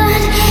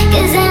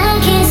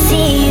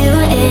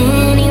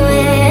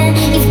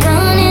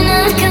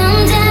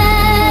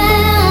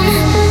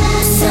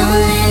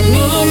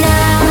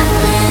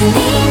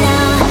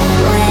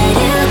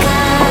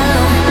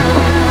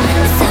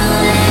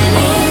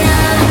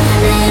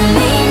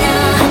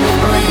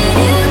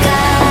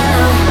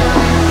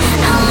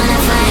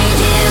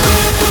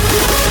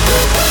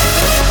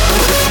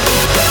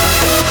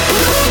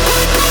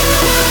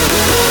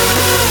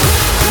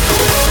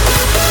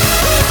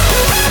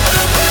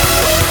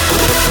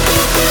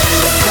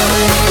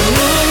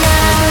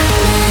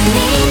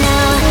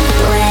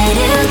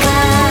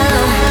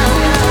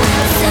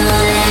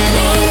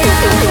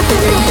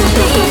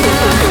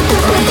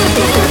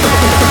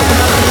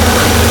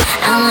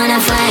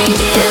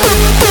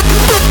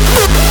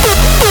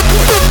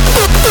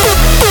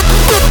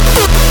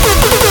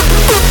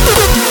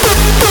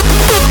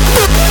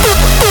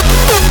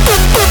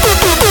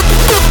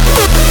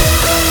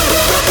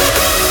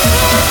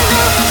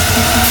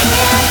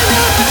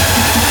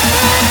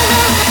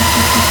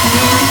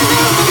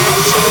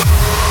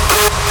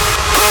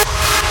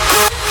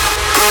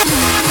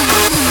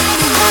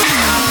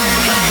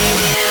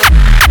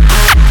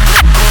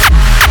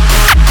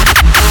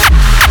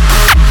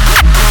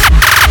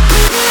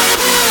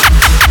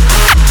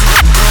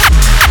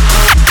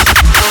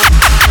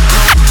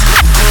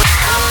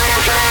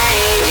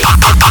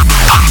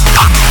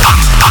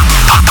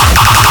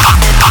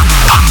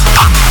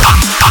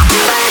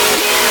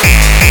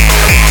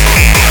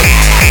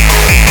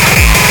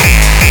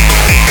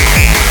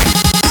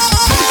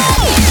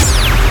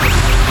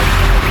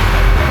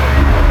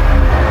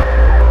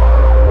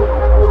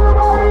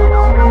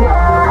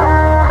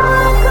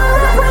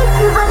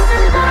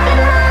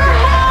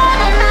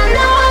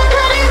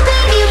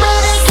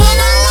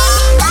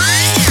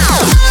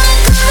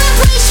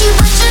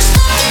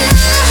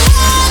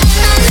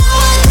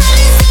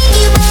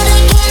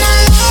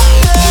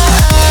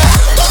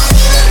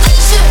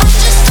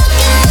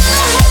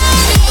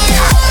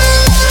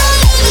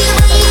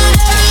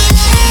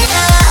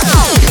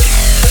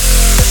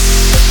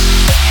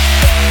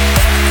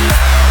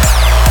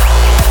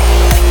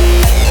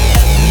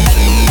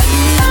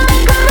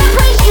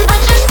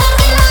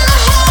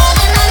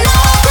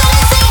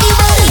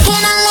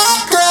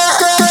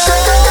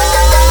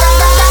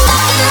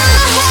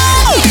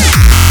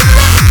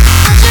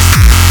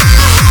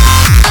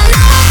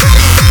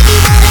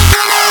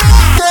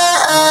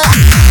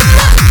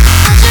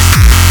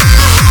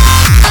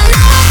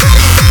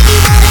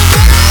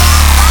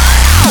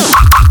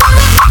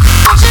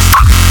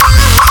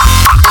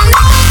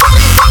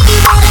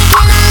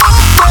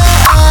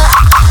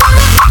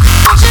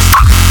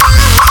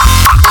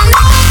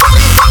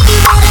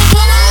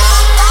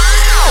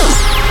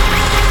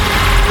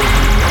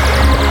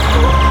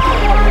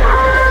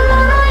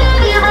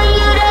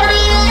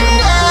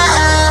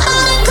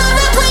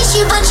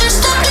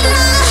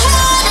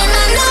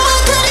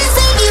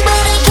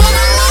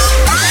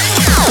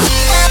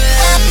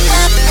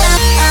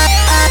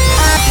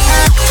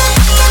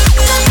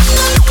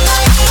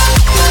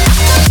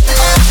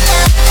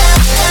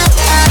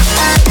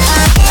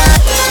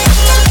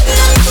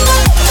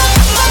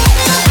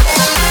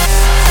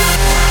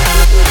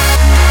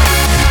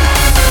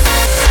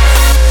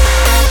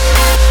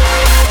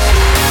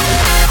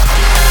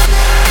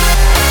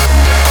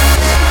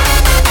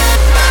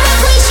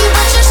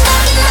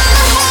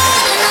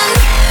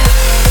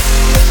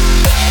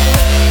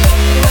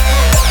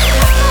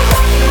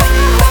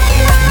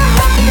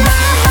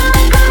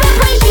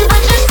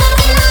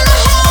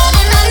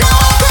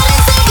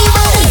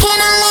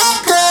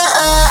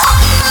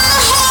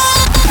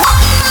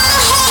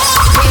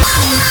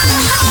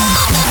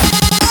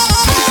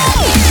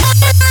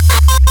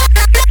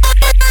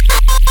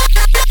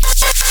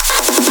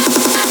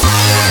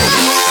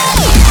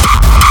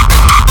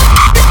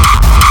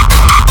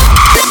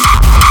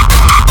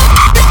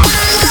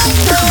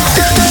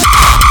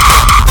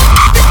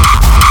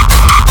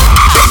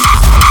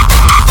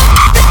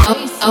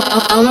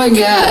 my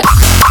god.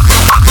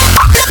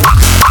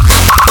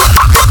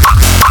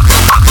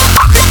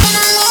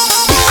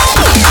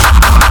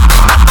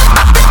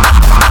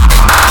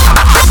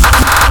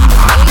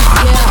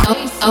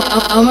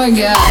 Oh my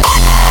god.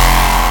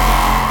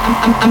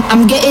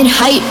 I'm getting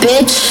hype,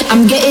 bitch.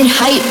 I'm getting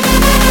hype.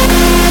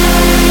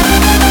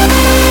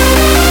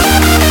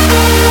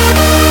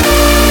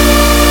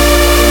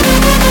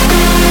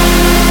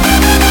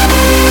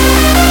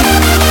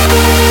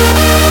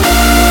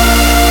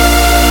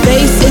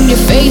 Bass in your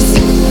face,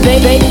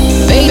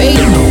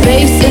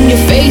 bass in your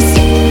face.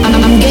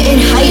 I'm getting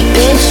hype,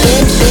 bitch.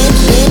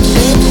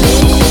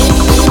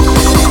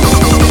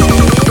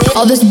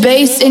 All this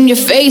bass in your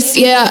face,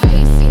 yeah.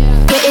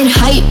 Getting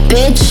hype,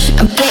 bitch.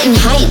 I'm getting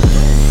hype.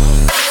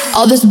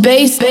 All this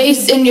bass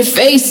in your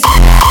face.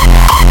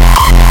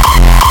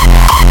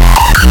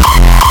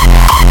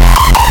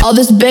 All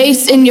this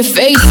bass in your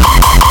face.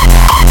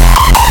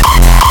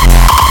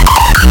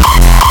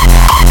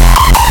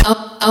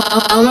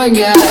 Oh my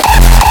god.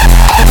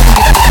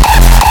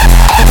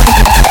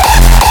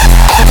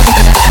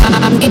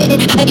 I'm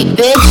getting hype,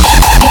 bitch.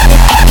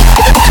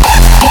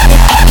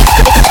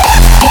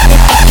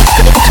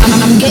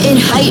 I'm getting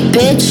hype,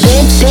 bitch.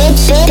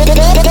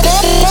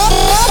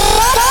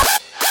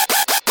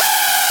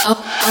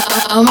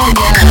 Oh my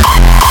god.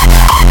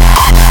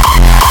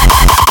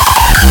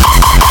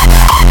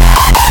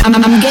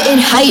 I'm getting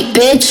hype,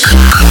 bitch.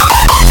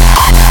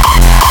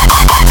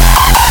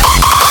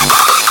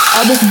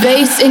 All this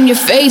bass in your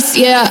face,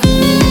 yeah.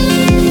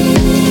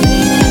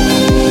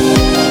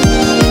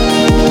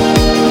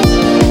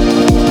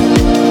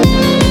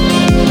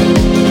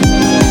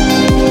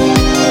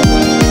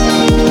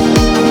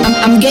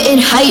 I'm getting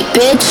hype,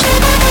 bitch.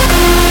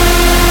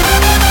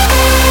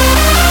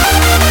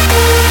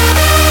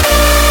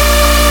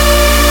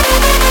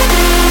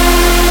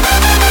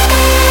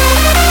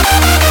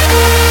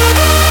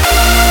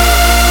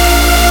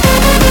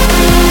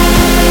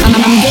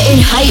 I'm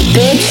getting hype,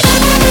 bitch.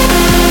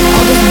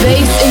 All this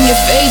bass in your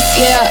face,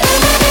 yeah.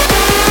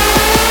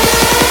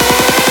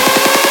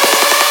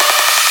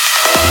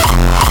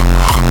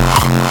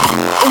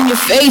 In your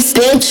face,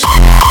 bitch.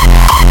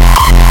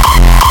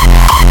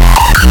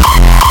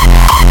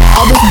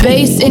 All this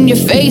bass in your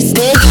face,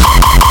 bitch.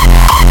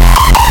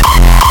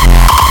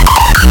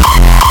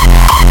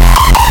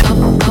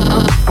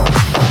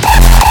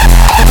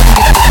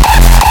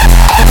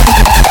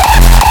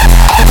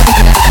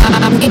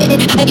 I'm getting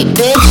hype,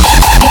 bitch.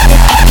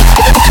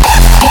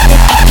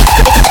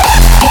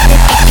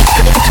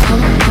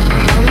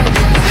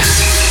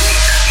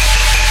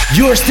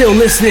 You're still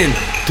listening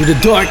to the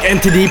Dark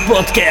Entity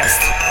Podcast.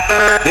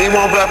 They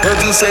want rappers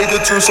to say the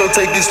truth, so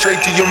take it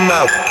straight to your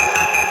mouth.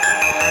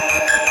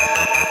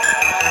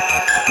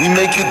 We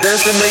make you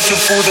dance and make you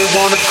fool, they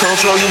wanna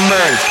control your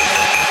mind.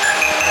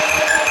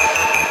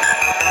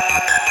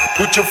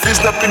 Put your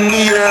fist up in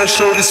the air,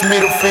 show this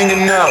middle finger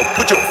now.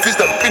 Put your fist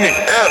up in the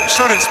air,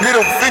 show this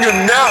middle finger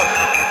now.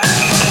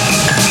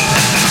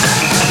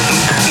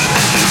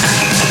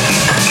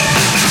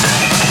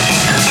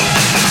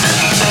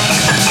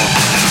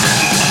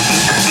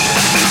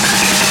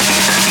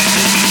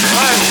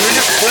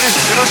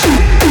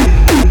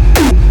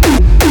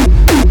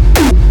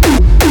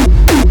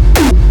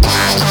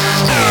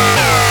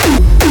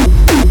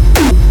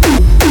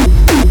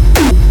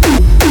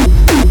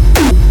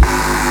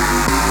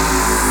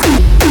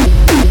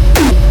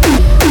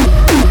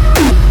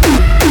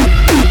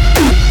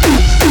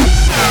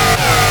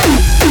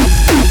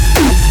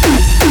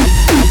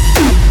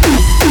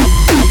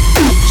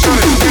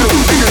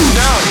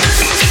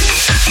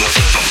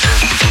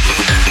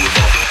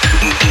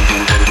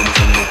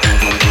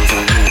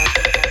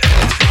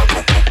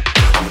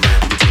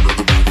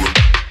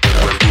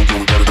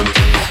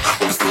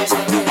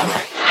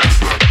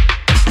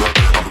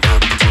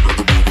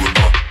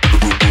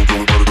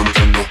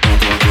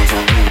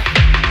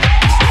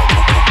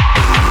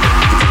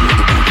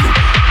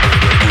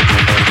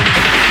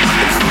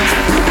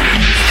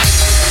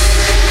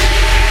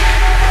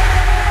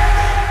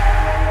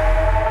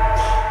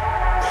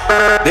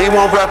 They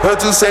want rapper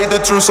to say the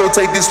truth, so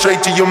take this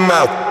straight to your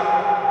mouth.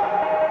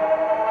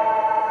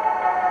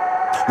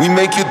 We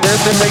make you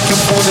dance and make you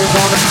fool, they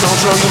wanna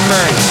control your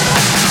mind.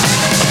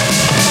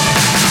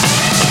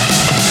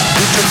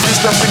 Put your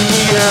fist up in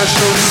the air,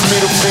 show this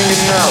middle finger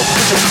now.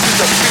 Put your fist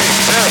up in the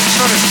air,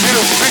 show this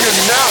middle finger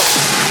now.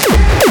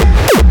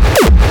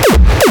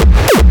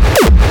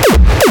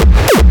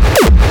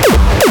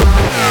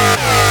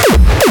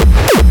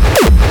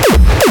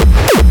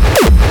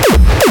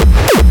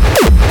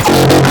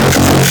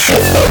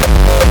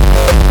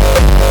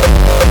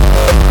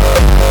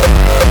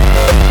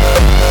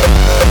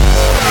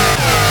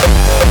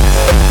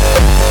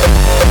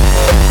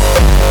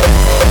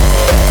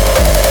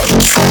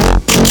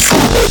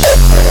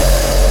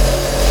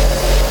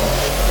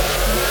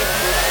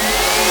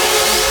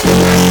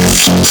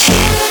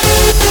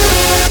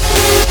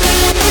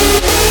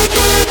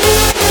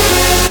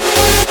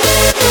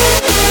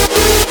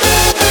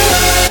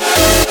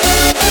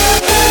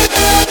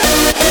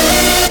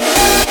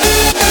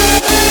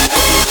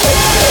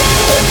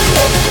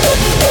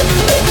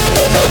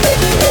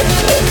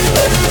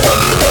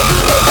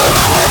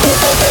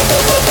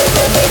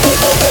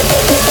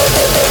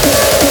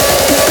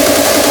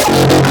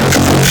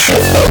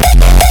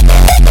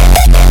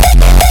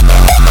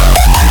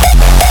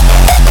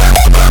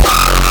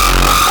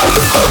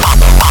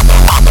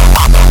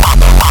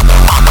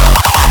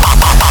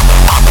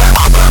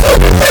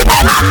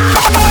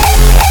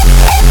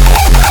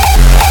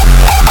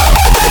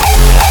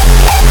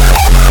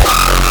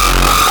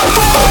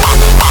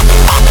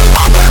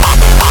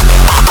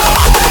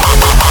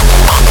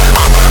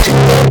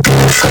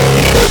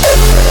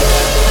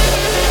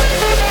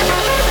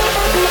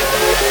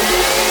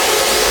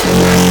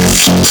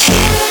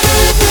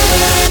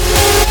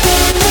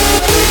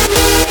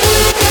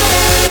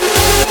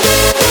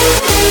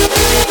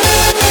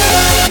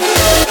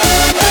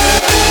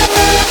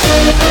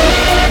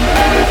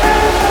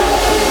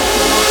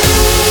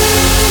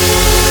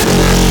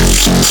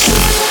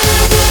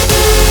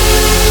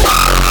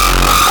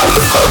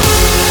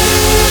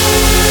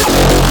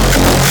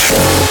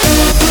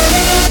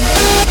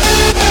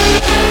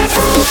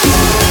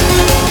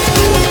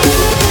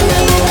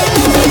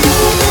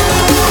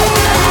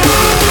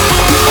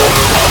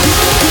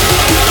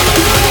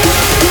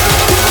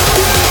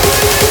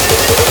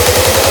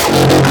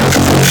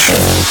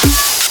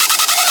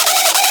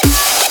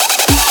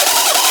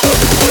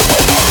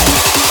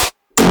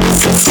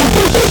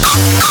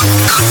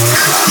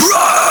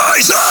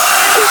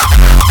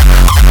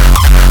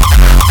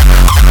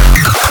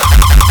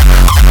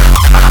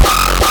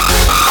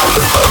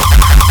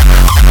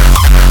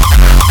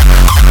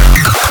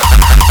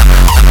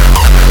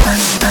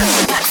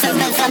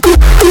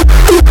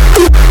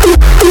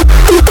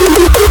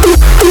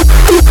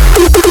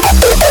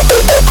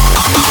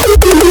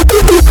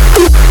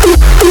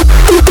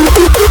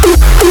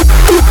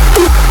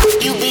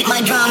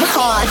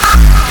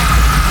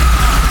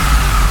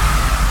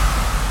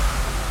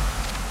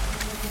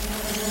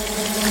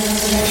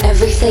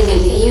 Everything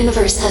in the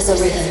universe has a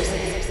rhythm.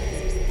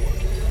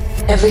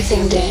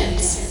 Everything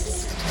dance.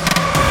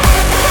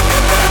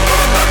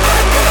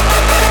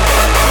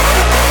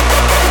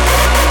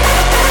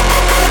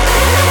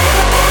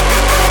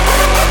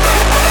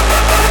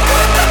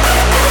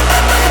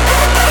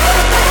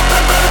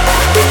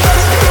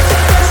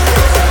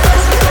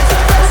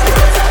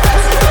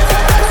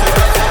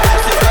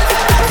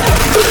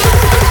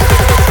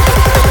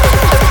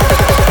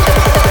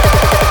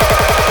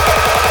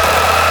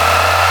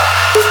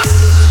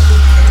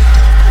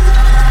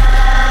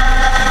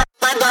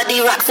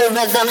 Rocks a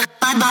rhythm,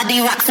 my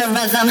body rocks a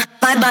rhythm,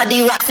 my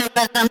body rocks a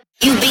rhythm.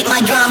 You beat my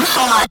drum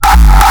hard.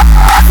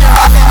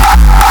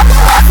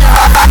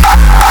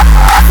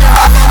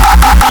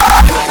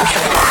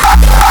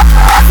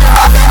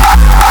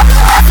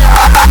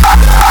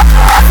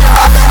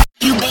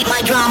 You beat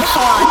my drum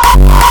hard.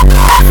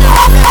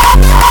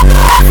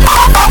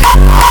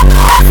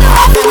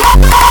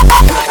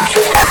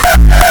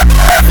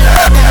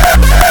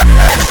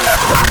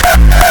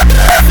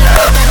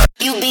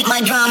 You beat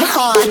my drum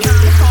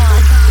hard.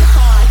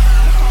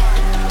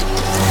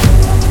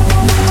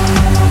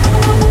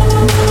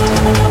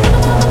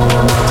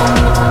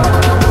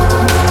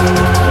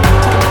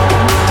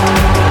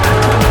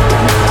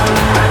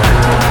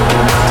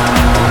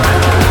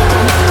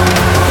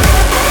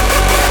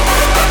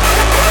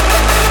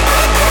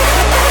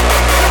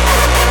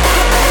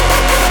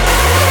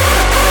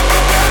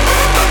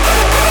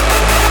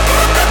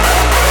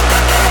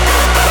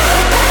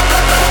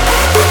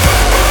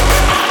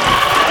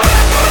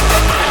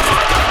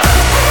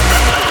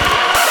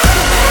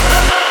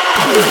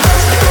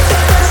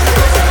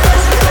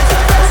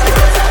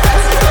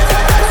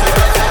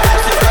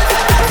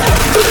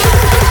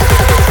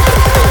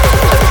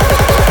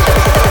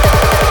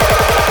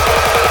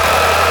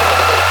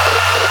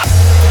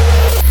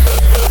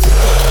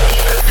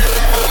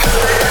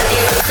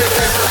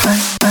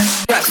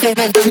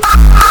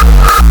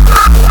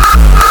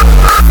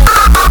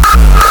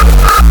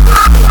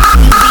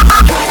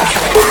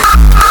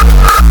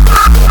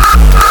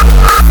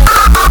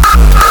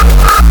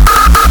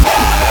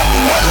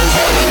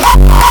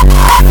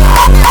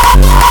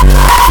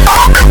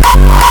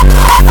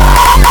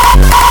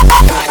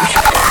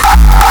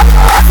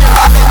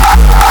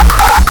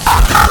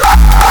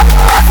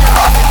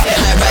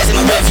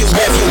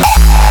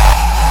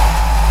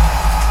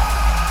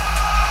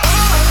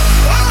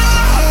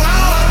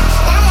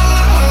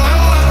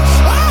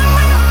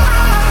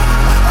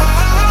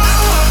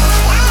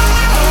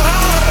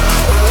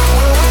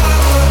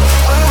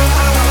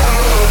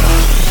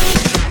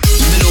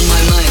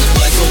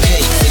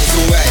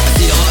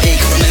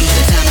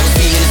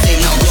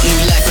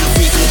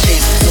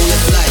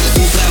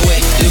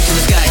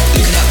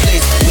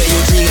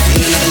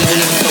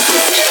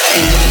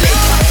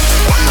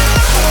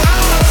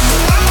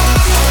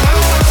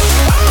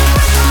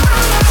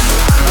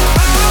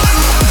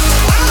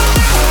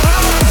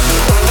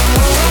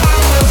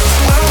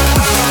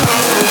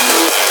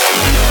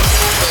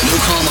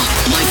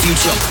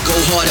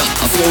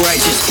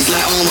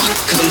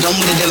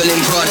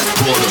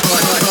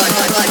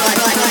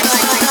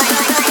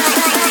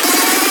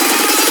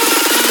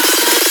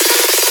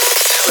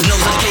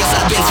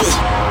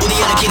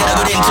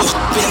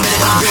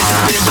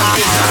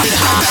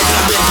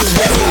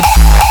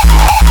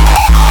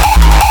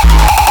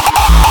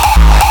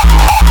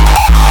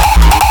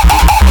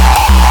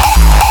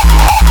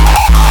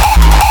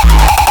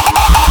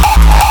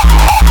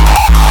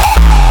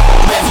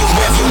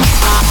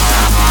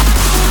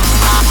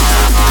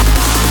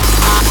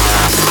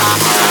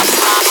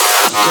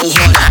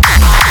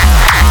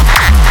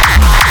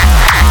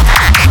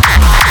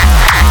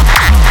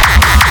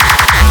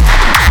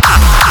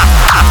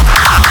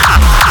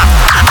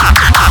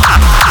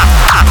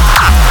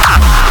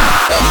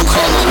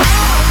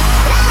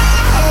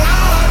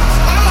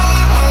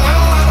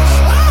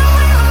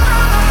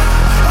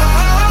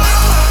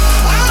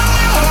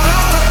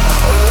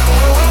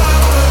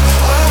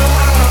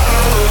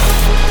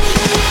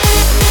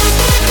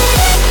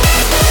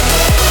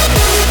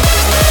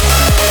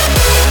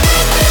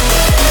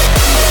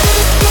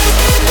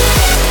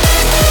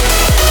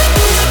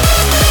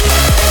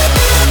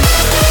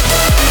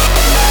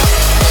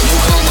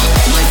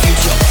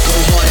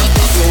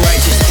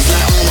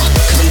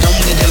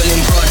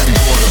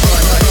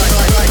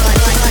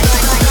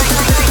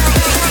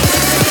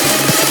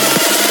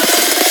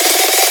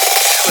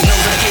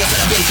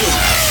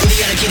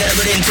 key that I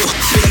put into.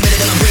 Been embedded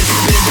in my brain since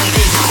I've been a young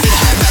age. I feel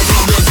the high rise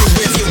when I'm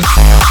with you.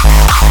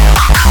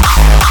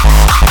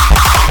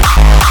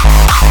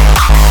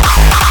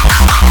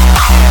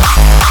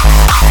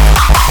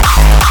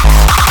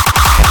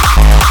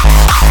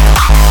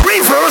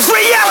 Reverse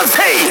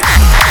reality.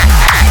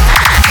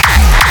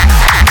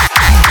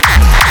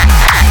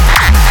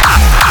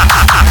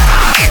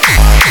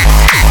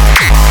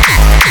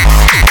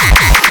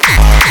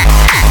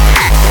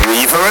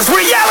 Reverse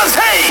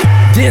reality.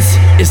 This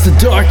is the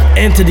Dark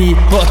Entity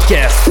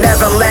Podcast.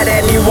 Never let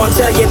anyone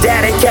tell you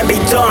that it can be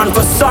done.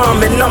 For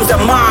some, it numbs the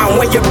mind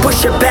when you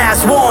push it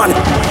past one.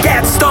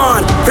 Get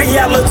stunned,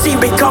 reality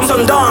becomes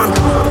undone.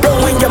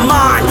 Blowing your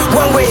mind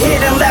when we're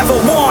hitting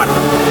level 1.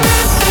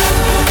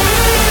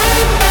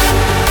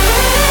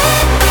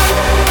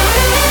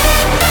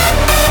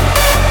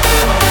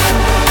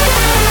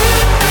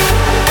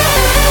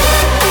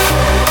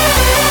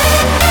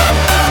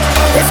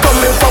 It's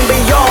coming from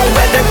beyond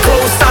where the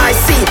close eyes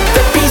see.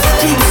 The peace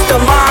keeps the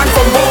mind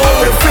from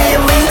rolling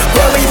freely.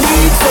 Where we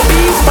need to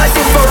be,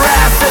 fighting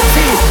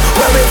veracity.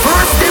 Where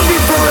reversed and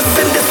reverse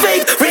in this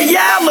fake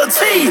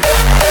reality.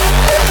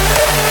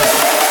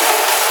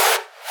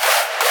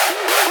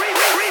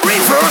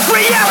 Reverse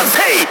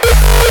reality.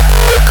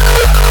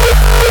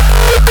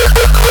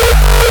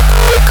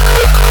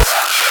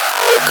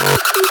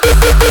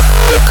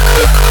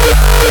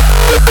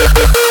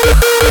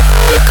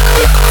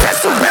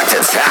 That's the best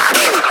attack.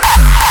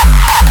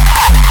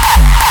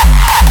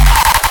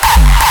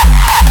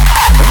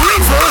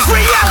 Reverse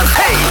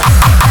reality.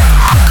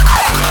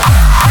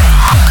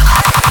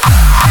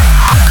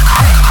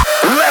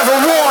 Level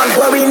 1,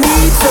 where we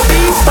need to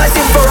be,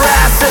 fighting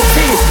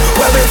veracity.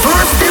 Where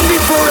reversed and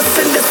reverse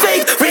in this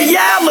fake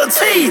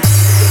reality.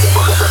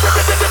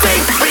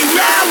 Fake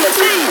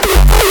reality.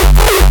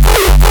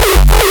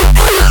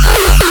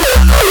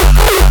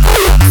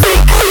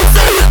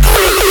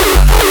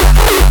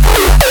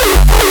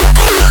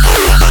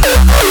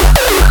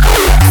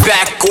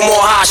 Back como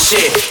hot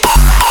shit.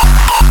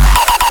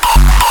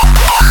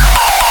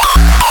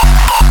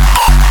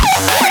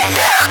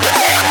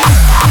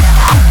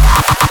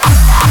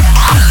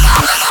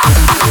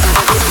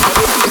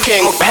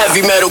 King of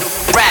heavy metal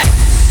rap.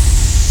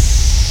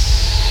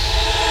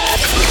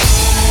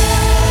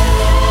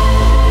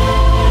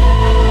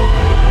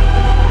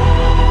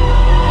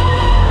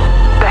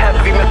 The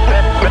heavy metal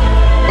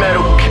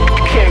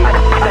king. The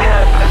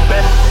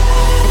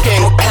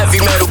king of heavy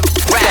metal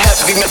rap.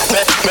 Heavy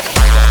metal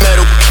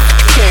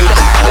king.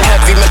 The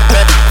heavy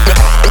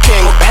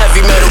king of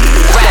heavy metal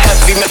rap.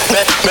 Heavy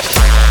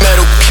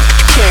metal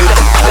king.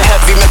 The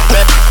heavy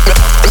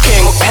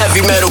king of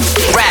heavy metal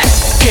rap.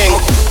 King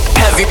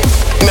heavy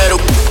metal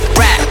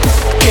rap.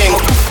 King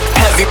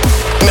heavy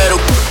metal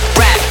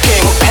rap.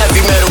 King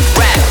heavy metal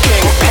rap.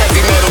 King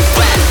heavy metal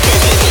rap.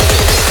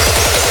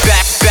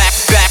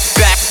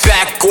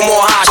 Back como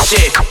hot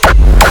shit.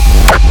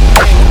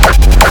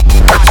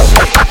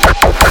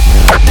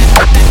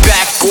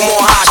 Back como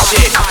hot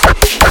shit.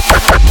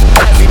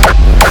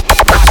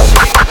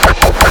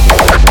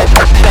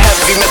 The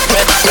heavy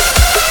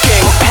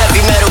king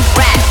heavy metal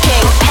rap.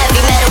 King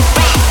heavy metal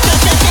rap.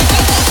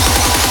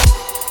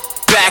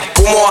 Back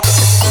como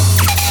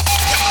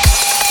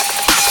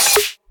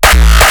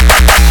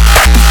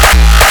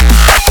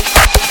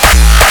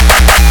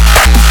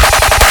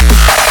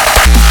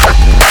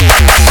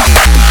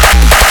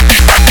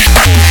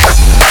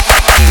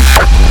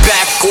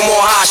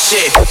hot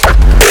shit.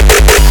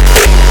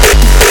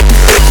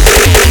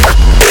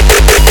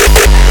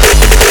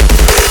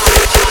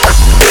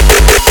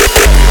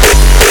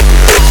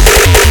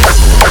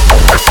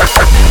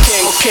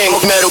 King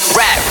metal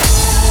rap.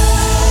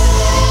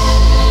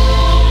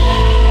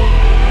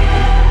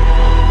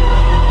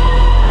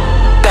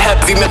 The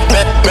heavy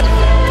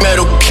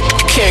metal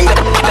king.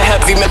 The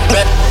heavy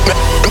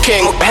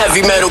king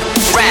heavy metal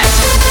rap.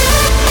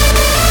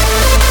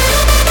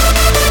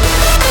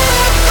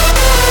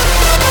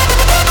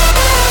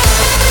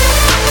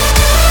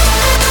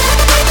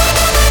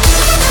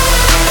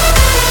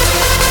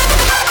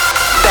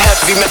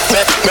 Heavy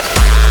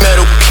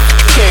metal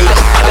king,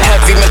 the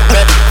heavy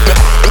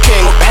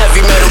king,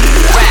 heavy metal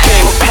rap,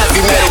 king,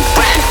 heavy metal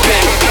rap,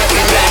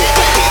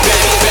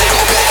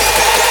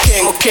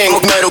 king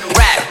metal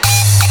rap.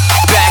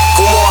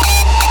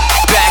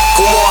 Back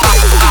como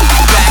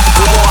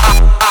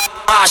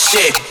ah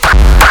shit.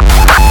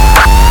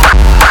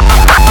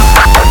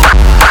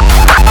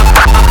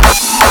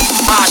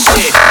 Ah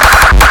shit.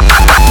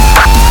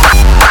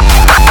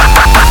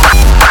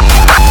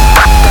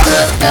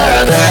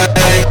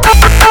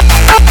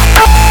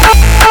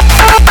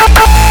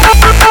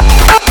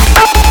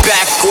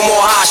 Back como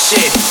hot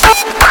shit.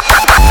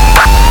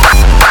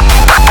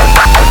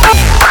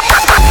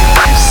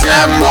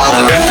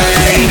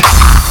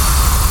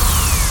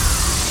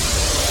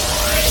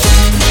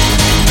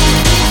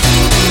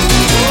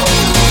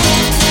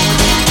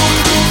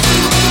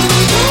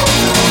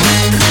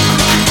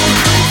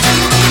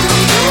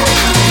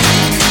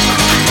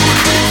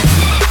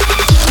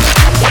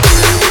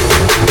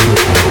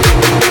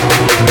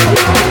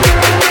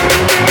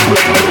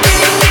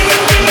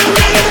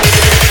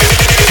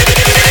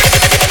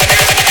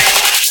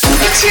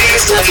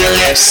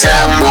 lips,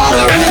 I'm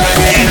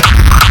alright.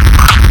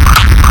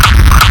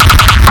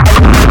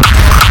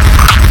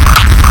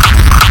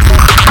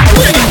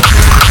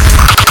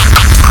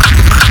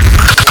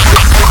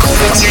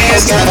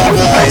 Tears gonna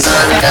rise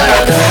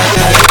under.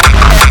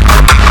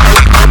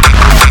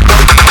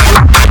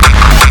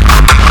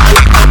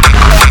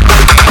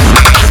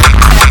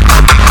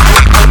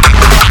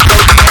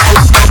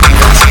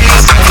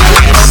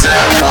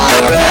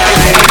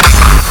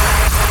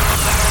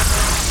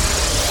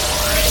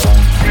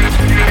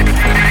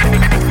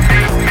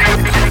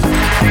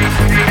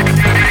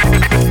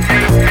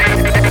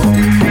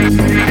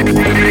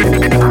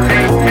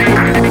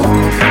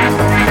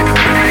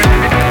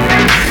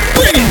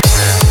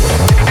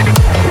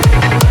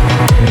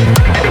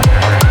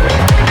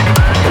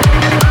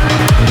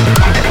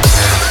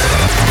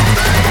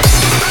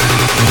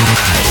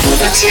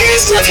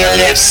 Taste of your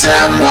lips,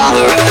 I'm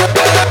alright.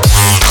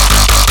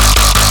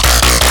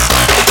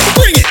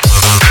 Bring it.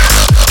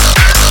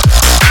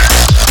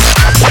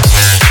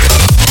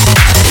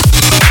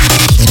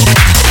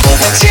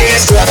 The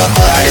taste of a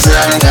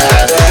poison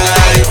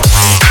paradise.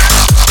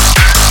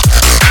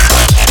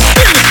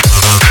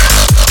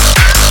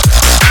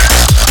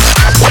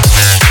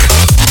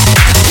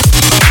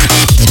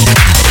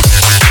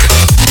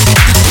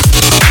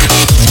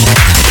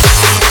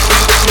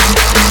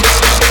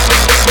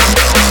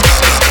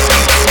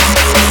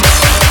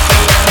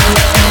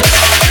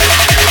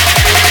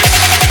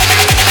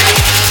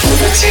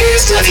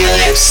 Taste of your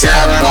lips,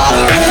 I'm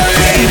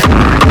alright.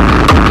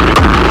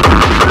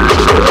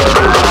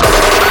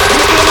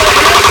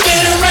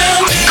 Get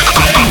around.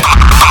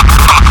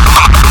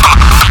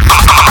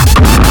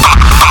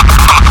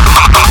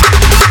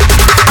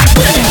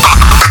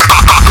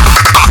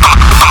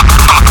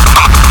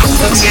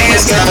 The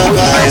taste of a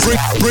rise.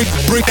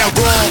 Break that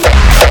wall.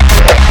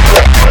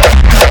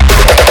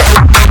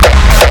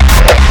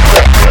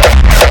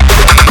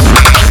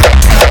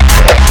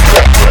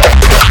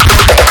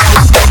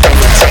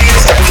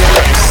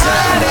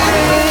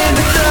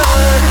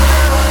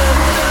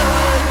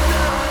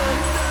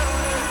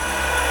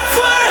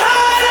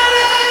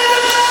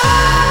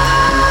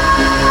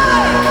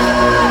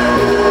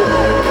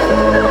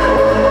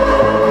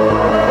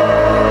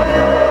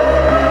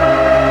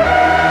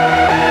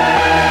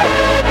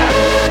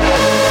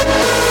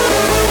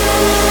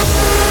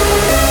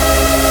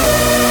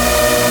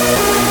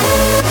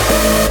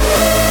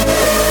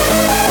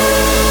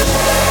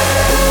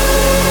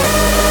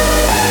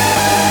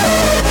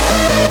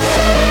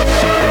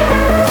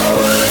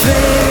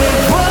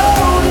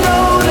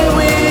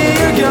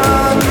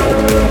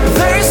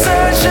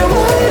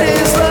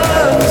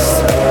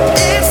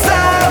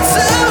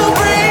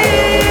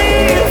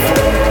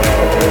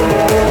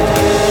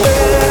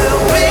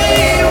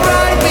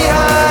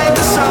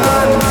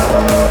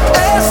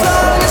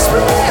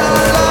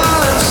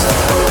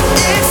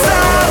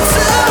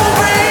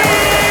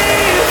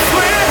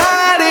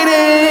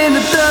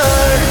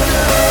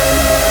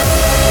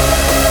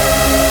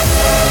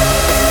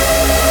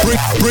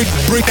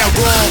 Break that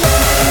wall.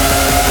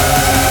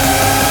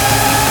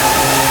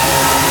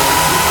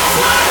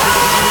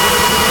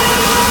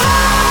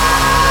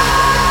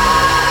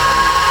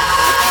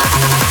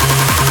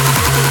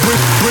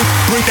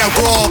 Break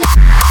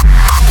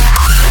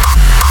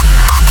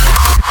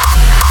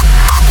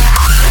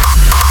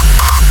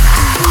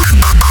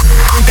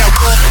that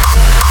wall.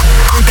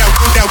 Break that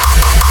wall.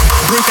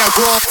 Break that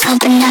wall.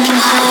 Open up your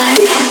heart.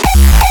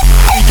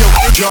 Be your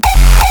ranger.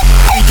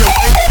 Be your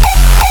ranger.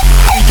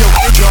 Be your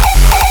ranger.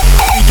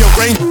 Be your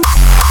ranger.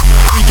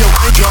 Be your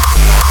ranger.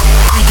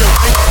 Be your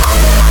ranger.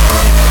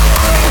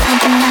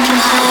 Open up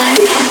your heart.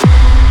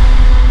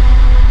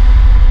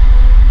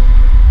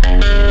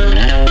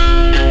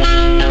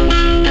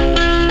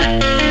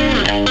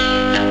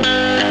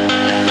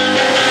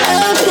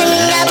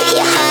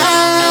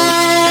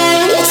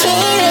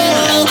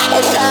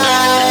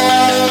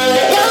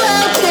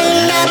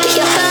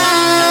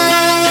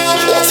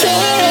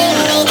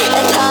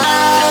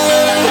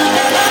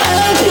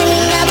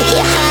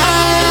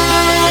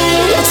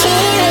 You're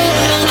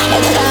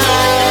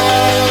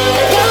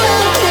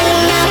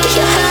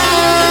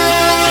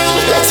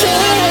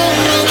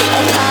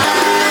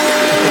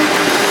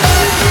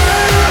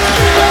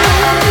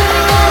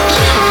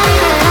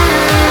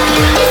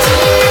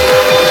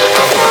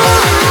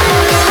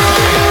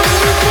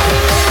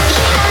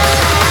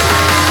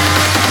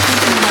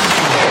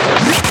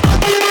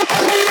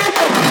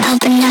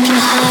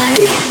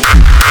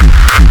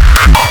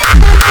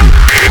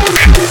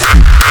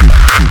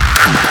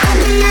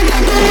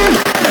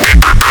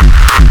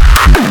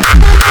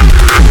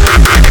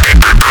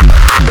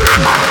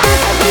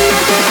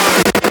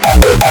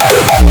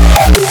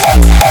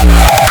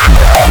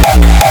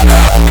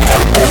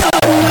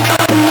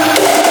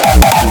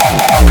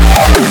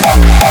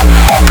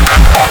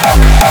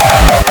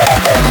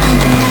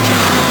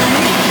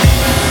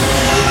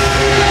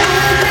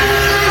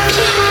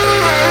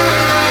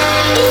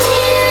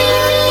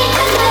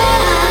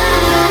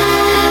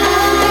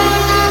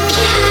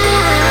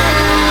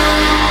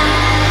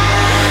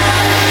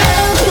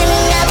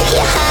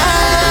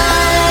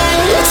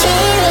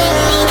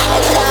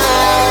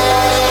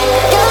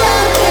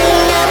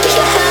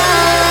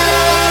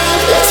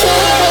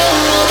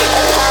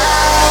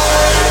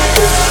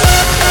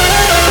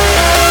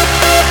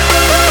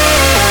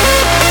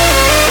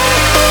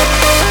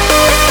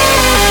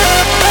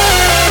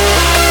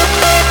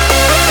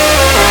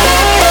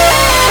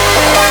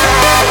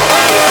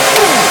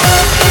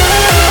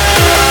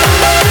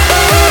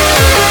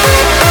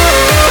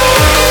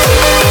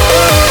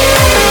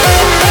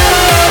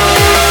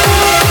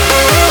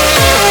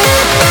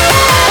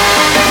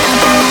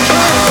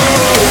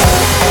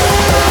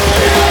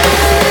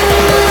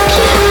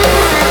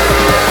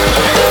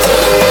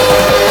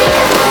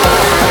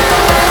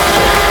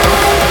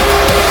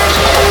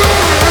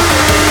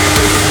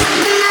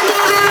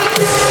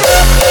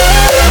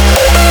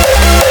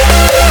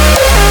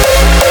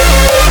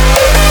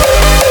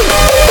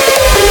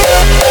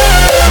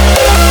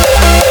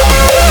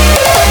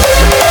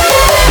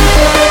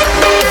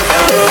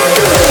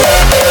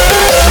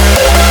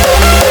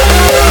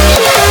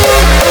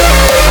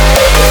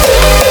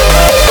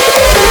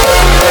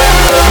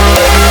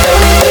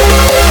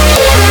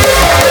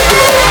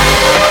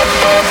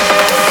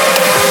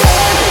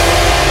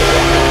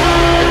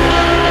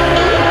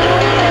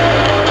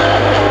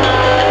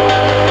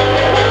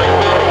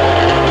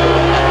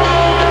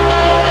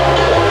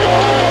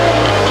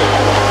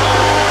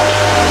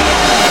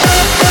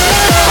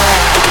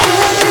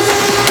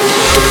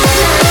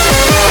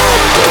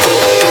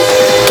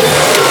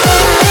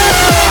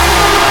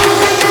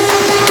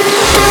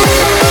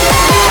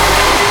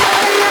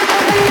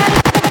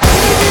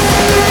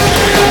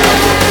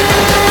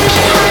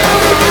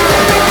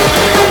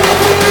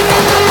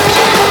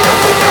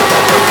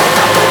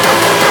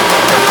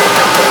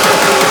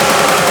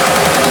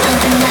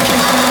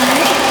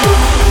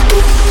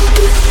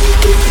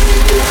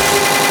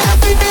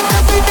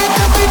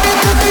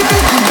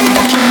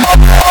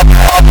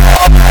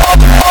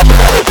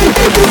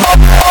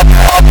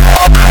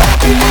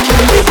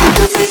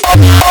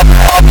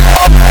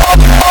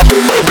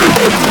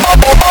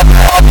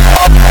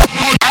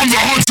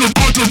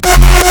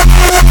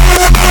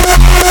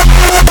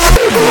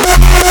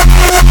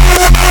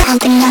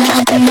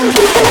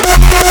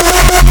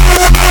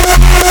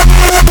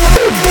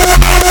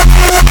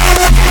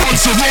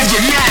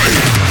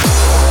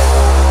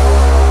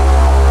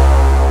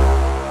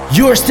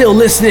You're still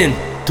listening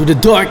to the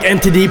Dark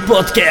Entity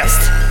Podcast.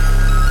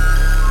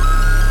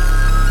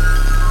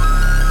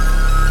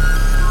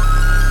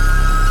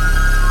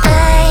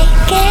 I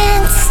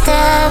can't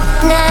stop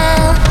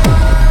now.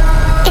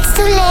 It's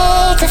too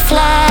late to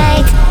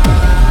flight.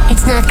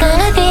 It's not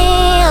gonna be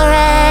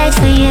alright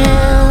for you.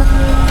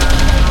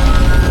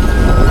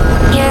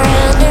 You're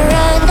on the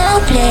run,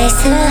 no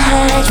place to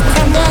hide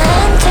from the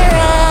hunter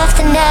of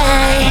the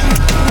night.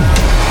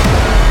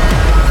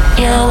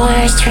 Your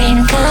worst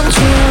dream come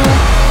true.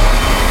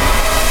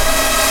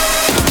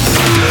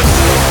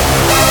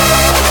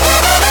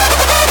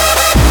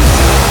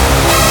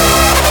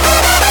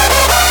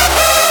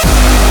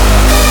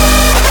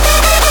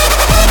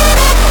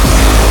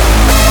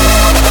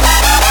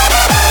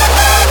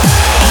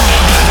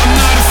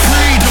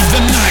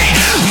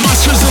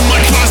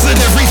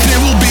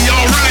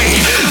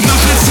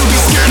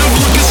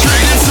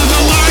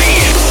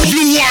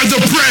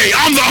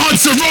 I'm the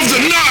hunter of the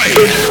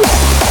night.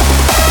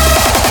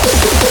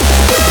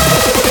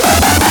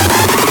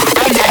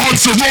 I'm the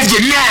hunter of the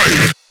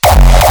night.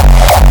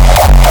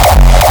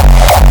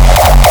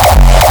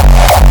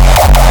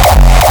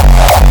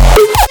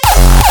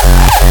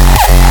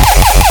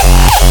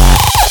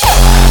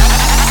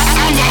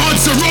 I'm the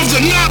hunter of the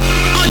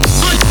night.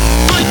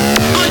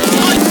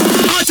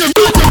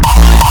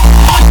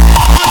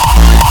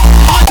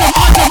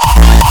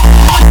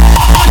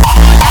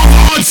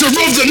 Hunter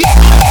of the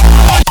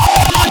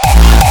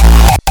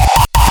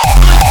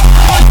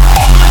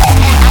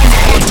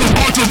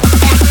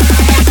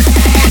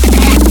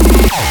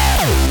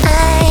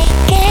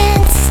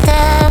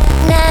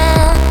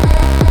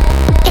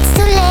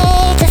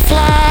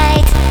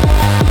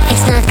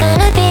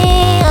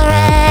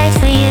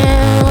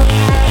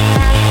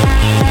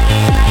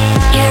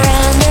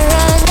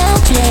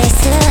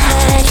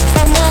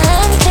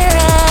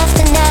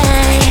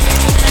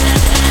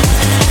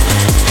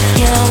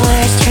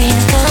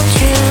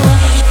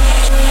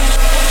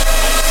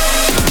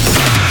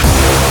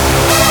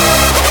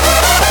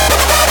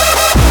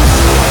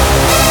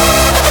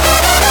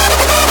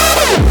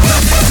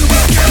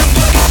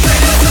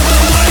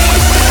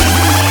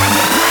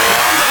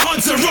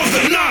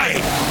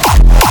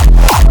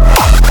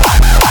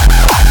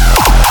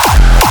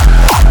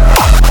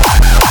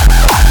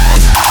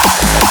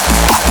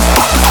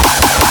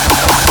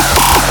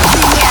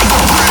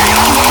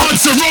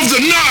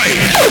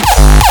night.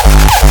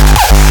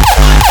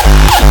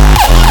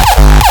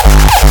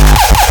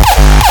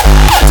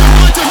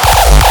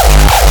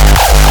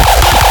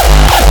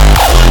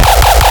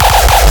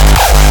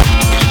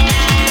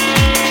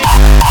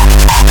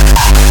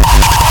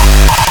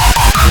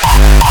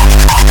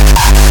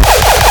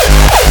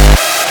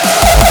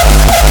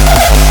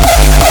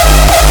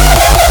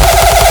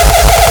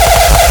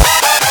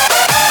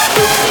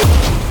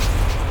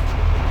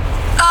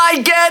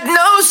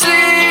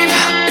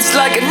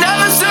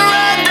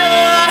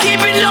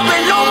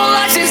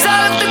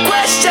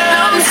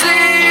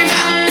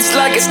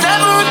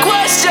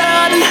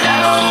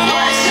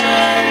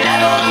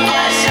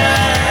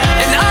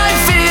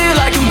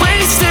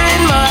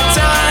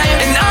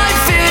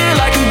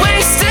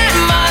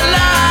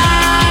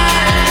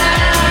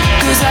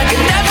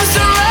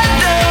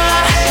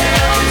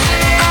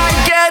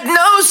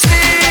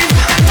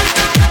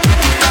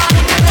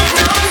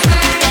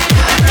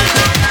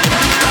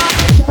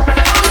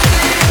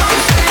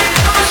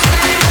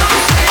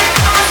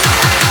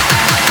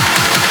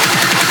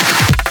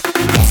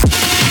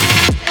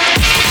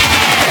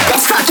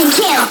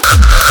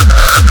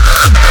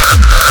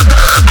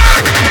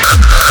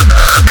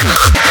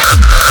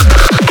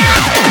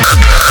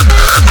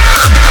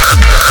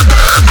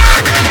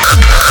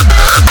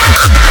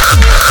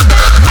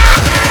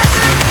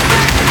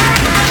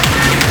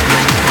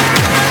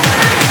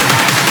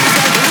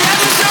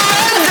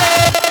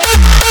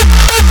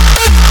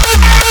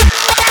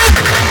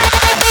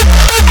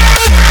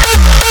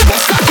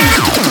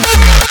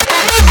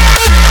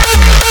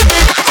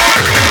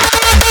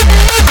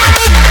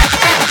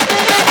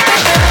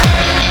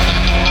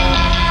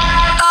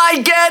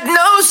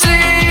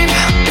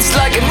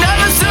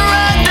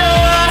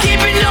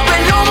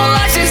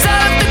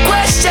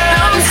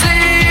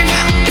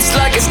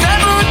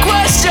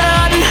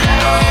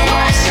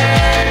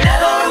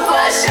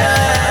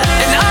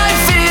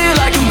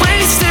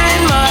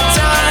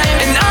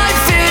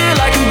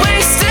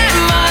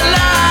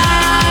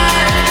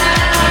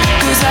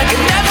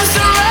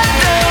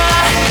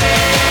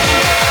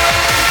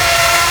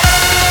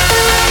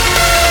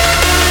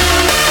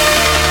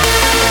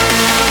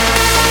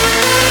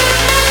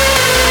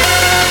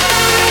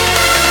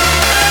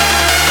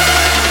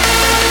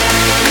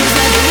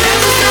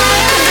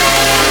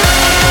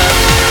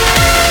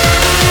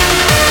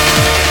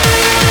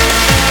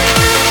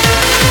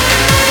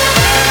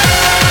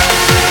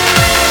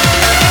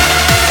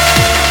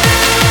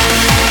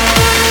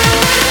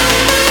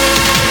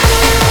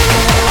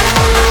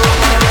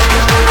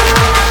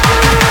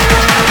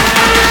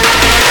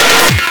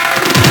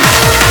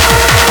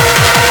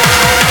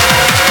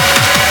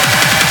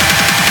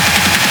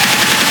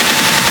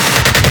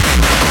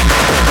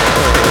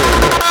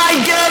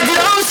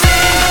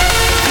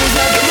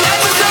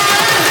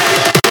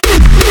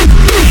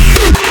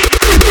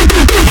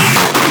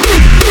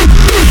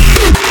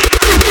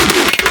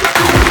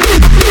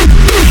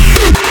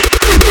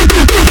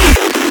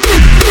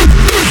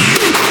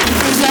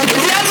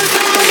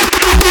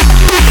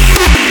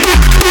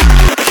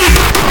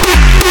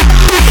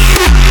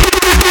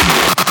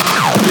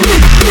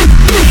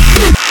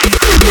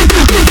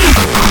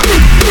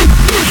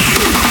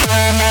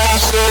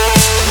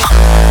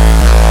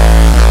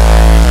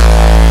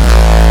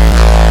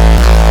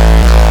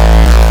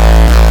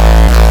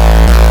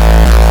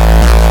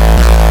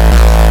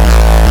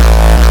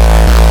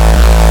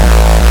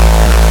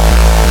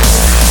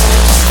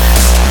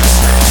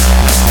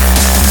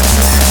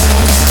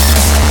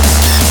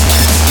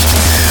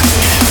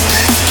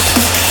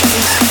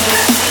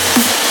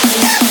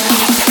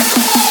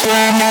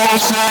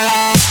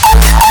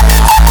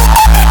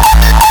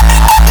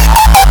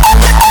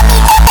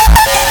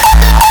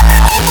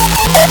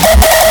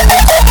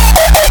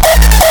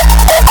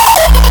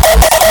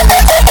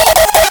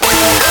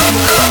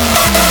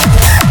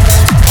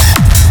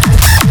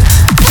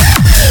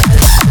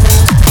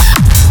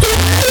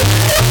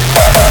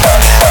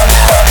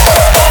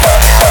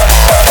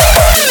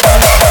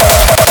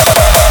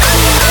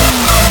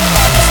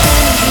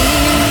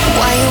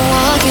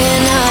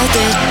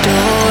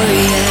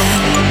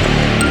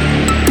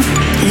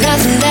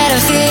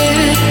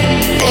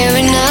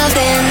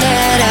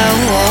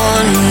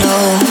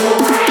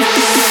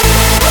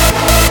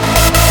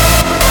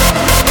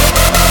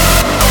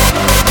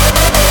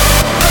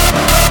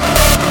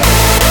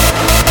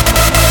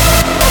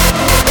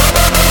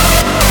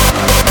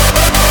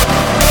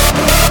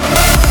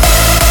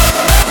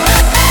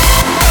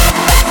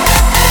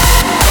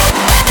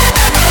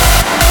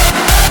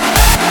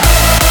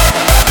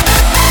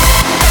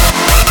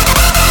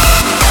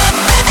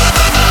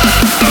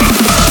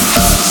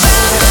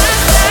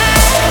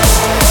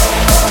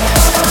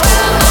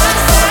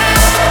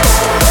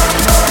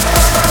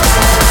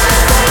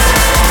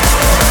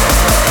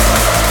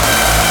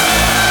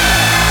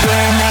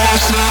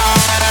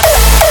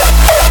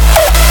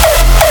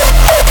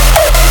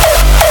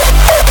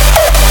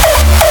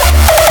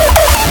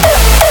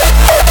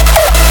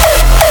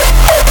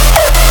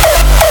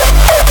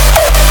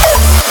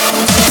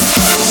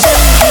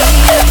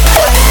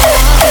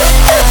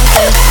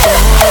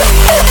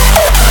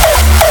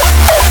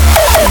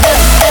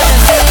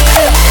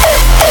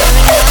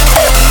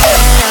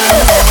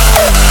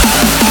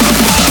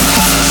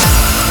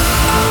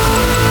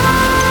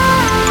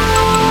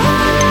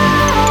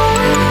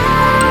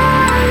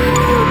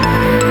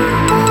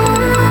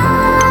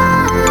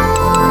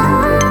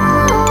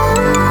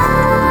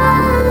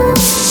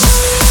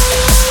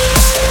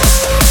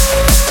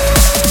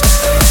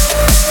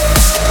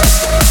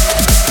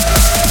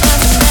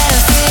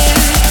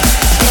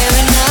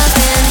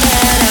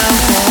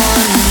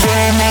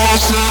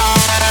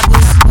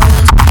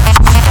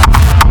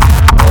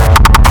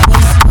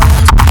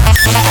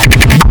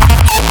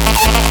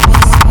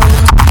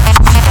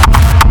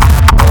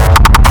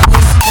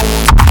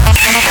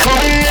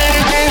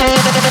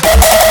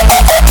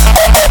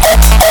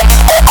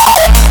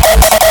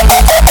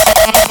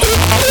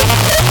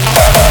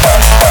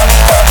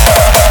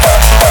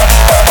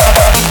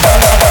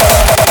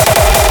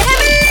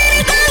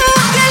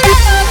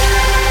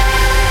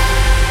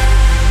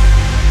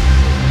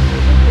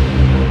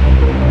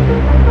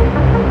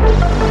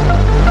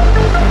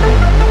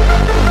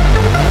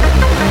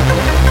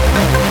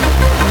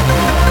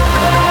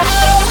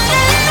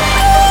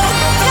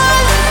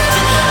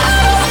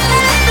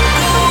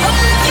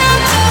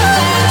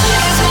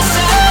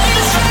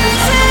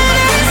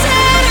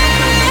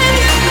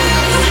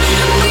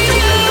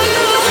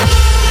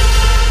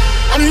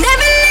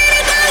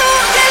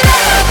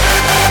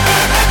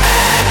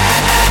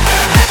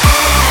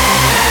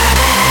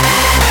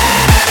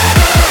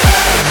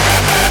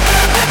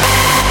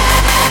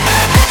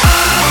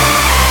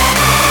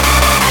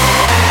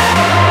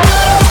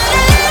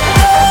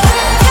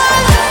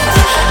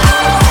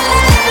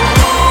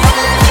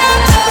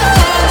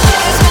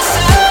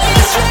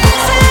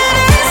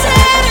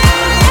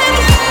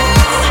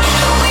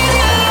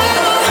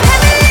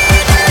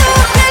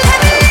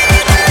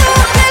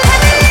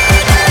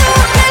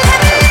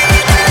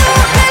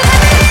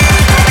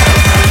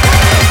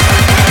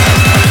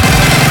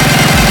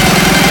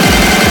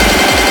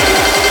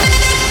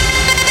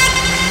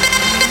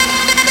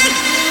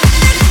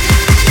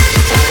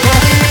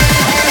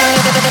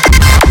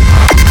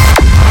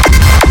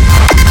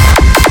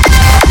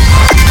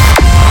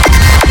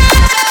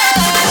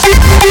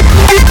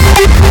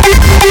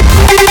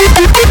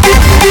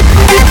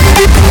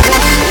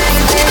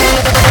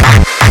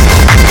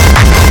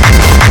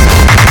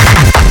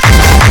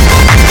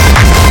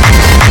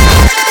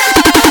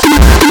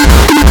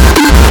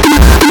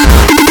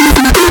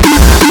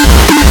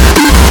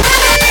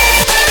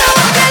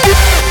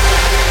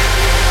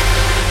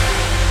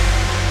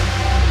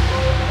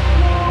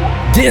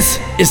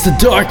 is the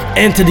Dark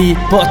Entity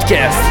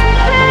Podcast.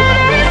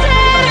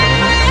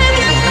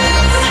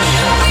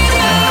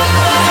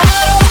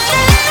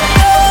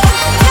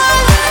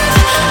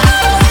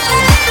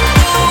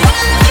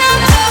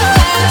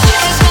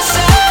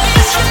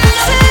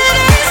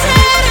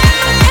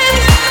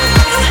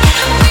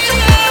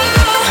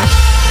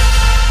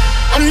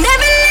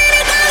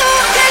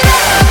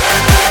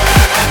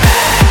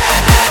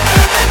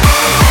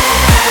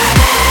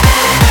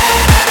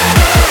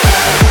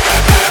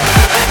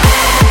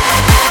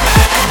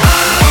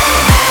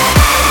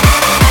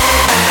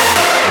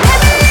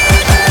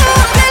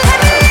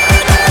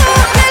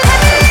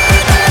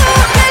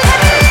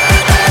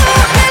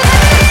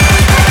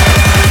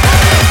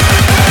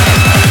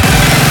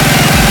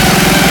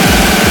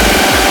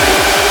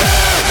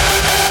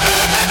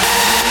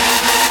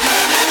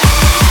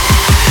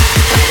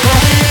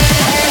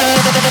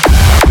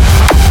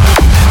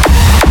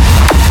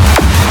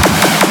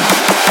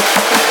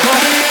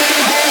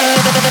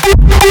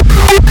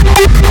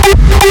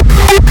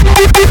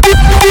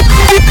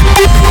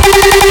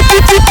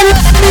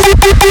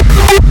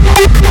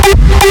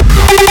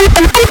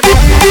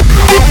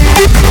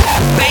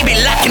 Baby,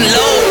 lock and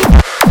load.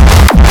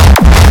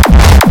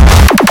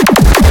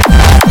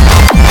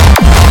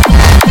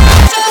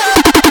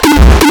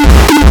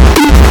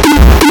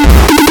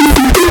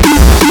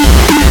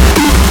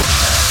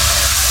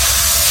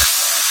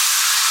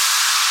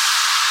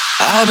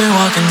 I've been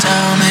walking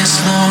down this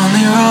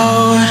lonely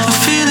road, the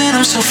feeling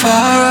I'm so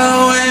far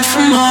away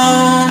from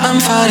home. I'm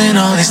fighting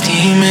all these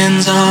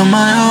demons on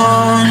my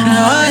own.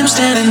 Now I am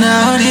standing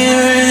out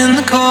here in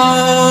the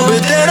cold.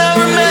 But then I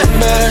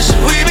remember, should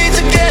we be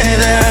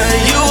together?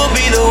 You will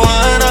be the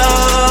one I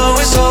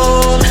always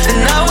hold.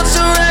 And I won't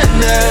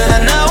surrender,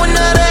 not now and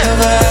not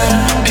ever,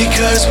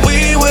 because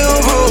we will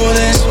rule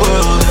this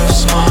world of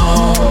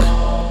smoke.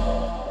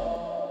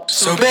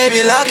 So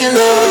baby, lock and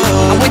load.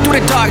 I went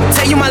through the dark,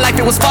 tell you my life,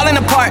 it was falling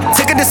apart.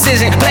 Took a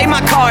decision, played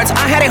my cards,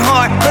 I had it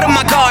hard, put up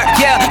my guard,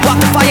 yeah.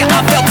 Walked the fire,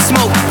 I felt the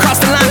smoke.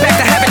 Crossed the line back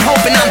to having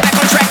hope, and I'm back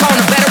on track on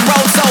a better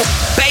road. So,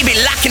 baby,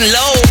 lock and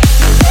load.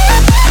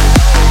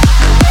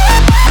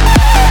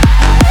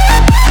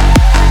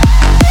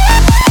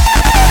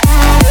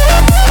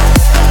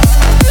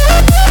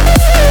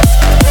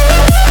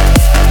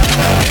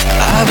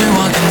 I've been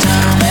walking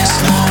down this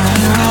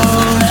lonely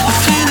road, the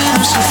feeling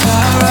I'm so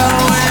far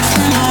away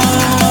from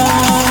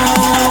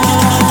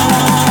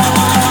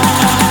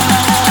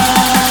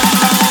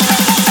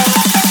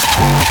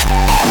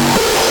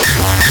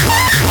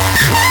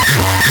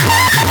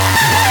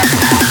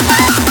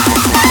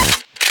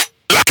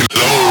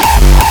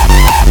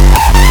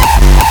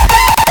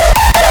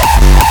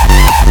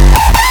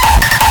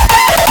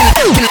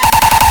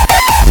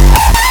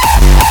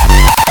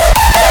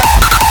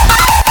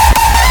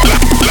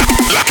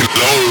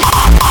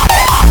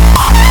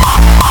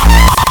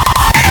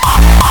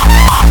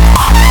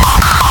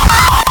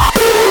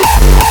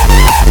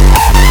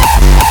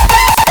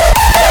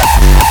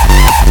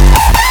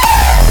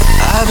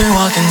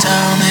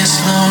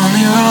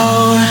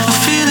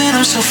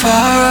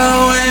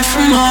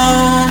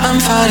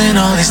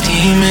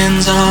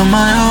demons on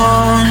my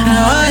own.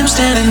 Now I'm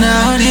standing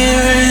out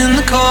here in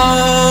the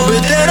cold.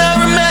 But then I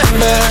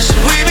remember,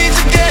 should we be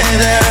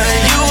together?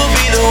 You will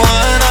be the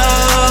one I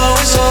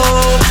always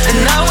hold.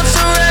 And I won't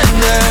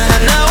surrender,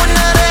 not now and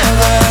not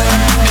ever,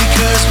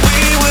 because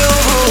we will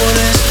rule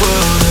this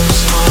world of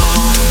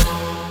smoke.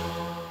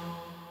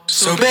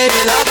 So baby,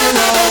 lock and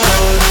load.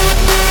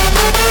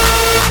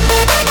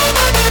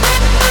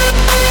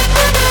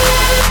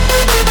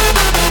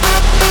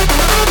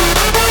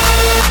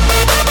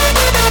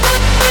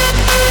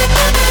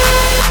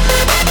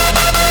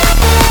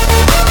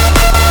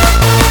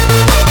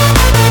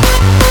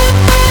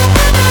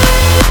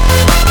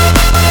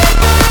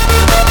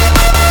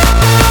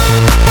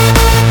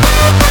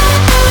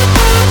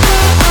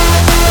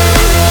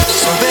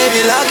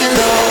 Lock and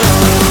load.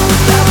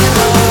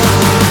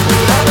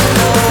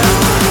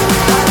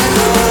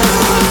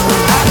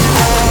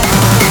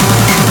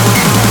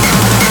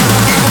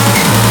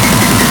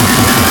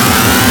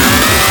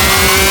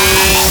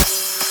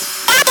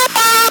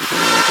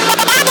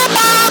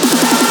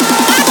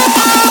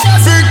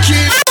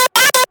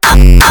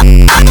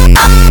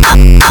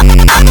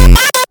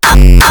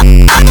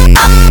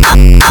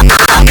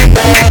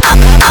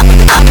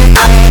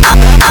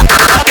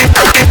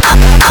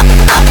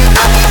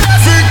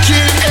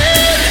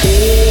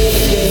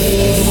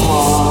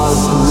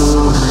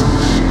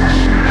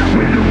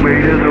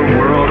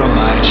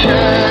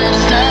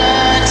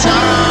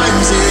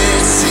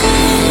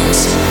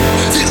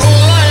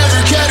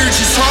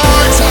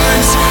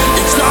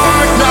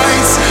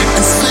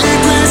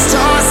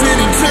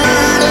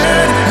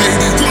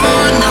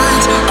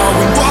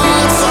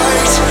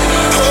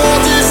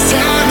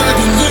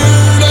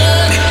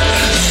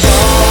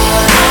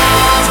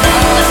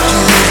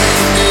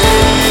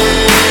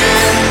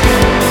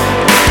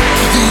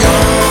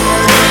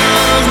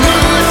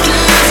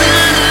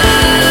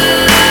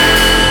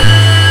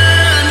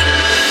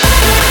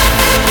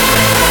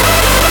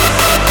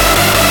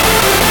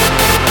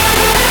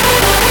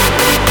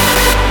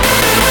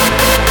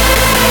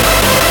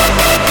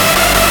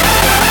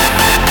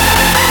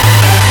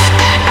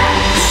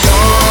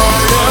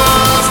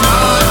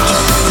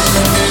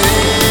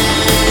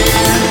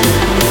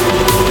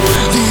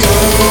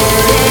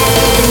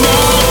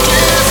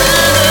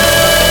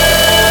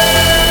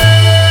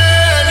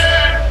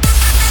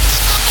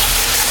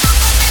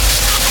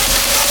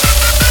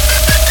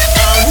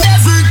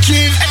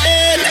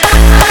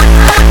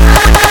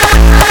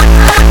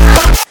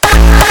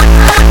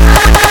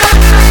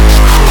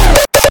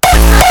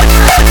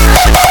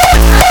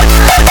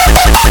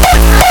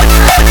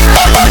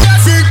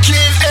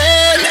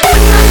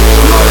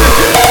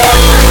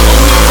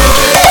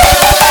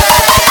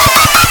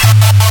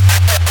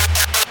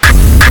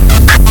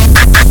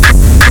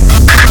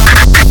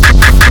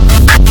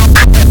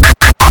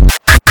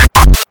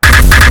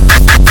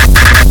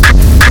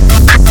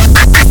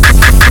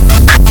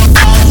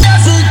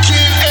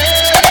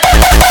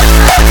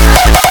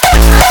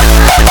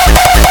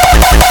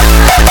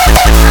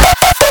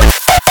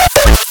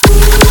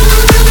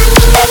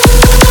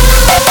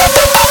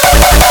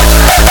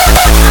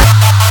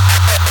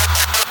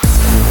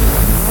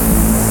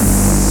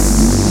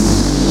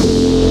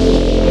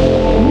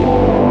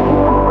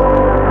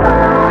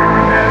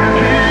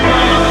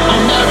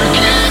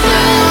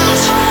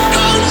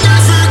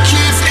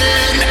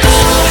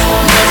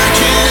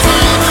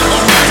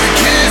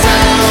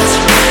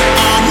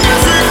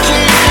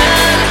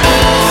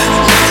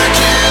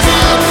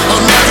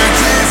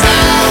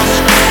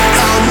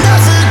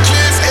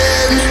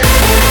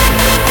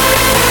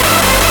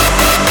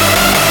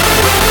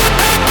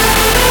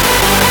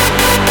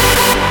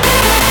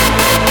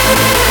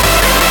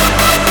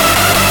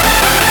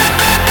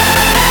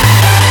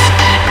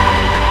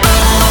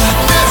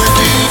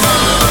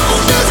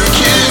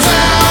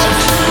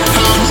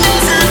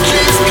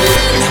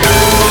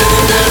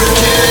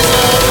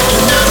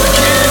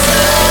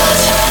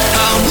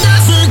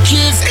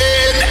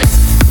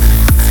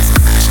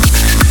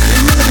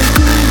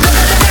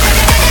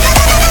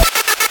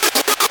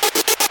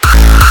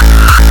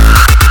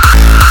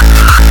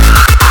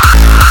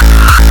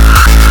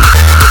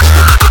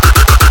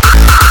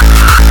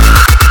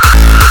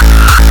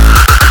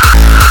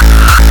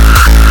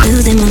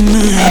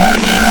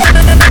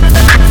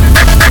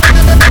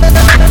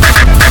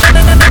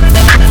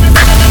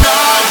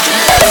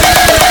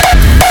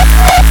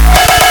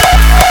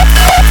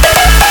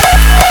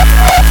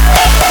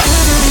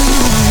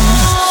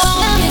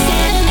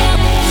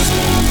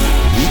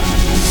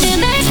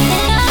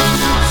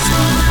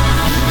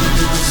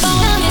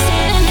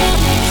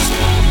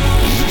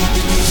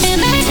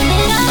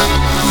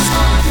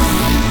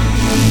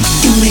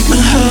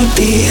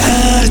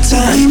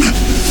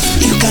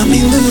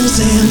 me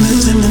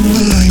losing my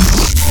mind.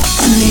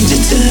 I need you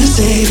to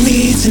save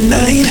me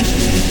tonight.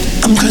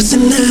 I'm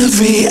crossing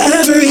every line. I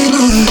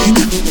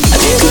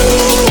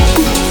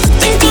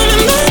think I'm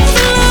in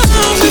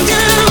love with you.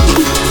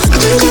 I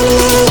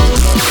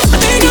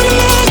think I'm in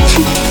love.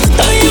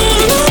 Are you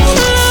in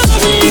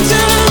love with me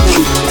too?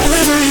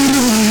 Every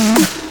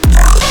line.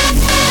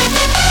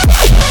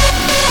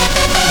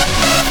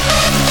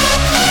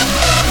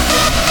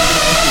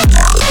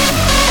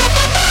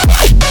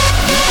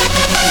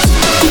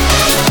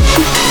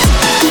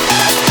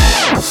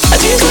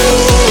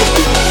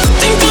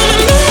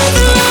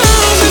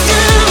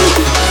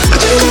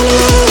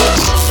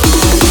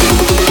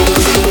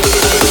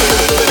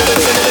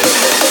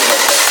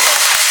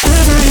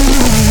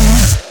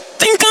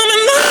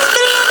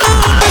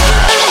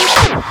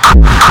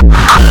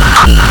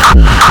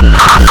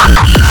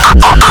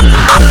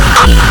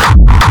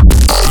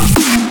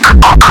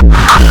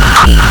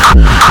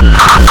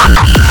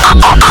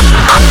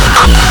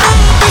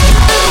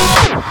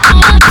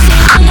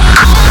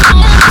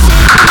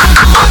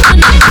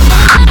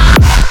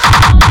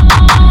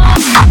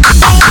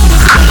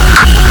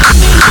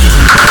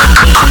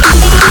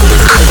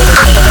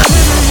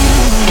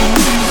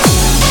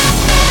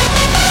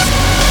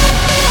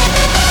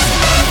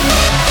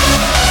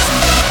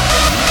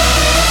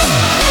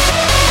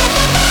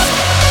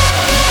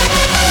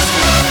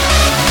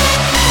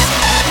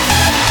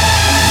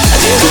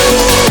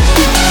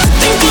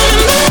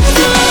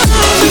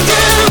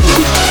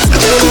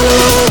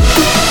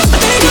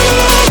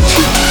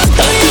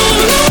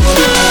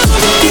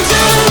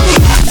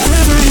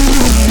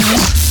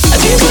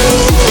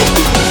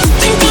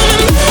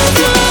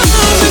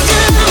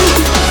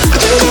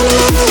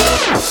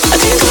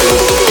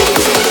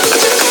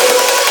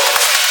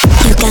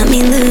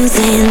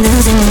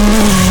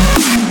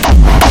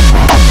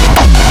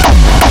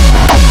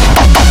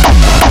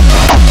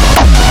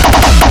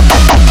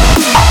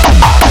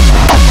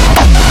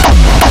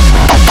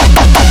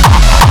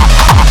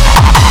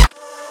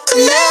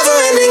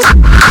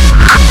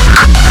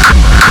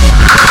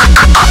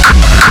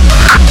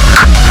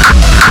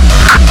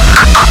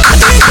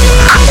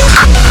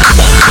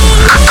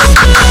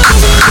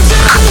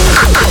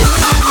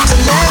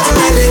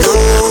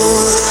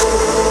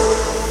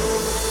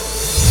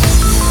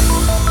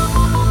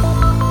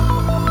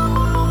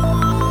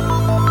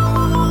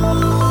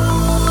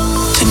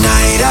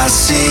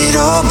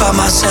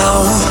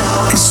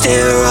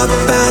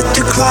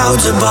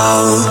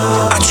 Above.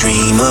 I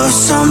dream of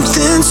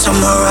something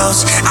somewhere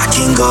else. I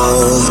can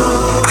go,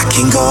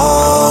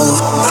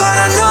 but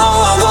I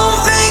know I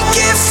won't make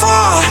it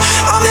far.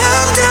 I'm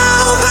held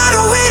down by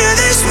the weight of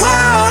this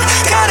world.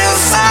 Gotta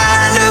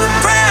find a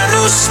brand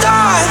new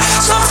start.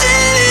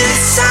 Something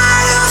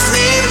inside of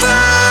me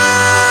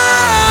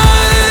burns.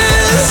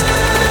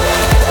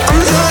 I'm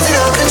losing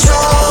all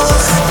control.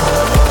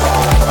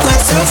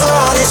 Let's move for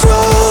all this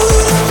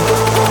road.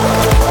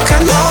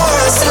 Got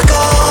nowhere else to go.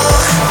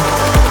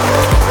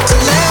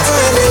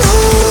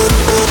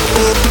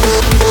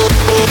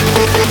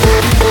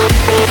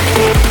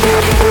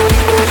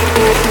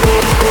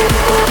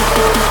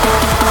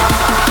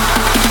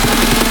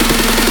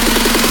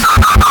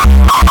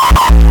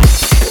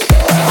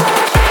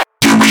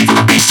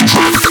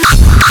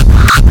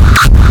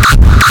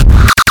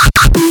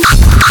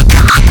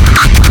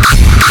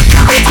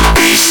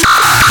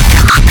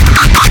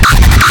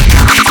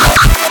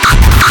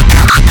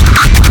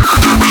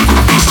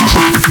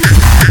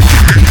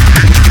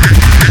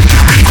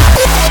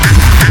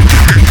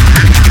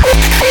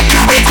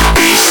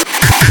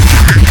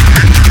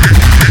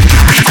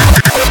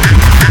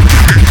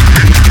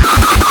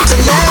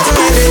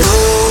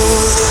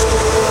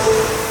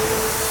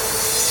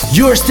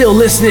 You're still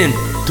listening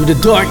to the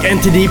Dark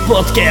Entity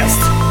Podcast.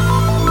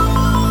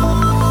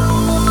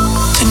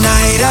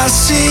 Tonight I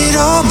sit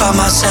all by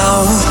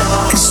myself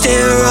and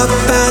stare up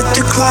at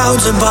the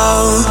clouds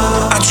above.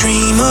 I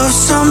dream of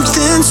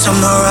something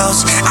somewhere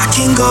else. I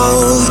can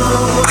go,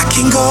 but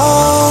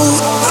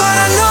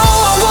I know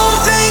I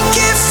won't make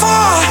it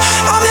far.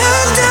 I'm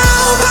held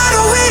down by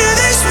the weight of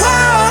this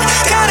world.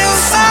 Gotta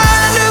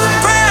find a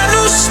brand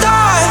new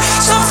start.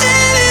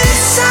 Something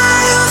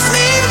inside of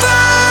me burns.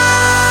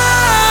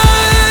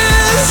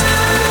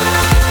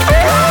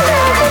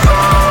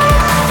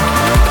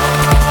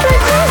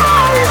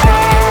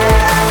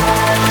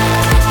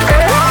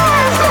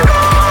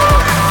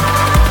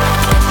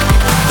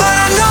 But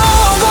I know I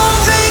won't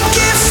make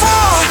it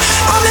far.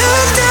 I'm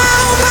held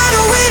down by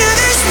the weight of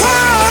this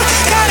world.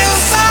 Gotta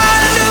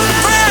find a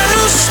brand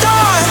new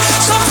start.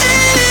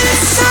 Something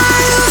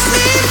inside of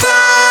me burns.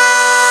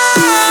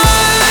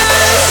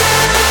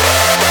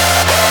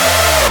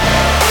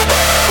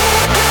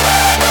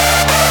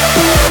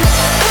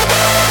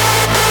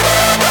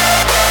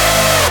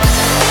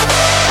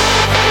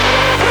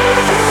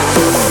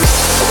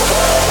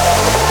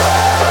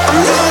 I'm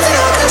losing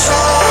all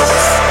control.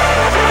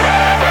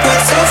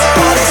 Let's move for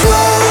all this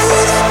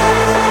road.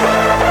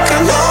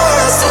 Got nowhere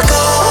else to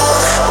go.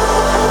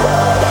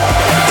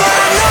 But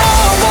I know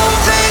I won't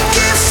make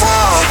it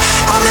far.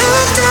 I'm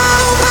held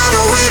down by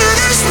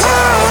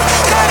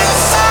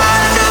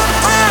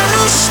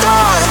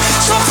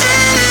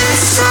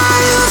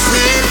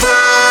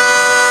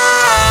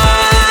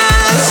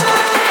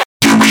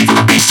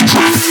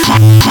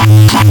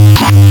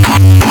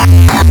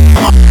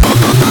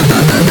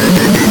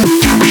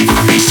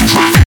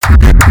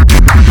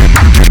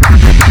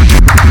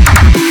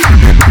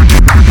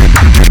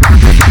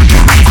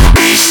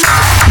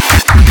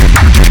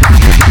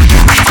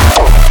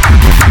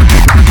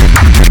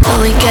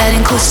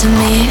close to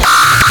me.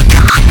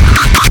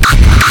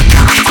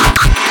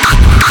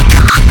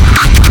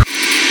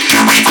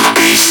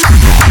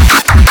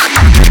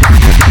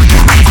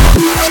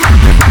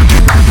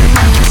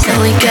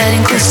 Slowly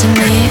getting close to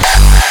me.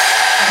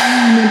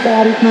 My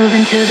body's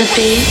moving to the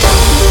beat.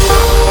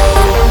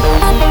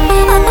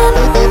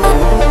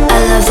 I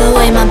love the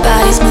way my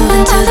body's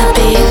moving to the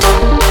beat.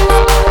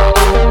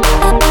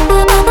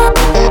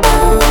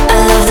 I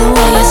love the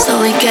way you're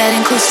slowly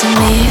getting close to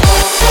me.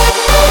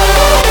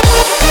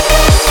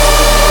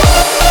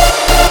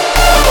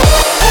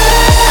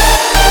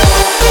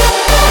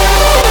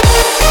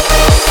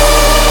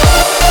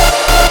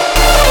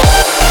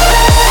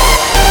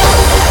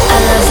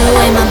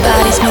 My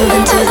body's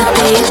moving to the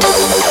beat.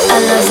 I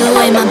love the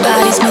way my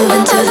body's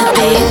moving to the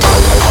beat.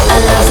 I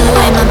love the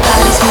way my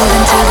body's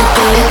moving to the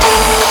beat.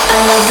 I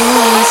love the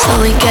way you're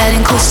slowly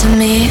getting close to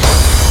me.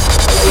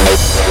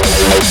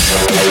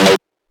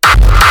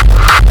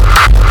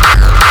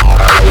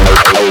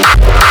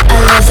 I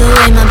love the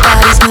way my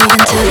body's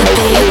moving to the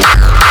beat.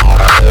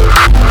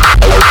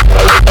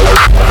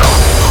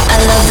 I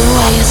love the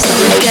way you're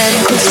slowly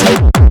getting close to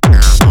me.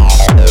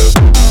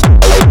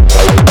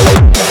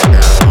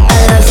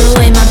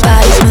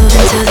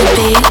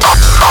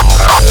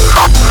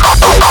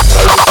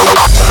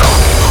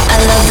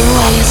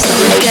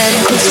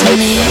 Getting close to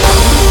me.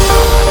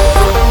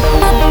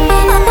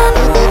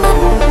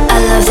 I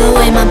love the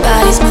way my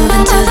body's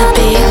moving to the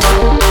beat.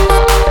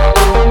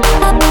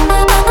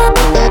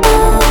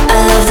 I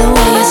love the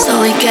way you're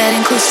slowly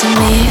getting close to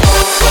me.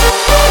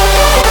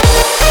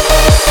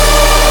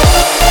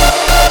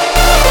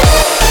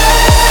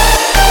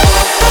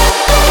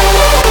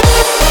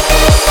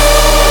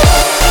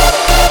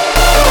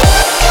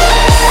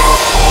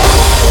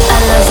 I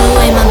love the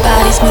way my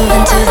body's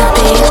moving to the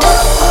beat.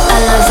 I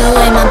love the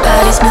way my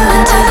body's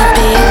moving to the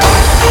beat.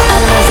 I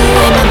love the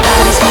way my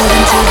body's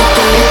moving to the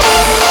beat.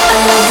 I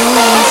love the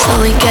way you're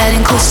slowly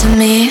getting close to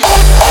me.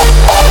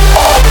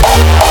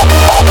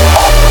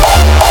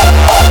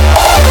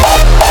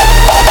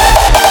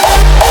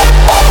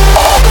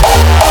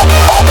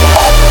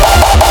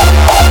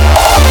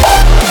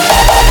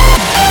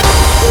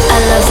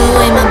 I love the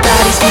way my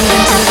body's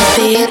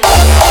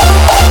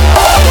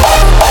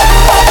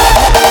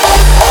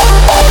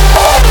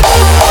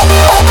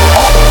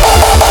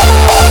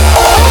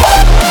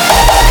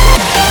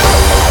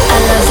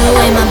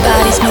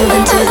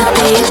moving to the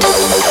beat.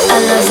 I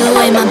love the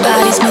way my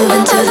body's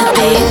moving to the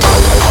beat.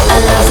 I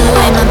love the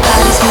way my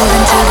body's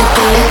moving to the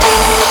beat.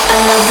 I love the way my body's moving to the beat. I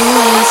love the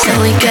way you're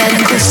slowly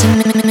getting close to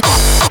me.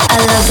 I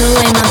love the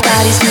way my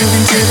body's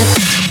moving to the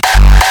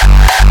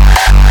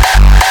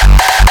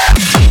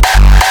beat.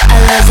 I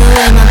love the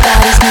way my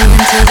body's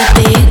moving to the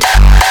beat.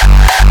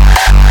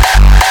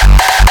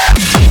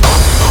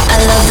 I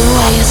love the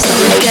way you're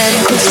slowly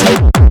getting close to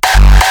me.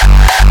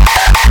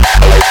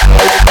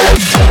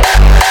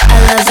 I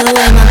love the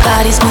way my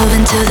body's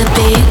moving to the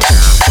beat.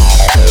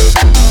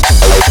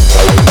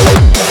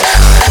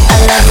 I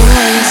love the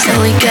way you're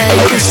slowly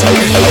getting close to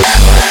me.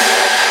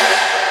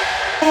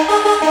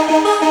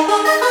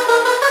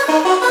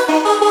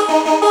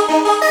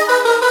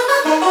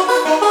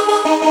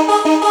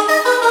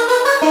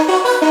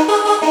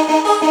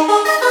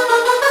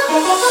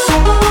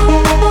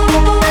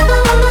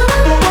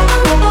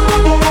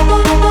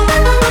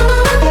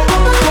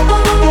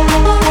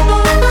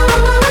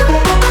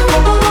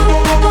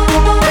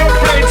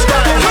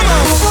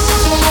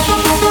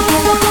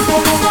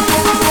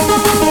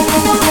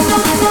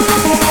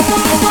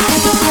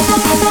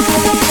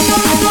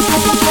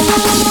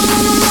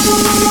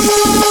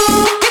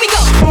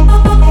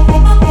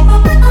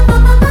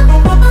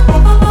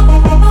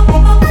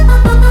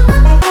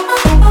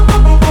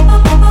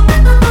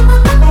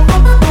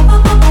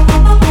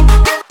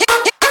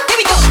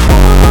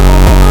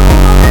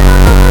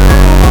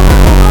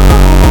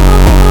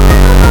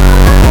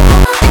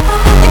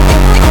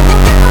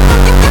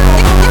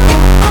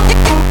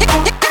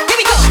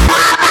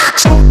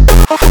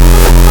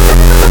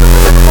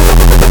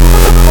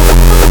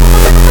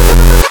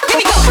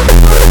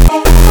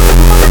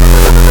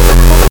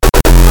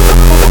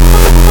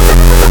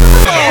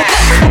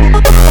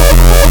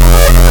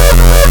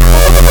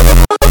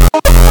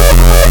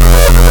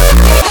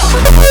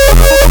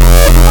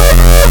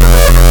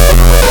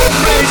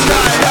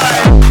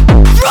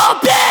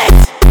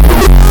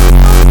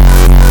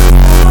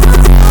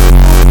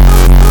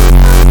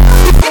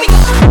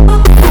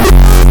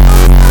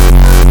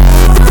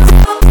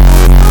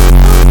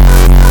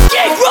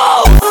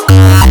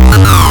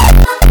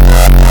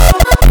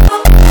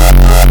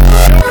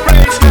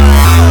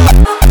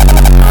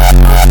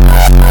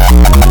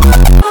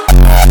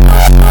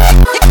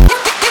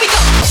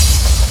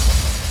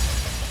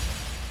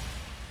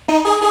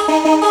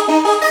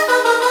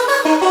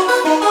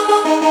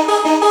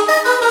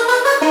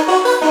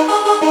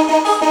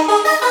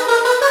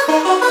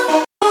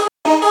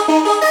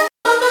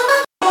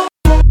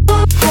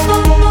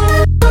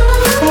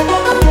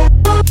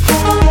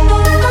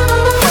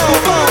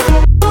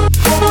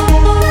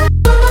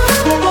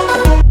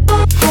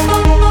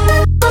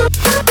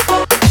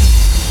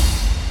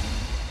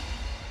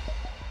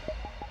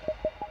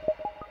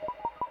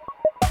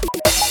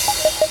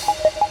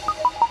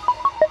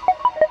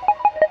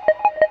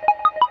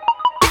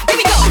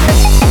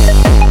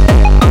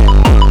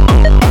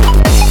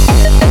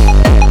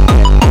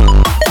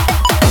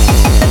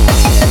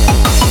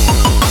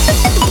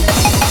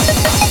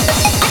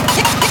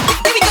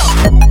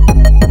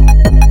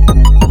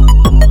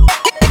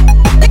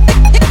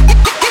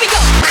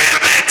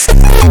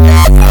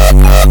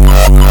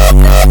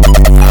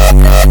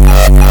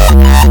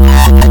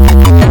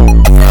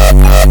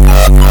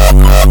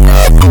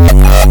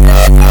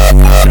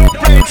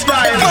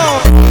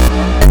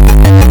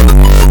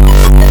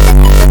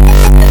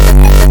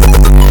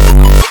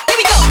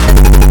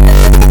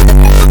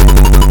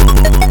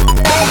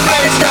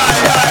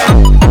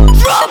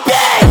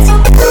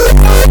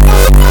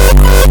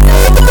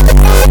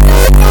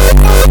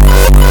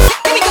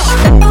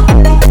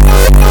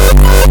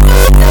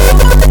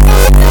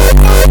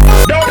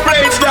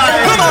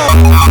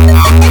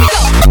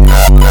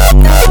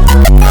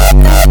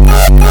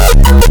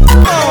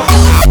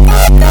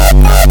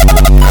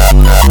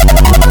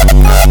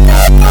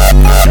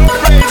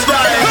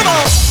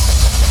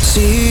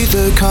 see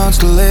the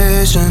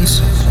constellations.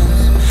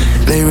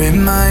 They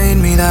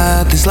remind me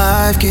that this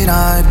life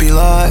cannot be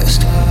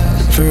lost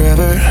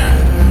forever.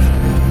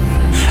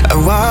 I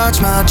watch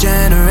my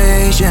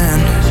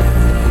generation.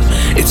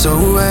 It's so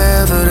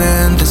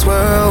evident this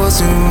world will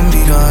soon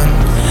be gone.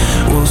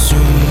 Will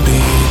soon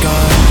be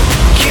gone.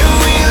 Can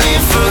we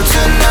leave for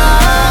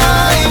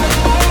tonight?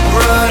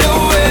 Run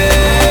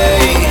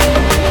away.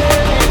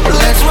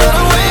 Let's run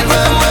away,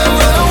 run, run,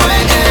 run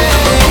away.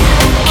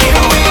 Can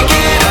we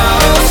get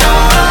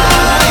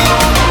outside?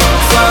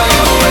 Fly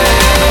away.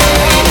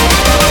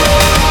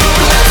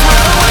 Let's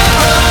run away,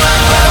 run, run,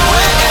 run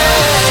away.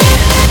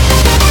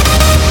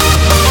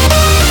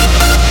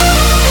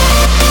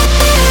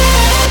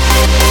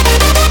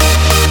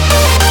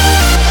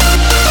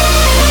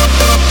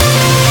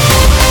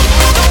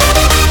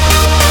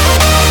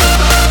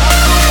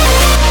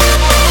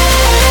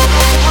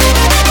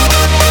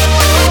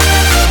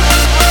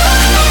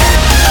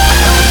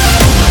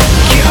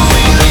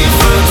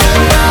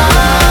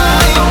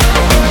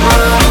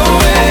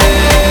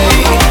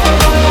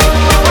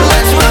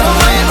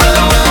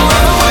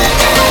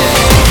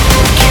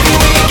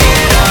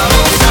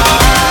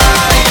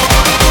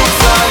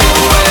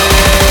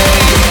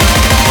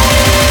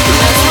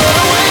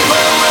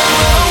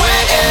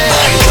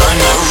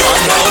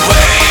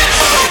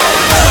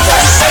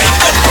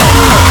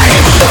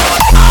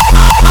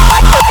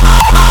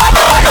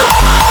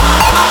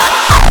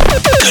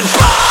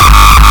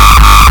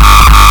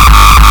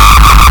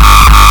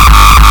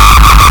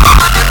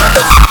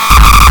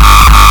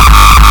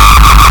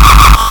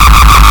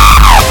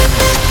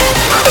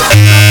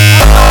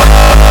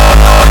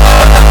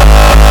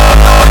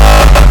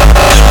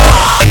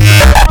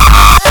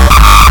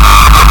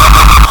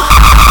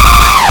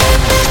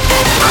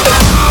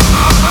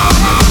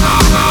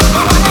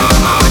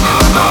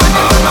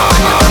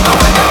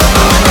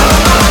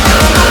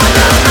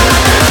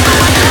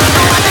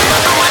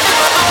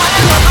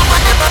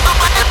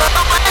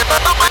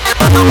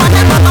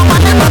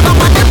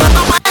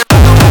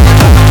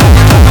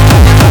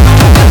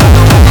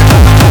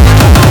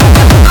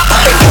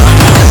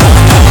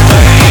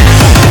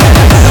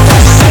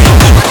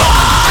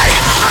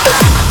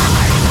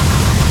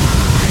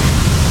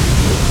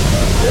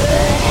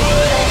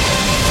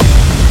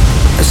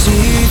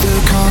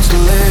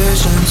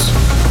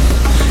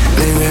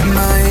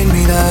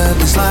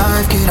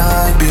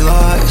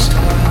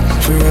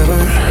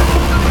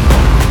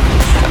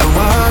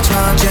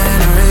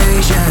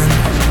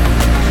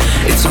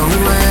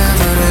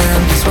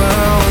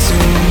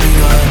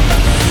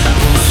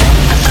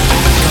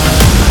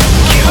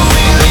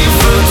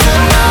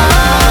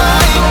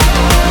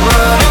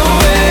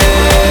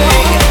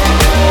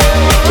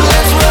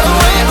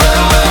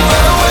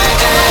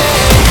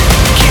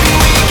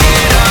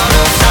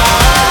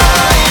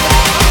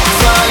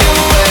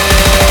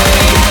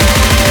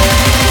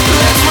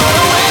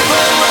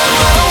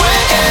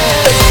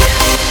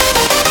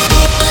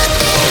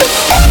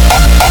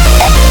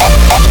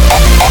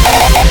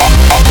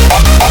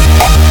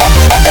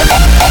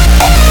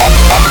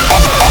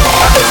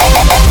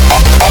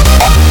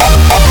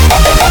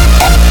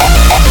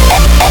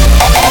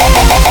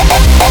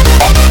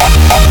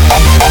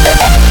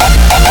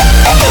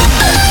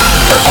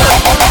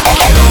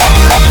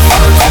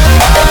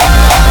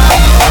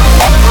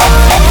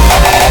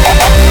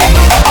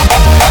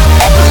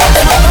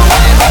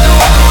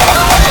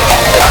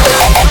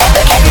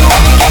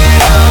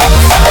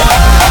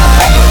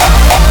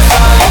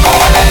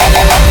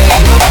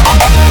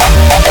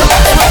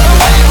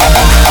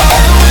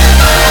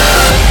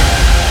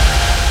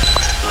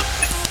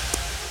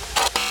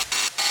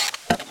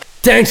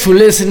 Thanks for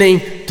listening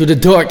to the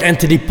Dark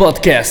Entity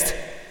Podcast.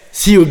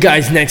 See you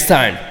guys next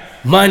time.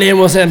 My name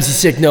was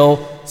MC Siqnal.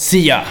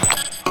 See ya.